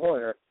Cosby's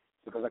lawyer,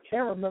 because I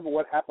can't remember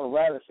what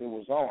apparatus it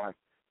was on,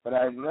 but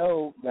I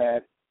know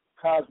that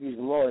Cosby's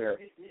lawyer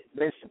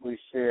basically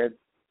said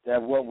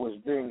that what was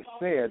being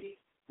said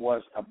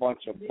was a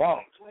bunch of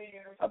bunk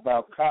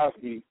about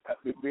Cosby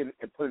being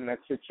put in that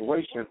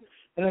situation,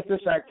 and that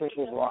this actress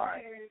was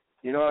lying.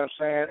 You know what I'm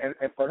saying?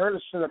 And for her to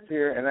sit up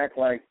here and act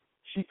like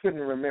she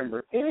couldn't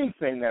remember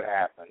anything that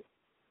happened,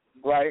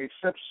 right,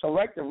 except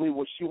selectively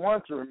what she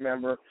wanted to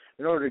remember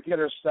in order to get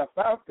her stuff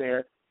out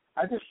there,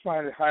 I just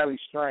find it highly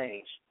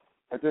strange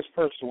that this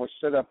person would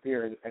sit up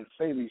here and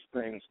say these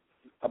things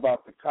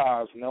about the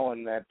cause,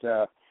 knowing that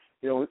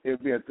it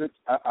would be a good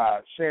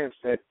chance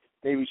that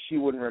maybe she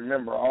wouldn't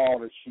remember all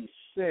that she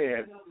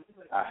said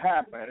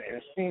happened. And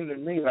it seemed to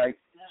me like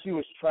she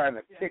was trying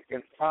to pick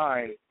and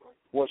find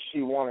what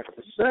she wanted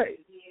to say.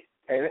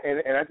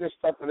 And I just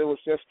thought that it was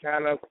just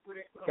kind of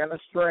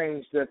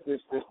strange that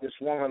this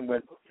woman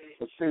would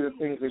say the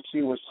things that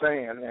she was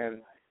saying,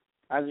 and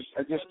I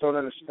just don't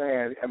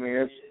understand. I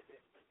mean,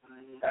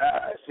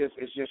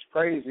 it's just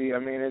crazy. I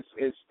mean,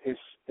 it's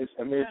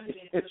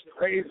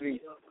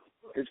crazy.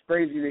 It's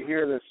crazy to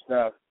hear this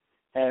stuff,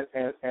 and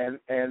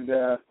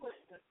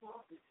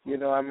you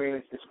know, I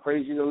mean, it's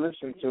crazy to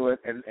listen to it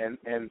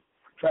and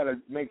try to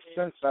make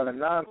sense out of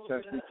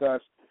nonsense,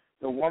 because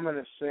the woman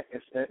is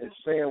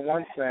saying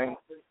one thing,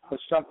 but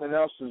something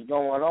else is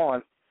going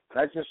on. And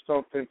I just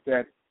don't think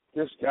that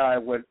this guy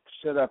would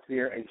sit up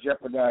here and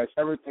jeopardize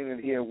everything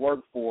that he had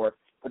worked for,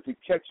 but to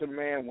catch a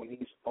man when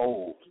he's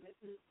old.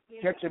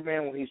 Catch a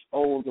man when he's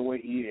old the way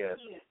he is.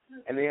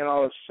 And then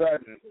all of a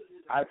sudden,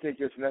 I think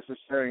it's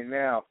necessary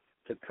now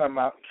to come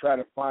out and try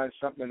to find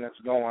something that's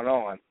going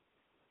on.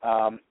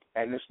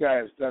 And this guy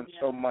has done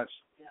so much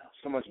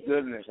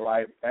good in his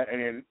life,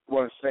 and then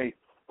want to say,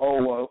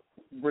 oh, well,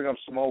 bring up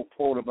some old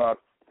quote about,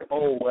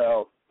 oh,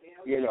 well,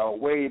 you know,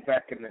 way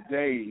back in the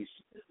days,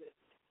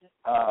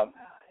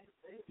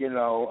 you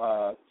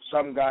know,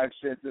 some guy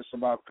said this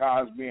about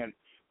Cosby and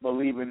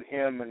believing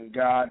him and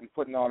God and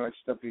putting all that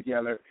stuff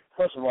together.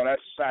 First of all,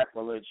 that's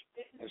sacrilege.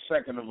 And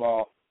second of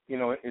all, you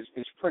know,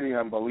 it's pretty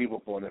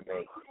unbelievable to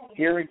me.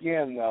 Here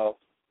again, though,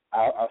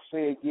 I'll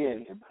say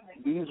again,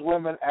 these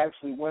women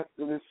actually went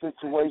through this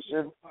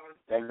situation,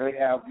 and they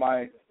have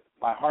my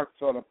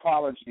heartfelt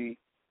apology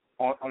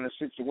on the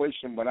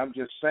situation, but I'm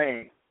just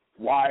saying,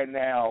 why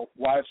now?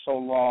 Why so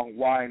long?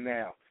 Why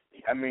now?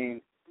 I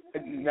mean,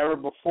 never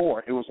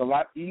before. It was a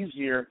lot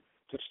easier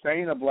to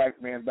stain a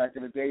black man back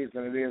in the days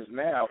than it is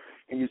now,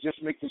 and you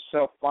just make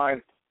yourself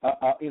find,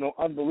 you know,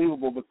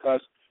 unbelievable,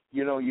 because,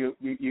 you know, you're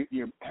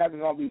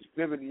having all these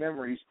vivid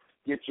memories,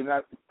 yet you're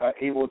not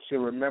able to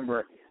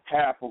remember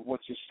half of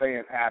what you're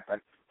saying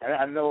happened. And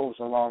I know it was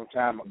a long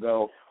time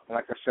ago. And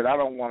like I said, I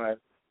don't want to,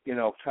 you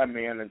know, come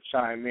in and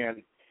chime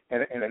in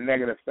a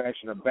negative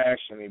fashion or bash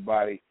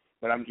anybody,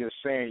 but I'm just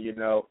saying, you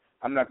know,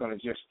 I'm not going to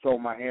just throw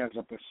my hands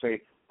up and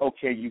say,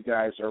 okay, you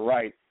guys are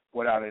right,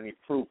 without any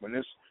proof. And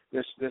this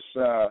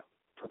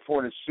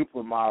purported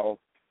supermodel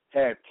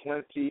had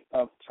plenty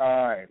of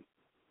time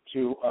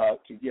to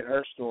get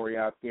her story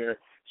out there.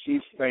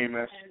 She's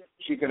famous.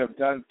 She could have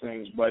done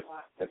things, but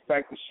the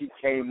fact that she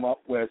came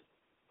up with,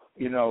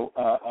 you know,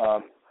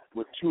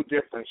 with two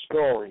different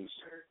stories,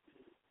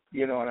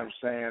 you know what I'm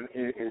saying,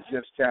 it's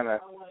just kind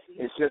of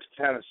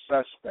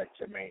suspect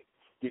to me.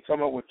 You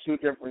come up with two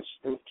different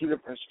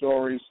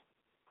stories,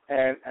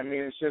 and I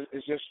mean,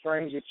 it's just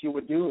strange that you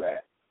would do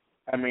that.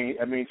 I mean,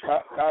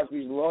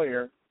 Cosby's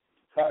lawyer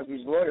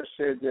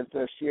said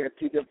that she had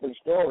two different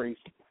stories,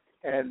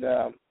 and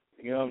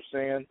you know what I'm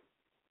saying.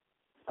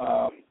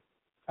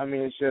 I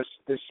mean, it's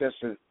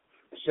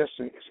just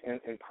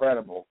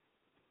incredible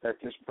that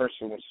this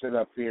person would sit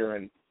up here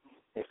and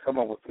come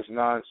up with this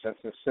nonsense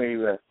and say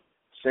the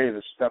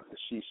stuff that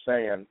she's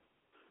saying,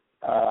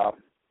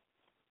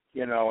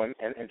 you know,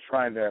 and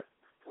trying to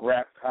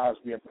wrap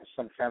Cosby up in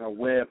some kind of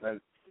web,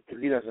 and if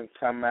he doesn't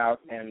come out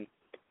and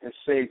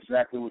say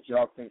exactly what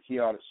y'all think he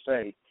ought to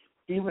say,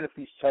 even if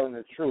he's telling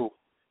the truth,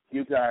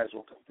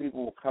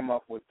 people will come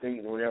up with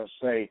things where they'll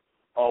say,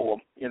 oh,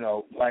 well, you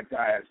know, black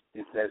guy has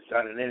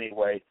done it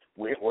anyway.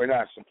 We're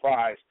not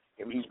surprised.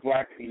 If he's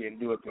black and he didn't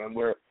do it, then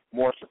we're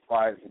more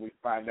surprised if we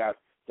find out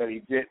that he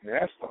didn't. And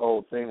that's the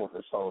whole thing with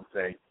this whole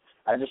thing.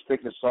 I just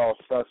think it's all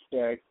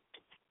suspect,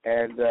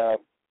 and I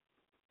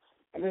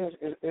mean,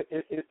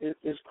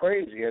 it's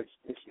crazy.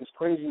 It's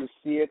crazy to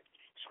see it.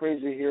 It's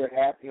crazy to hear it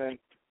happening.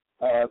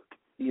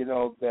 You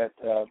know that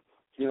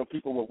you know,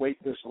 people will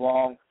wait this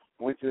long,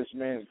 wait till this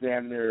man's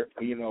damn near,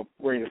 you know,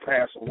 ready to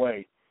pass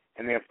away,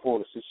 and then pull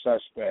this as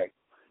suspect.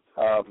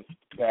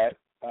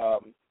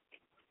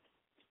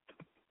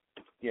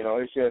 You know,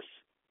 it's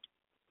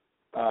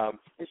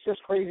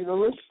just crazy to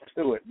listen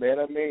to it, man.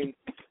 I mean,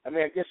 I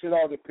guess it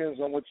all depends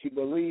on what you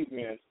believe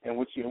in and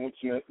what you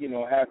you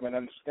know, have an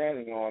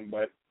understanding on.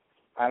 But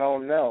I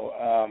don't know.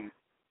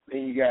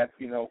 Then you got,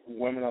 you know,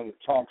 women on the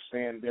talk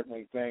saying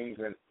different things,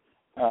 and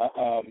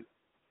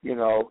you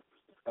know,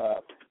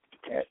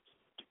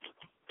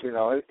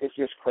 it's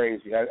just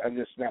crazy. I'm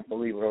just not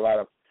believing a lot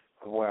of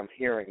what I'm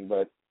hearing.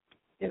 But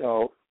you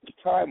know,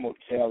 time will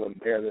tell and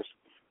bear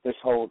this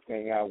whole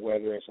thing out,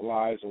 whether it's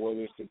lies or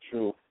whether it's the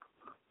truth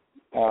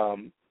of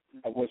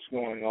what's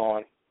going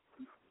on.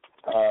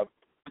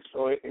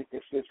 So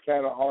it's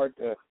kind of hard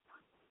to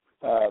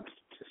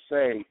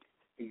say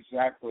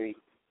exactly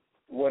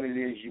what it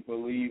is you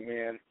believe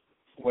in,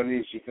 what it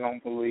is you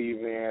don't believe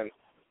in,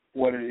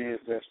 what it is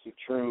that's the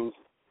truth.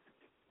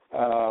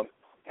 I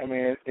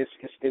mean, it's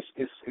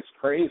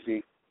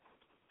crazy.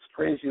 It's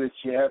crazy that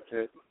you have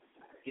to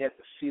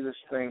see this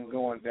thing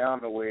going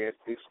down the way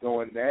it's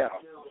going down.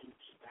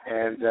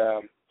 And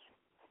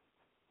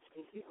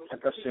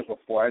like I said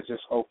before, I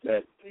just hope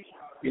that,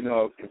 you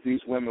know, if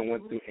these women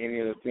went through any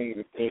of the things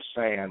that they're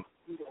saying,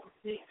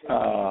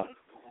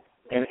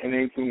 and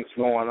anything that's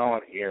going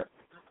on here,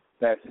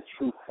 that the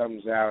truth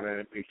comes out in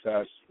it,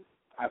 because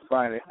I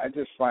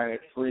just find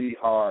it pretty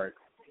hard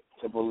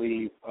to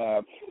believe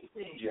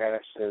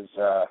Janice's,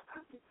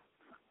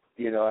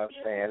 you know what I'm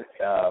saying,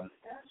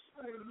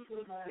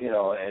 you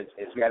know,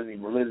 it's got any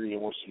validity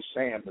in what she's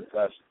saying,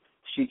 because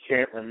she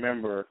can't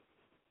remember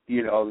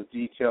the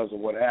details of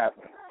what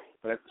happened.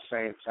 But at the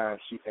same time,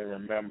 she can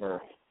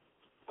remember,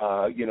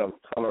 the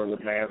color of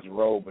the man's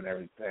robe and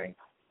everything.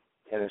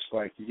 And it's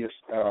like,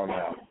 I don't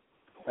know.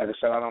 Like I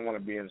said, I don't want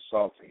to be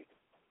insulting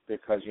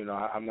because,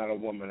 I'm not a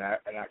woman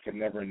and I can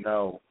never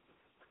know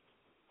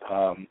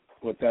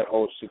what that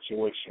whole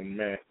situation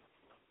meant.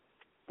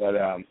 But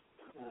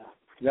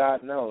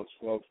God knows,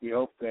 folks. We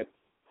hope that,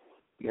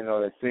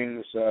 that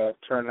things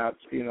turn out,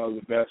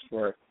 the best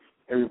for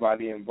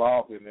everybody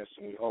involved in this,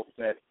 and we hope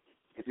that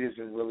it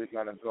isn't really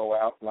going to go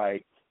out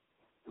like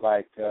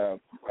that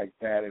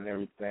and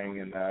everything.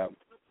 And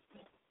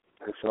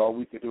so all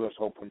we can do is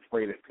hope and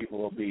pray that people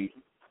will be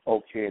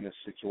okay in this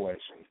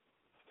situation.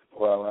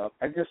 Well,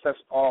 I guess that's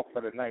all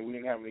for tonight. We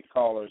didn't have any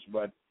callers,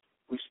 but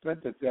we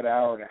spent a good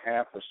hour and a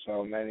half or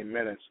so, 90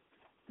 minutes,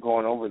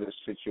 going over this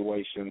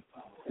situation.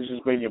 This has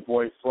been your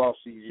boy Flossie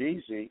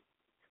Jeezy,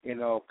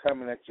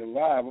 coming at you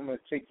live. I'm going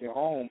to take you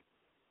home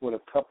with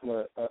a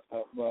couple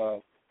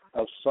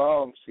of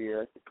songs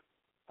here.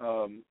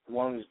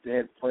 One is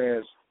Dead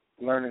Prayers,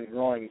 Learning,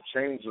 Growing,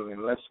 Changing,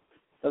 and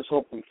let's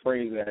hope and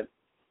pray that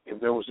if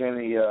there was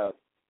any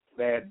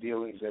bad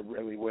dealings that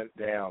really went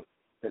down,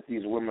 that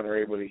these women are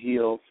able to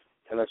heal.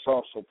 And let's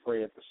also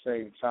pray at the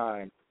same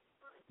time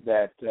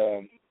that,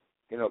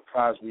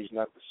 Cosby's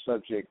not the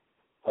subject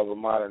of a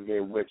modern-day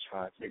witch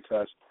hunt,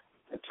 because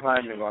the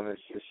timing on this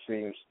just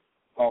seems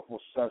awful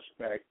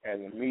suspect,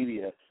 and the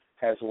media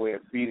has a way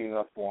of beating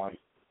up on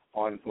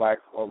black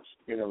folks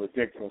in a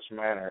ridiculous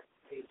manner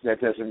that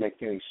doesn't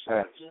make any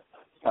sense.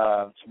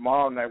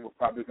 Tomorrow night we're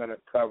probably going to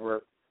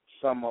cover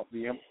some of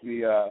the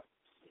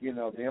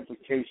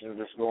implications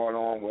that's going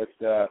on with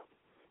the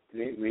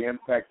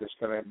impact that's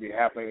going to be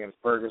happening in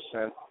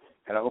Ferguson,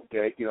 and I hope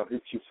that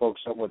hit you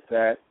folks up with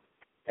that,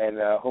 and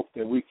hope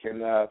that we can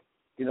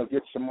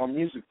get some more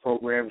music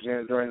programs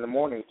in during the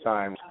morning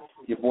times.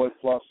 Your boy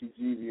Flossie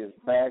Jeezy is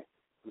back.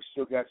 We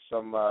still got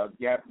some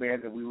Gap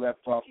Band that we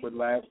left off with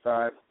last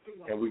time,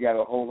 and we got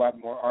a whole lot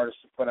more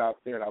artists to put out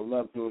there, and I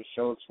love doing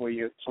shows for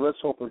you. So let's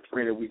hope and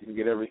pray that we can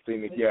get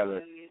everything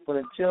together. But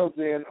until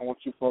then, I want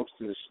you folks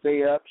to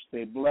stay up,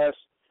 stay blessed,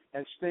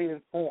 and stay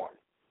informed.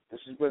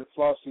 This has been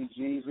Flossie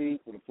Jeezy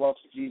from the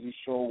Flossie Jeezy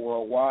Show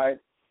Worldwide.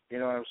 You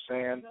know what I'm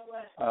saying?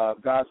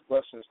 God's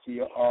blessings to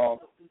you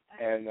all,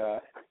 and I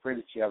pray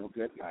that you have a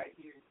good night.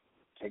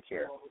 Take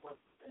care.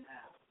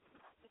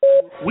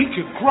 We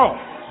can grow.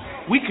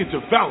 We can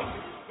develop.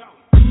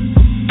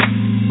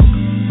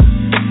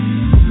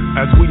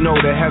 As we know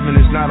that heaven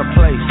is not a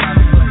place,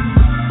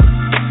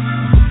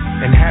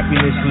 and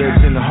happiness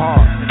lives in the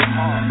heart.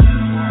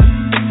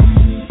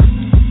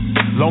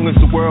 Long as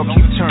the world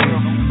keeps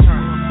turning,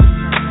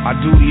 our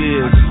duty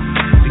is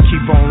to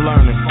keep on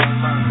learning.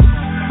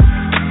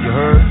 You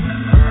heard?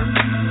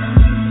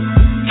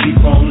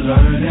 Keep on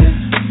learning.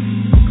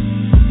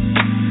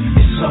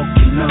 It's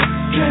soaking up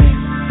game.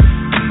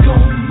 We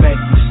gon'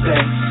 make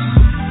mistakes.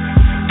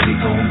 We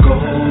gon'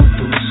 go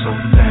through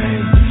some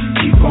things.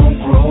 Keep on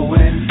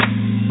growing.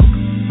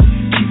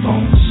 Keep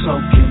on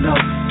soaking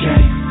up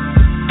game.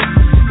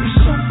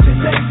 If something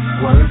ain't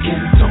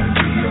working, don't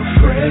be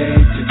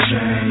afraid to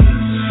change.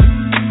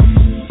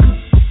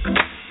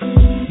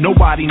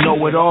 Nobody know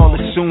it all.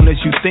 As soon as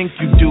you think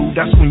you do,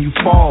 that's when you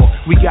fall.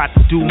 We got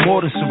to do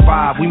more to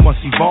survive. We must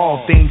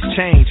evolve. Things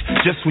change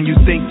just when you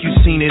think you've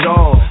seen it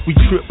all. We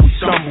trip, we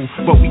stumble,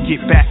 but we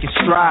get back in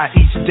stride.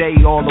 Each day,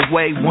 all the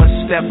way, one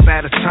step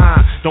at a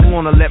time. Don't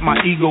want to let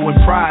my ego and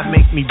pride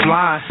make me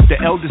blind.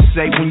 The elders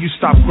say when you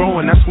stop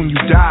growing, that's when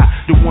you die.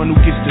 The one who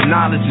gets the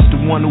knowledge is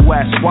the one who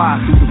asks why.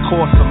 Through the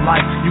course of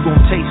life, you gon'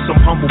 taste some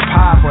humble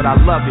pie, but I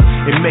love it.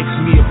 It makes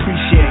me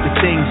appreciate the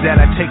things that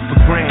I take for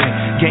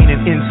granted.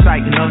 Gaining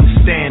insight and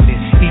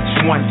understanding. Each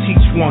one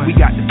teach one, we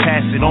got to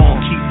pass it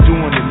on. Keep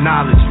doing the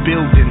knowledge,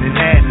 building and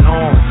adding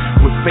on.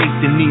 With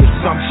faith in the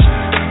assumption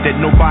that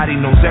nobody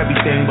knows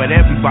everything, but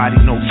everybody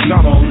knows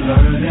something. Keep on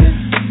learning.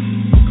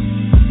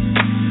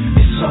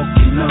 It's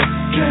soaking up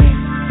game.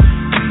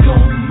 We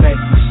gon'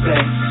 make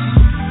mistakes.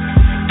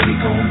 We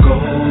gon' go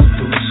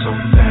through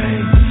some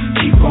things.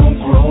 Keep on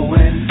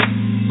growing.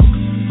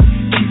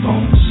 Keep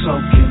on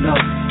soaking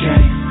up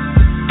game.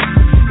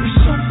 If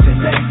something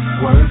ain't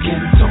working,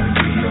 don't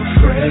be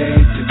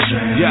afraid to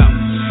change.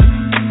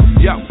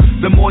 Yo,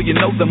 the more you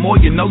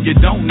know you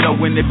don't know.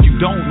 And if you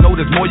don't know,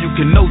 there's more you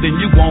can know, then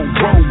you won't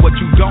grow. What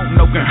you don't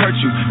know can hurt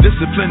you.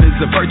 Discipline is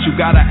a virtue.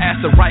 Gotta ask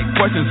the right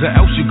questions or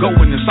else you go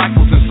in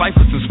cycles and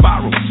ciphers and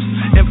spirals.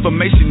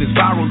 Information is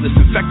viral, it's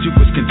infectious,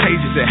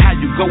 contagious. And how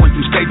you going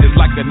through stages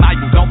like the night,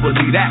 you don't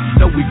believe that.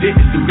 No, we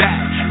didn't do that.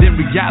 Then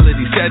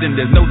reality set in,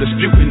 there's no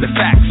disputing the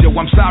facts. Yo,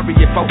 I'm sorry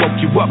if I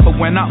woke you up, but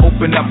when I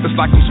open up, it's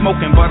like I'm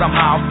smoking, but I'm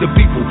high off the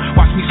people.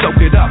 Watch me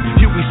soak it up.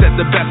 Huey said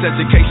the best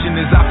education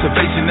is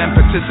observation and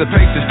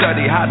participation.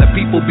 Study how the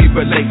people be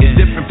relating.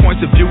 Different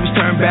points of views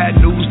turn bad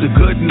news to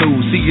good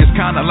news. See, it's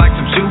kinda like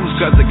some shoes,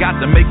 cause it got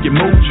to make you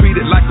move. Treat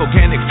it like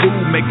organic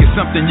food, make it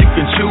something you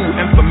can chew.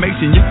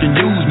 Information you can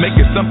use, make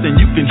it something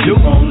you can do.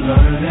 Keep on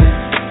learning.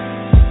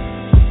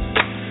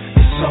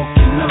 It's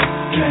soaking up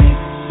game.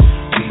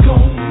 We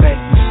gon' make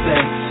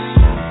mistakes.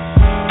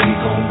 We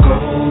gon' go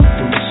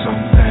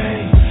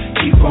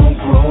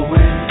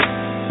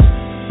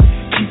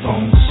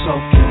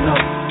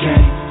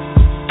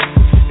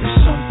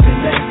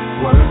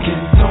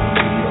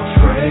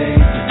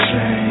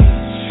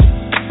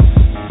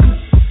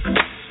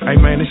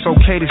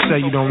okay to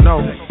say you don't know.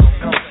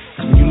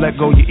 When you let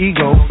go your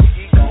ego,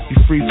 you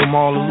free from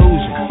all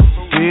illusion.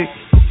 Dig?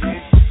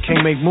 Can't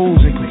make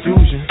moves in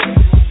confusion.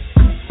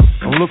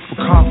 Don't look for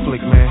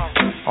conflict, man.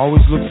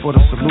 Always look for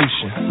the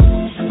solution.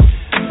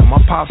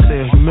 My pop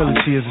said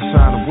humility is a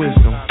sign of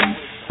wisdom,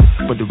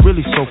 but to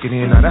really soak it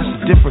in, now that's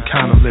a different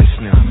kind of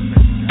listening.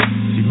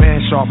 See,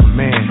 man sharpen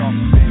man,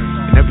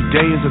 and every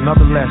day is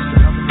another lesson.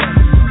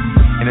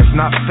 And it's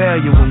not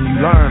failure when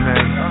you learn,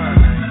 man.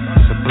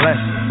 It's a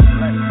blessing.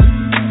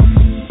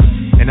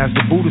 And as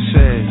the Buddha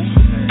says,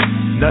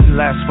 nothing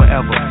lasts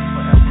forever.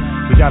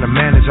 We gotta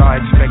manage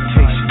our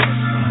expectations.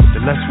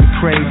 The less we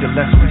crave, the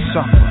less we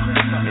suffer.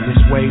 In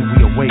this way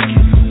we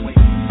awaken.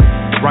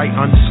 Right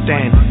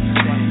understanding,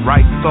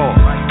 right thought,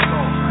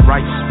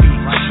 right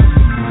speech,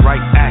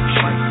 right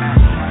action,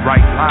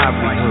 right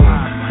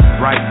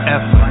livelihood, right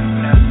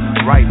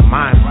effort, right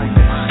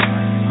mindfulness,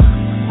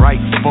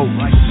 right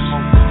focus.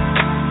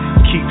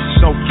 Keep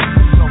soaking.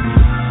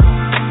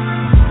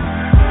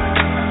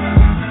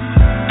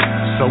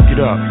 Soak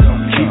it up.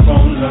 Keep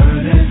on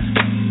learning.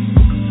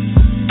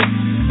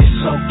 It's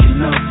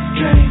soaking up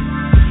game.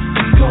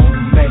 We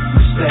gon' make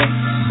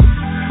mistakes.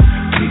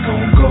 We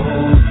gon' go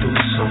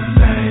through some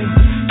things.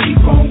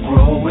 Keep on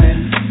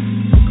growing.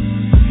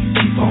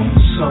 Keep on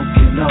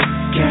soaking up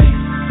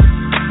game.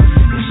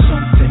 If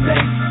something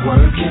ain't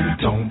working,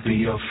 don't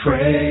be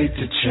afraid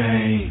to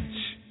change.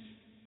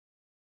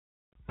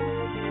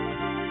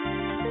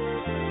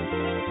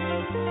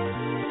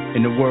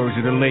 In the words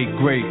of the late,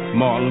 great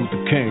Martin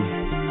Luther King,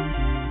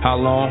 how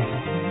long?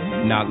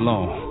 Not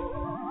long.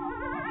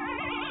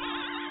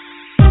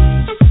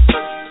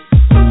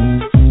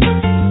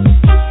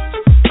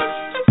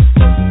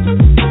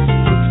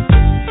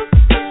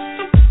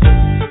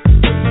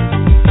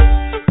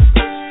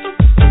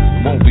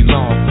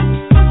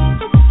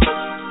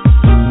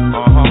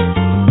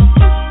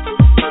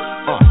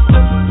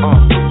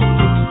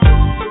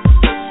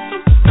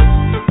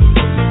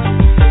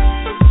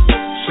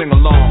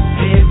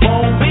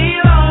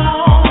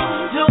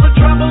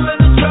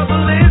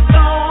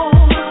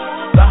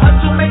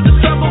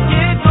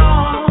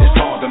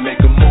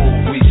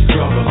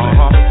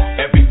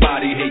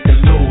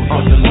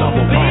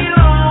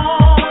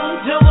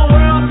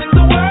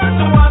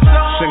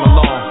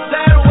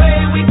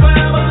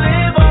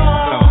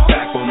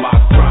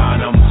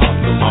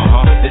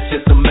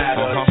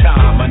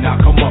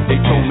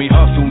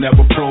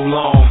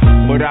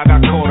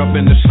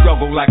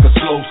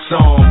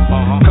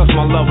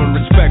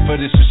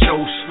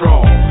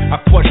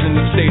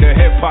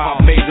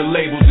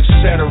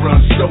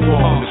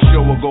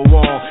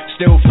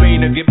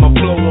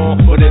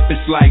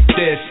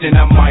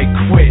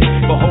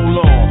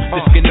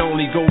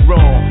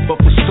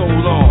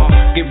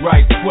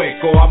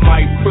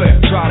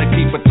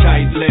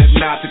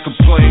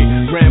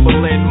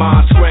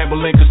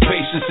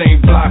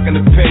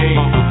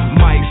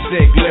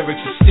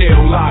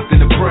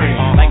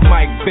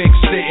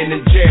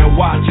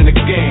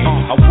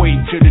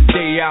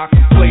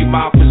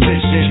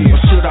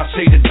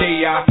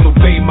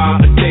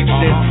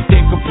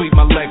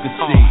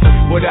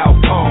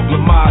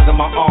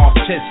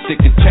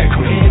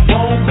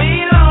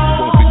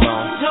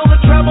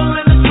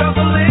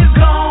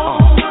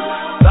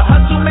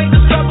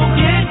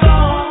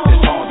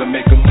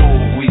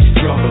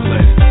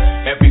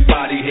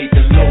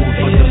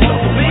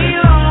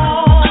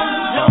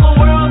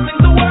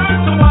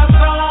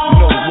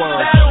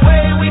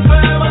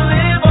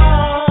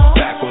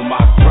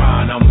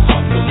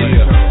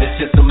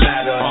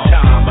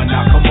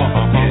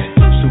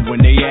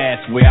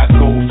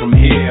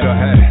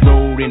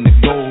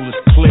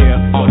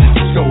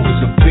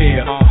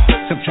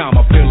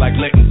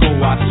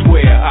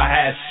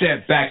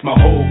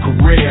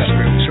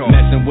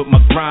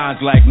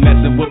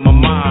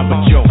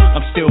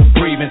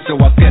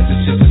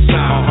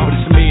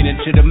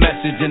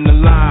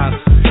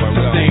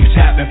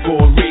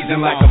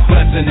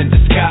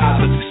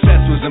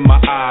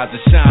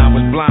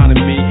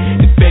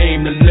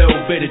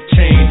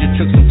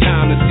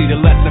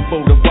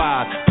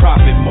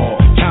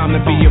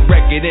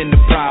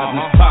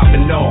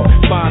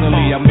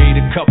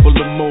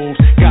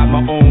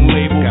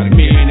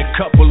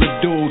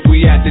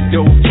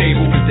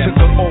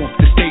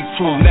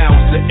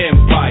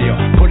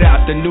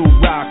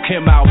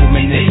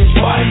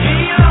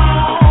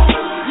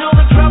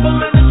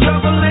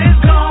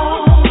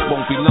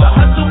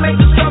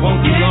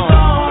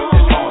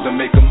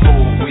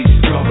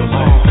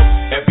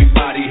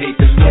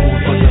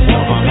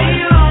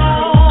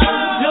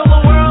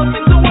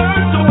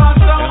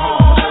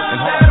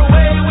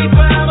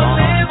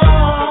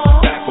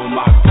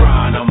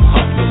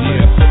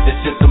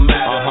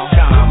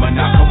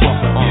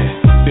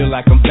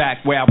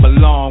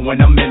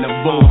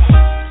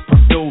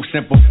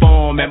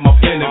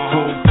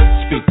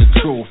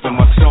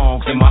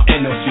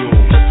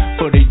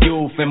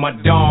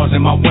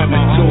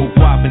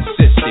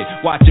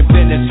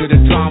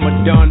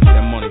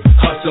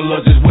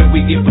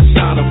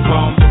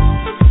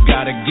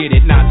 Gotta get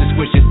it, not just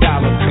wish a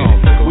dollar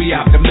come. We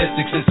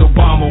optimistic since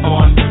Obama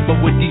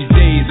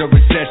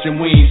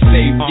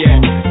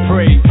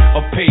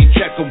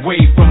away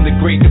from the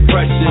Great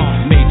Depression.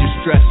 Major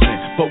stressing,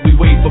 but we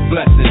wait for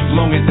blessings.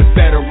 Long as the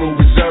Federal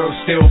Reserve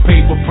still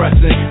paper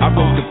pressing. I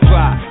wrote the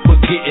plot for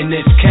getting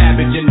this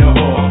cabbage in the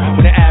hall.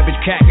 When the average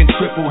cat can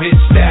triple his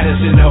status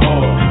in the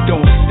hall.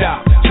 Don't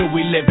stop till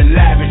we live in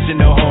lavish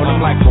in the hall. I'm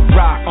like a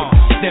rock with a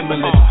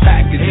stimulus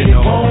package in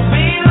the hall. It won't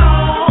be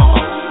long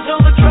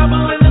till the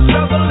trouble and the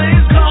trouble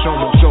is gone.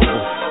 Show.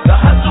 The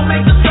hustle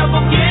make the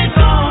trouble get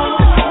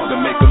gone. It's hard to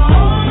make a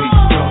move, we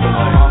struggle.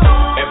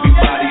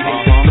 Everybody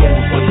hates the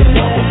news, but the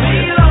love will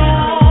win.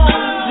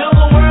 Till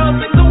the world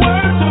sings the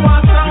words to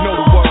our song. You know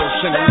the world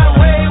sing along. That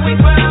way we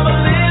forever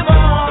live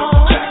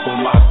on. Back on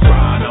my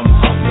grind, I'm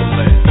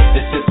hustling.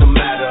 It's just a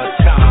matter of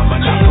time. I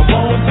know it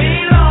won't be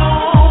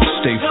long.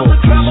 Stay till the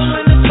trouble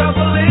and the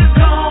trouble is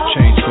gone.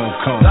 Change gon'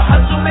 come. The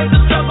hustle make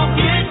the trouble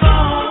get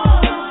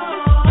gone.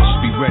 Just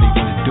be ready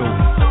when it do.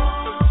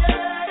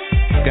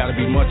 Gotta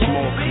be much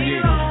more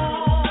creative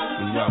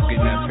when you out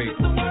getting that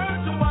paper.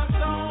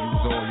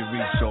 Use all your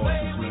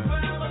resources, man.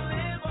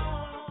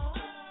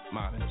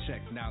 Modern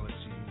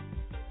technology,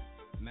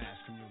 mass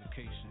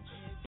communications.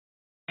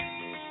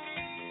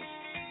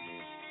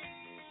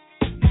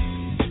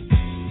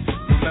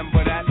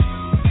 Remember that?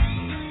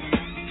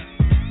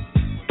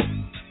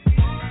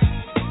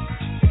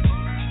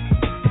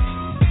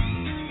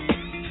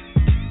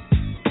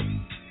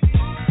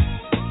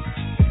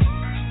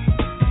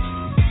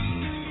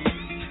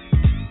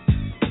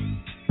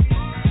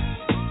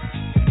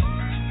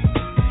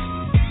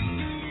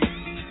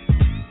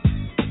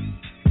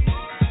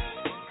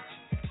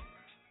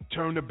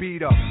 Turn the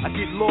beat up. I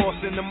get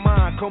lost in the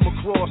mind, come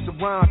across the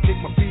rhyme, kick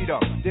my feet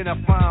up. Then I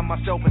find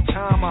myself in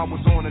time I was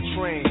on a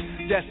train.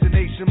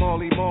 Destination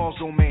Marley Marl's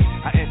domain.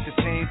 I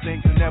entertain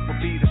things that never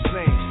be the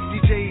same.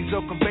 DJs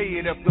will convey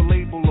it if the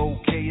label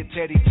okay. And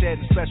Teddy Ted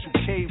and Special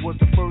K was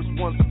the first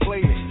ones to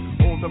play it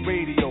on the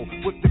radio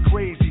with the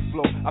crazy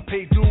flow. I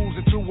pay dues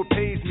until it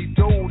pays me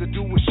dough to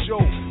do a show.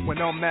 When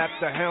I'm at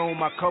the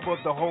helm, I cover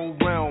the whole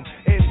realm.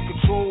 In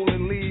control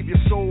and leave your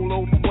soul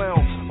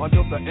overwhelmed.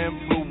 Under the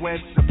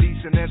influence of beats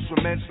and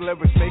instruments,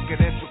 lyrics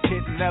making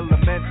intricate and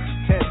elements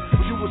tense.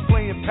 When you was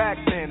playing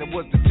Pac-Man, it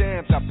was the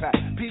jams I packed.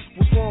 Peace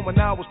was forming,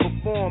 I was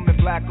performing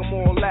black, I'm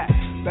all that.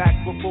 Back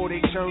before they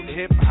turned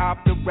hip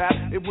hop to rap,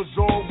 it was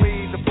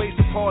always a place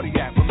to party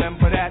at.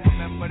 Remember that?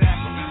 Remember that?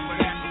 Remember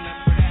that?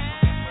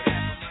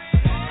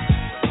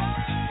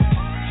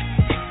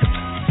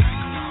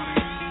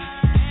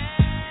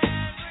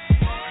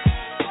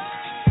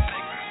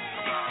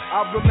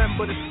 I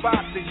remember the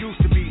spots that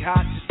used to be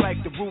hot, just like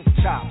the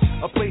rooftop.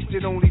 A place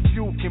that only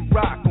few can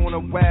rock on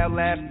a wild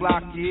ass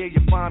block. Yeah,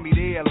 you find me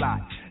there a lot.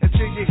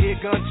 Until you hear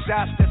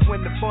gunshots, that's when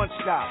the fun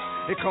stops.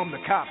 Here come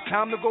the cops,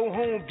 time to go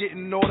home, get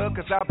in order.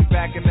 Cause I'll be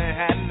back in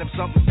Manhattan if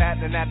something's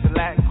happening at the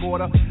Latin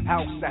Quarter.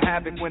 House to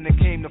havoc when it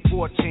came to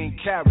 14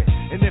 karat.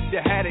 And if you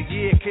had a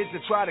year, kids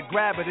to try to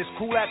grab it. It's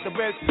cool at the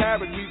Red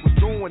Parrot, we was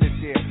doing it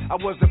there. I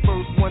was the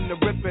first one to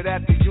rip it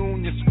at the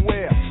Union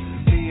Square.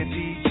 Me and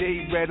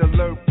DJ Red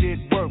Alert did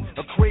work.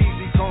 A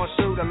crazy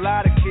concert, a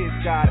lot of kids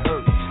got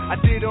hurt. I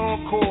did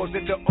encores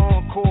at the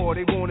encore.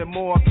 They wanted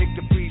more, I kicked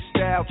the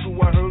freestyle too.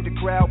 I heard the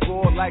crowd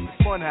roar like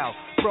a funhouse.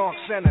 Bronx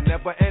Center,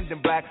 never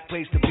ending black.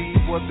 Place to be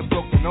was the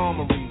Brooklyn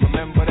Armory.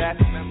 Remember that?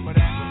 Remember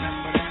that?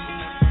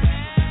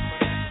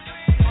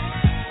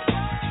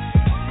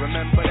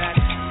 Remember that?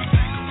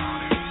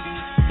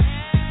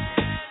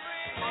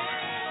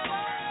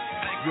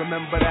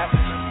 Remember that?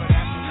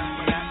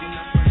 Remember that?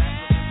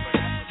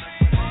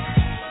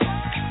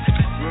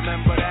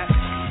 Remember that?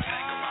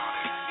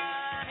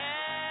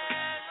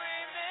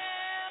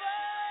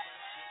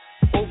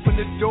 Open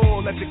the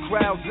door, let the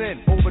crowds in.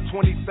 Over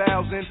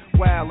 20,000.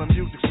 Wow, the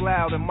music's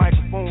loud and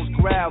microphones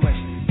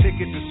growling.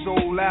 Tickets are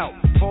sold out.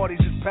 Parties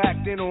is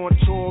packed in on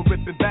tour,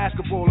 ripping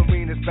basketball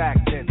arenas back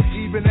then.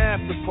 Even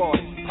after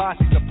parties,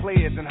 posses of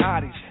players and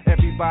hotties.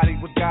 Everybody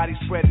with Gottis,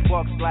 spreading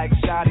bucks like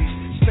shotties.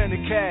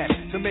 Spending cash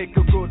to make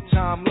a good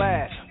time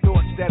last.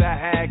 Thoughts that I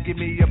had give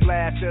me a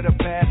blast of the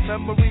past.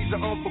 Memories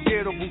of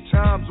unforgettable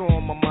times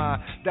on my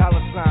mind.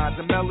 Dollar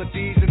signs and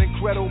melodies and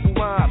incredible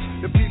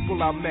rhymes. The people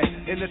I met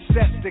in the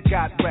sets that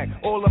got wrecked.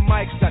 All the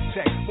mics I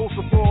checked. Most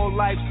of all,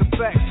 life's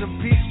effects.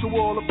 And peace to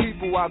all the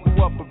people I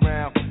grew up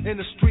around.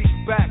 In the streets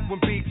back when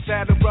beats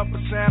had a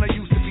rougher sound. I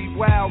used to be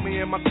wild.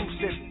 Me and my crew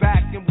sit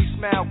back and we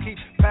smile. Keep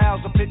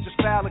pals of pictures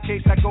foul in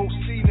case I go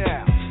see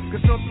now. Cause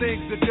some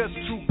things are just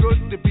too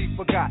good to be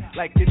forgot.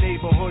 Like your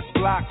neighborhood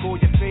block or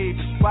your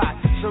favorite spot.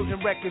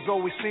 Certain records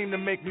always seem to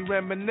make me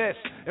reminisce.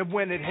 And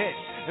when it hits,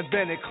 and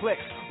then it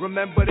clicks.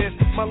 Remember this,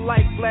 my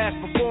life flash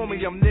before me.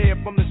 I'm there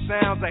from the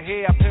sounds I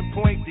hear. I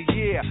pinpoint the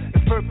year,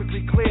 it's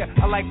perfectly clear.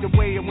 I like the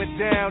way it went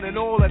down and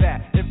all of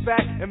that. In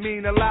fact, it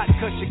mean a lot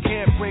cause you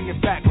can't bring it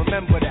back.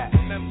 Remember that.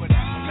 Remember that.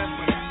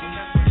 Remember that.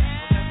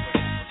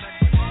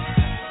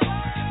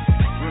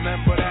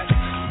 Remember that.